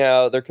coming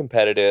out. They're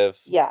competitive.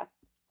 Yeah.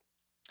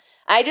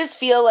 I just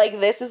feel like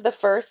this is the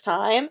first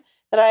time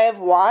that I have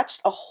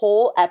watched a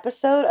whole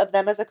episode of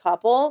them as a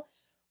couple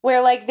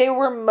where, like, they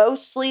were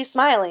mostly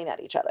smiling at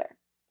each other.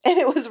 And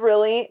it was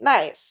really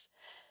nice.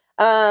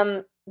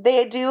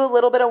 They do a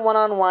little bit of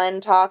one-on-one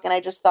talk, and I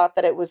just thought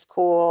that it was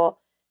cool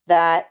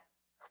that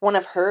one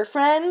of her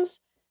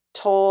friends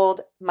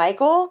told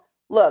Michael,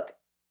 look,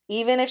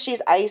 even if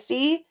she's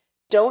icy,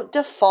 don't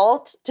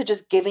default to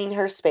just giving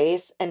her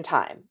space and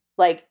time.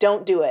 Like,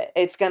 don't do it.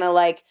 It's going to,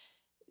 like,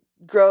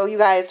 grow you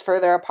guys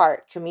further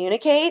apart.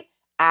 Communicate,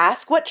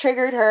 ask what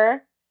triggered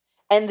her,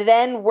 and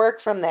then work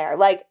from there.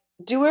 Like,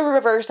 do a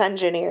reverse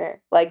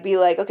engineer. Like, be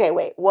like, okay,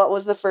 wait, what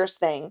was the first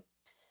thing?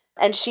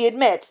 And she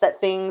admits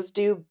that things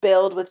do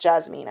build with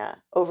Jasmina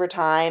over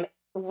time,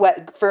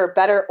 what for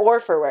better or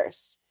for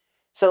worse.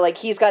 So, like,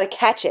 he's got to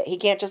catch it. He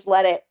can't just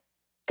let it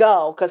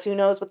go, because who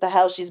knows what the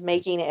hell she's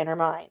making it in her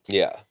mind.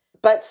 Yeah.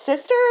 But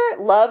Sister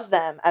loves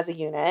them as a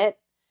unit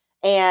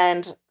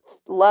and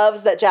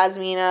loves that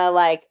Jasmina,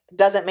 like,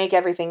 doesn't make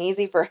everything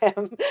easy for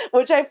him,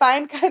 which I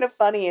find kind of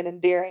funny and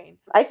endearing.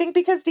 I think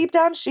because deep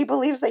down she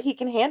believes that he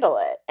can handle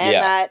it, and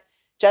that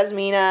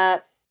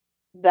Jasmina,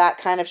 that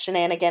kind of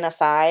shenanigan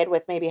aside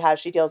with maybe how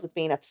she deals with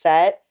being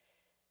upset,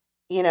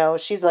 you know,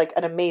 she's like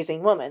an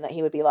amazing woman that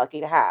he would be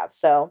lucky to have.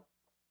 So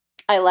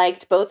I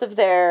liked both of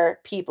their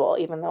people,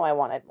 even though I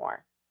wanted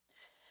more.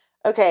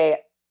 Okay,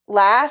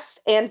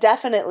 last and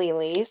definitely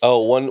least.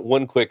 Oh,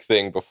 one quick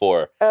thing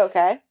before.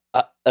 Okay.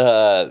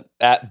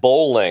 At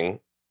bowling,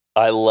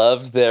 I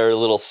loved their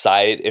little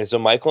side. And so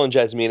Michael and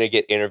Jasmina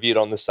get interviewed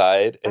on the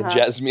side, and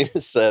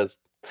Jasmina says,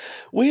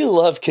 "We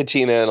love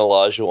Katina and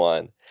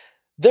Olajuwon.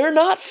 They're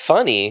not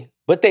funny,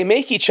 but they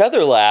make each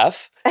other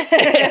laugh." And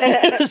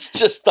I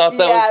just thought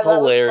that was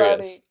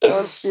hilarious. That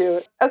was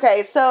cute.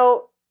 Okay,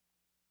 so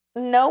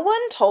no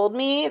one told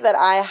me that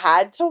I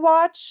had to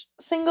watch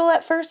Single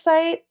at First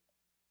Sight.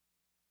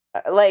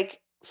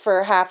 Like,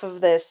 for half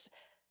of this,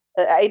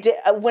 I did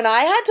when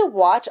I had to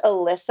watch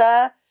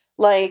Alyssa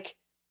like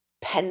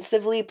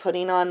pensively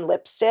putting on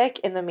lipstick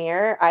in the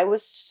mirror. I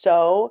was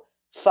so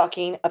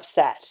fucking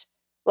upset.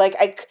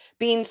 Like,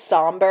 being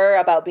somber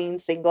about being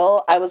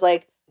single, I was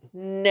like,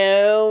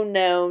 no,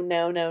 no,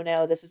 no, no,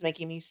 no. This is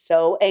making me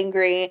so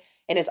angry.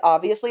 And it's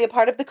obviously a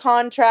part of the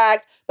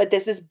contract, but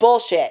this is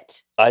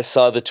bullshit. I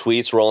saw the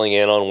tweets rolling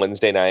in on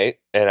Wednesday night,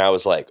 and I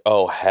was like,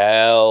 oh,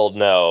 hell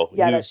no.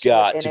 Yeah, You've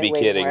got to be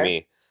kidding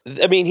me.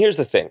 I mean, here's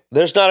the thing.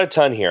 There's not a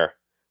ton here.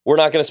 We're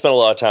not going to spend a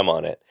lot of time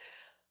on it.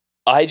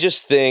 I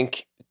just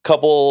think a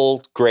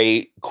couple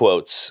great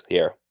quotes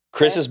here.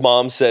 Chris's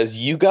mom says,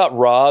 "You got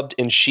robbed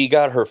and she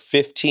got her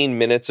 15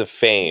 minutes of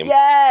fame."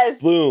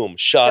 Yes. Boom.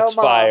 Shots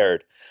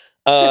fired.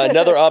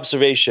 Another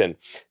observation.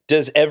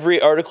 Does every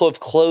article of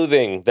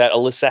clothing that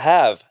Alyssa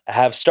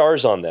have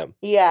stars on them?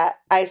 Yeah.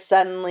 I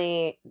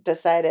suddenly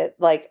decided,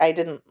 like, I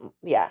didn't.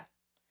 Yeah.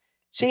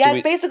 She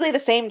has basically the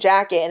same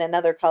jacket in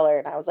another color.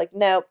 And I was like,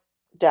 nope,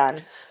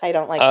 done. I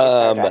don't like your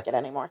star jacket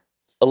anymore.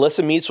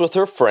 Alyssa meets with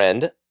her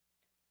friend.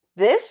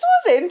 This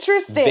was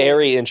interesting.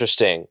 Very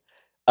interesting.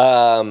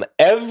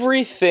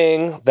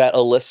 Everything that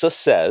Alyssa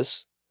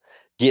says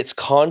gets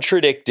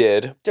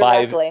contradicted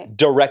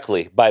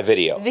directly by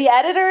video. The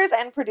editors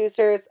and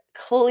producers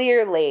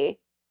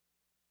clearly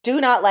do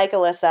not like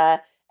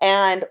Alyssa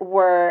and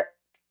were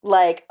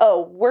like,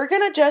 oh, we're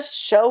going to just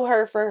show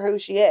her for who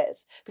she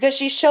is, because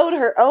she showed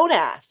her own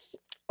ass.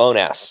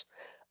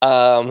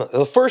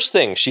 The first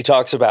thing she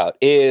talks about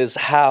is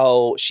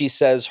how she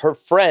says her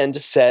friend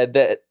said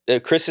that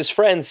Chris's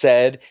friend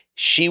said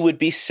she would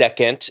be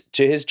second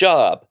to his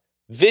job.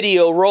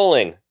 Video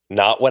rolling.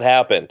 Not what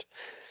happened.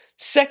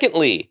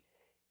 Secondly,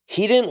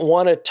 he didn't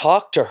want to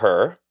talk to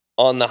her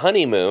on the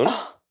honeymoon.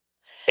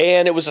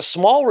 And it was a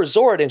small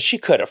resort, and she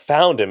could have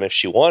found him if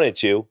she wanted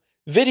to.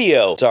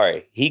 Video.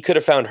 Sorry, he could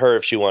have found her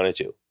if she wanted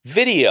to.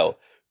 Video.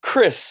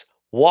 Chris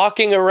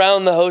walking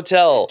around the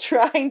hotel,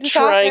 trying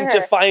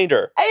to find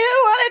her. I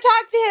don't want to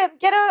talk to him.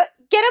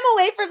 Get him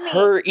away from me.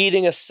 Her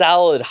eating a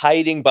salad,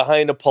 hiding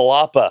behind a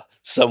palapa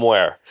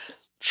somewhere,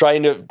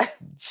 trying to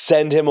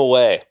send him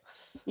away.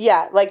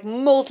 Yeah, like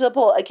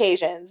multiple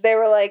occasions. They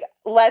were like,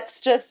 let's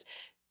just,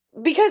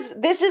 because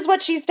this is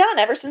what she's done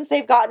ever since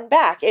they've gotten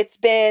back. It's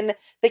been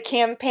the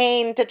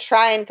campaign to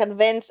try and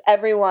convince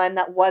everyone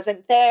that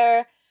wasn't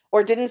there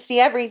or didn't see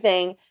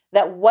everything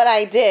that what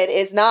I did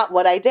is not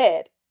what I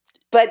did.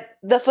 But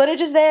the footage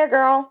is there,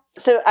 girl.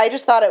 So I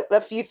just thought a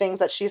few things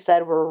that she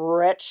said were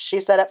rich. She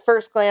said, at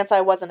first glance,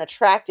 I wasn't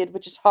attracted,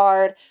 which is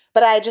hard,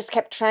 but I just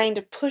kept trying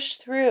to push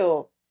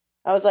through.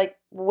 I was like,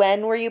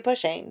 when were you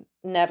pushing?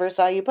 Never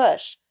saw you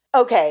push.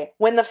 Okay,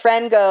 when the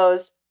friend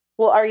goes,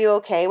 well, are you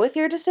okay with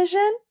your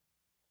decision?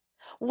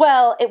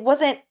 Well, it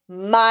wasn't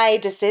my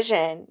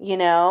decision, you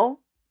know?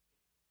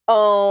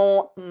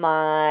 Oh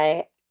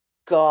my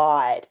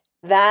God.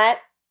 That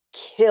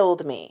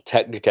killed me.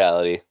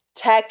 Technicality.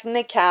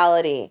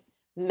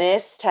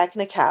 Miss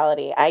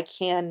Technicality. I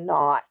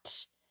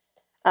cannot.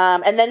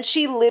 And then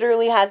she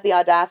literally has the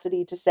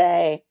audacity to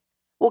say,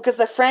 well, because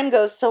the friend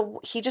goes, so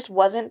he just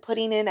wasn't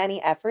putting in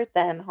any effort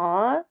then,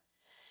 huh?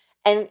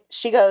 And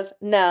she goes,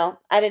 no,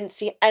 I didn't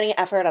see any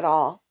effort at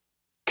all.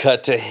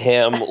 Cut to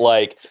him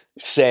like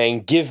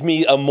saying, give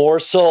me a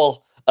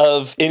morsel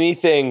of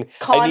anything.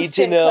 Constant I need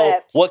to know,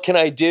 clips. What can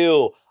I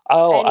do?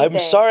 Oh, anything. I'm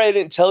sorry I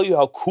didn't tell you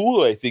how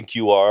cool I think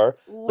you are.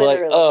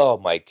 Literally. Like, oh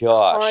my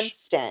gosh.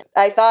 Constant.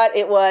 I thought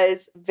it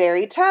was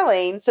very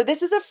telling. So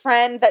this is a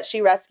friend that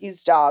she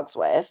rescues dogs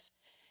with.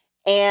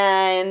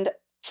 And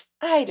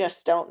I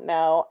just don't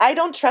know. I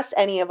don't trust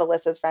any of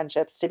Alyssa's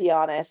friendships, to be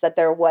honest, that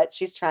they're what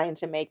she's trying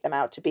to make them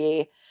out to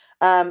be.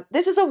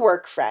 This is a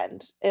work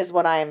friend, is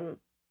what I'm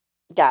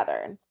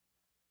gathering.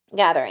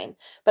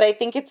 But I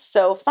think it's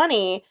so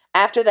funny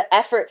after the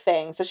effort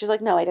thing. So she's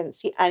like, no, I didn't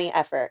see any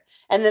effort.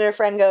 And then her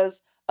friend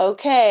goes,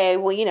 okay,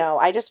 well, you know,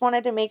 I just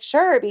wanted to make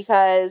sure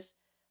because,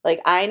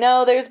 like, I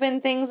know there's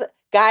been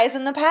guys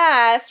in the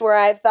past where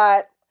I've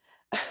thought,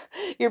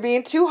 you're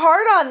being too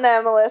hard on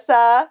them,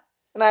 Alyssa.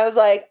 And I was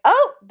like,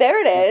 oh, there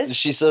it is.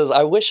 She says,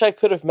 I wish I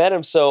could have met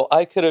him so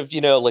I could have,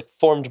 like,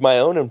 formed my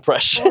own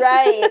impression.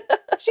 Right.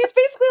 She's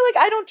basically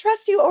like, I don't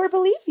trust you or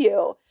believe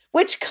you.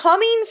 Which,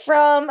 coming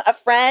from a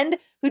friend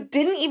who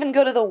didn't even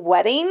go to the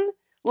wedding,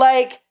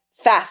 like,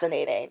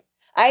 fascinating.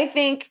 I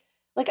think,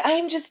 like,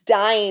 I'm just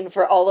dying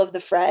for all of the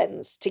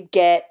friends to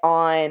get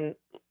on.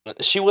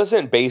 She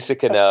wasn't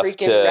basic enough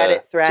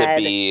to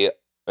be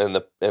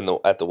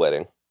at the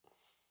wedding.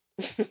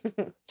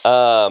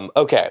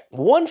 Okay,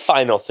 one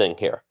final thing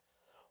here.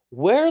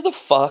 Where the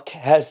fuck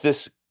has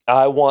this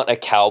I want a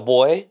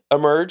cowboy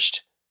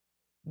emerged?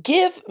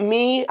 Give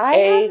me I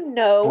a have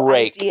no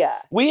break.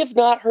 idea. We have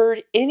not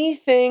heard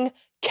anything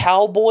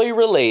cowboy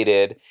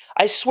related.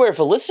 I swear, if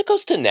Alyssa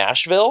goes to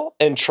Nashville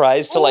and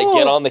tries to like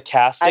get Ooh, on the I'd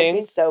casting,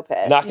 be so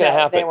pissed. not gonna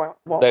happen. They won't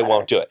They let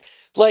won't her. do it.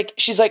 Like,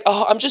 she's like,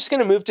 oh, I'm just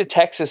gonna move to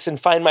Texas and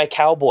find my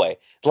cowboy.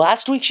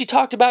 Last week she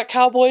talked about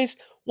cowboys.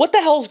 What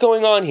the hell's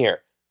going on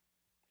here?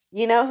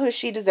 You know who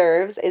she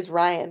deserves is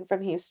Ryan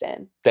from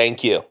Houston.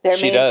 Thank you. They're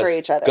She made does. for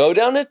each other. Go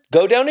down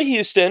to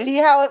Houston. See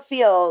how it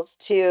feels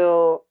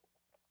to,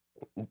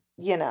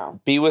 you know,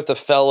 Be with a be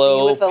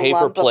fellow with a paper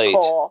lump plate.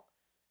 of coal.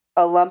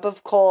 A lump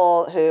of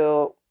coal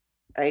who,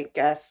 I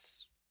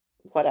guess,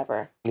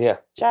 whatever. Yeah.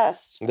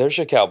 Just. There's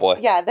your cowboy.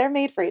 Yeah, they're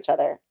made for each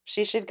other.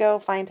 She should go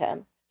find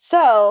him.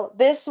 So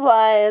this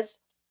was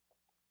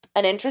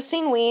an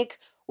interesting week.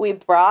 We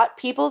brought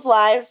people's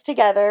lives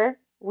together.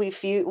 We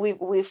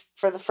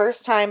for the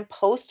first time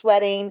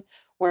post-wedding,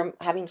 we're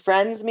having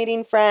friends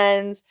meeting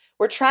friends.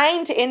 We're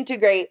trying to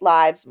integrate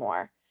lives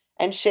more,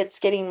 and shit's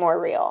getting more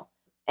real.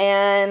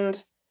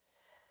 And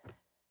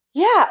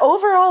yeah,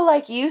 overall,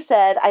 like you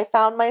said, I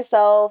found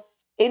myself,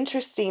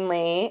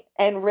 interestingly,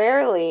 and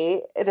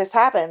rarely this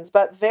happens,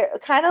 but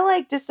kind of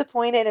like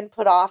disappointed and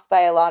put off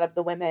by a lot of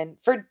the women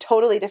for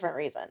totally different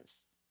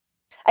reasons.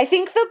 I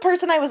think the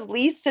person I was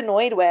least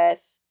annoyed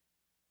with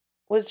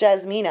was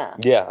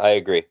Jasmina. Yeah, I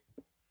agree.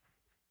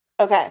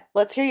 Okay,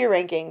 let's hear your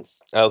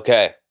rankings.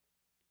 Okay.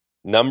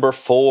 Number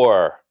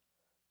 4,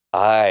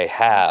 I Oh,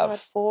 have God,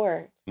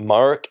 4.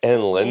 Mark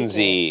and Just make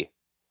Lindsay.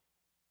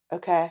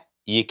 Okay.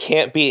 You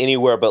can't be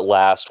anywhere but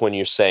last when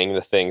you're saying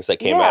the things that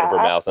came out of her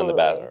Yeah, mouth in the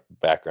absolutely.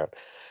 background.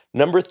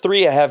 Number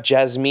 3, I have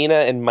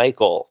Jasmina and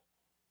Michael.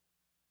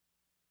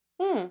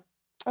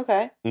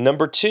 Okay.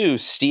 Number 2,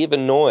 Steve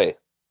and Noy.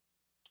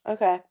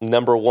 Okay.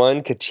 Number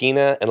 1,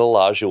 Katina and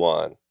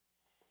Olajuwon.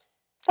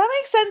 That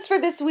makes sense for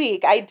this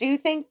week. I do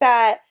think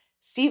that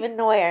Steve and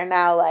Noy are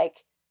now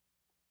like,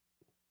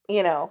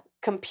 you know,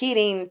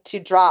 competing to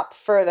drop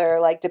further,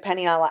 like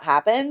depending on what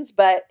happens,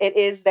 but it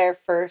is their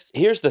first.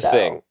 Here's the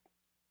thing.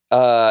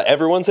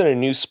 Everyone's in a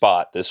new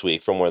spot this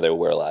week from where they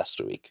were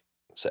last week.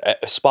 So,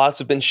 spots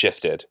have been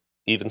shifted,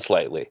 even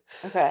slightly.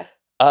 Okay.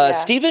 Yeah.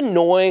 Steve and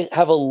Noy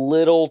have a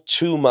little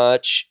too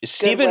much.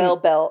 Goodwill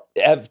built.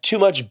 Have too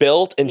much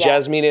built, and Yeah.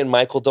 Jasmina and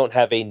Michael don't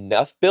have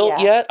enough built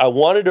Yeah. yet. I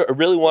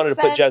really wanted to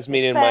put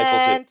Jasmina and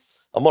Michael too.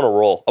 I'm on a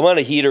roll. I'm on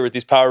a heater with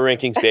these power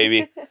rankings,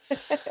 baby.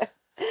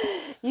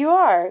 You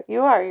are.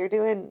 You're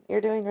doing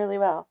really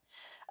well.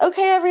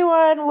 Okay,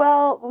 everyone.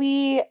 Well,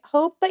 we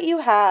hope that you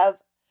have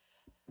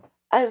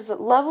as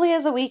lovely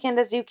as a weekend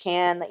as you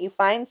can, that you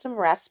find some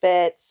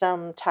respite,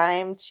 some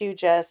time to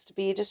just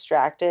be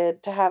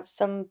distracted, to have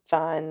some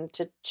fun,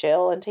 to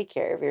chill and take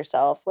care of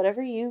yourself,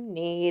 whatever you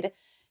need.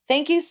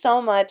 Thank you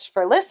so much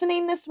for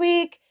listening this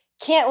week.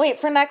 Can't wait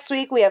for next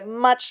week. We have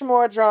much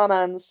more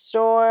drama in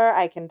store,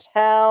 I can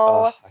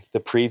tell. The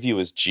preview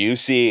was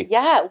juicy.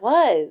 Yeah, it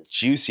was.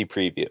 Juicy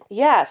preview.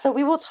 Yeah, so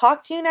we will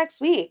talk to you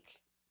next week.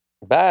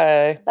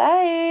 Bye.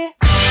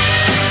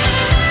 Bye.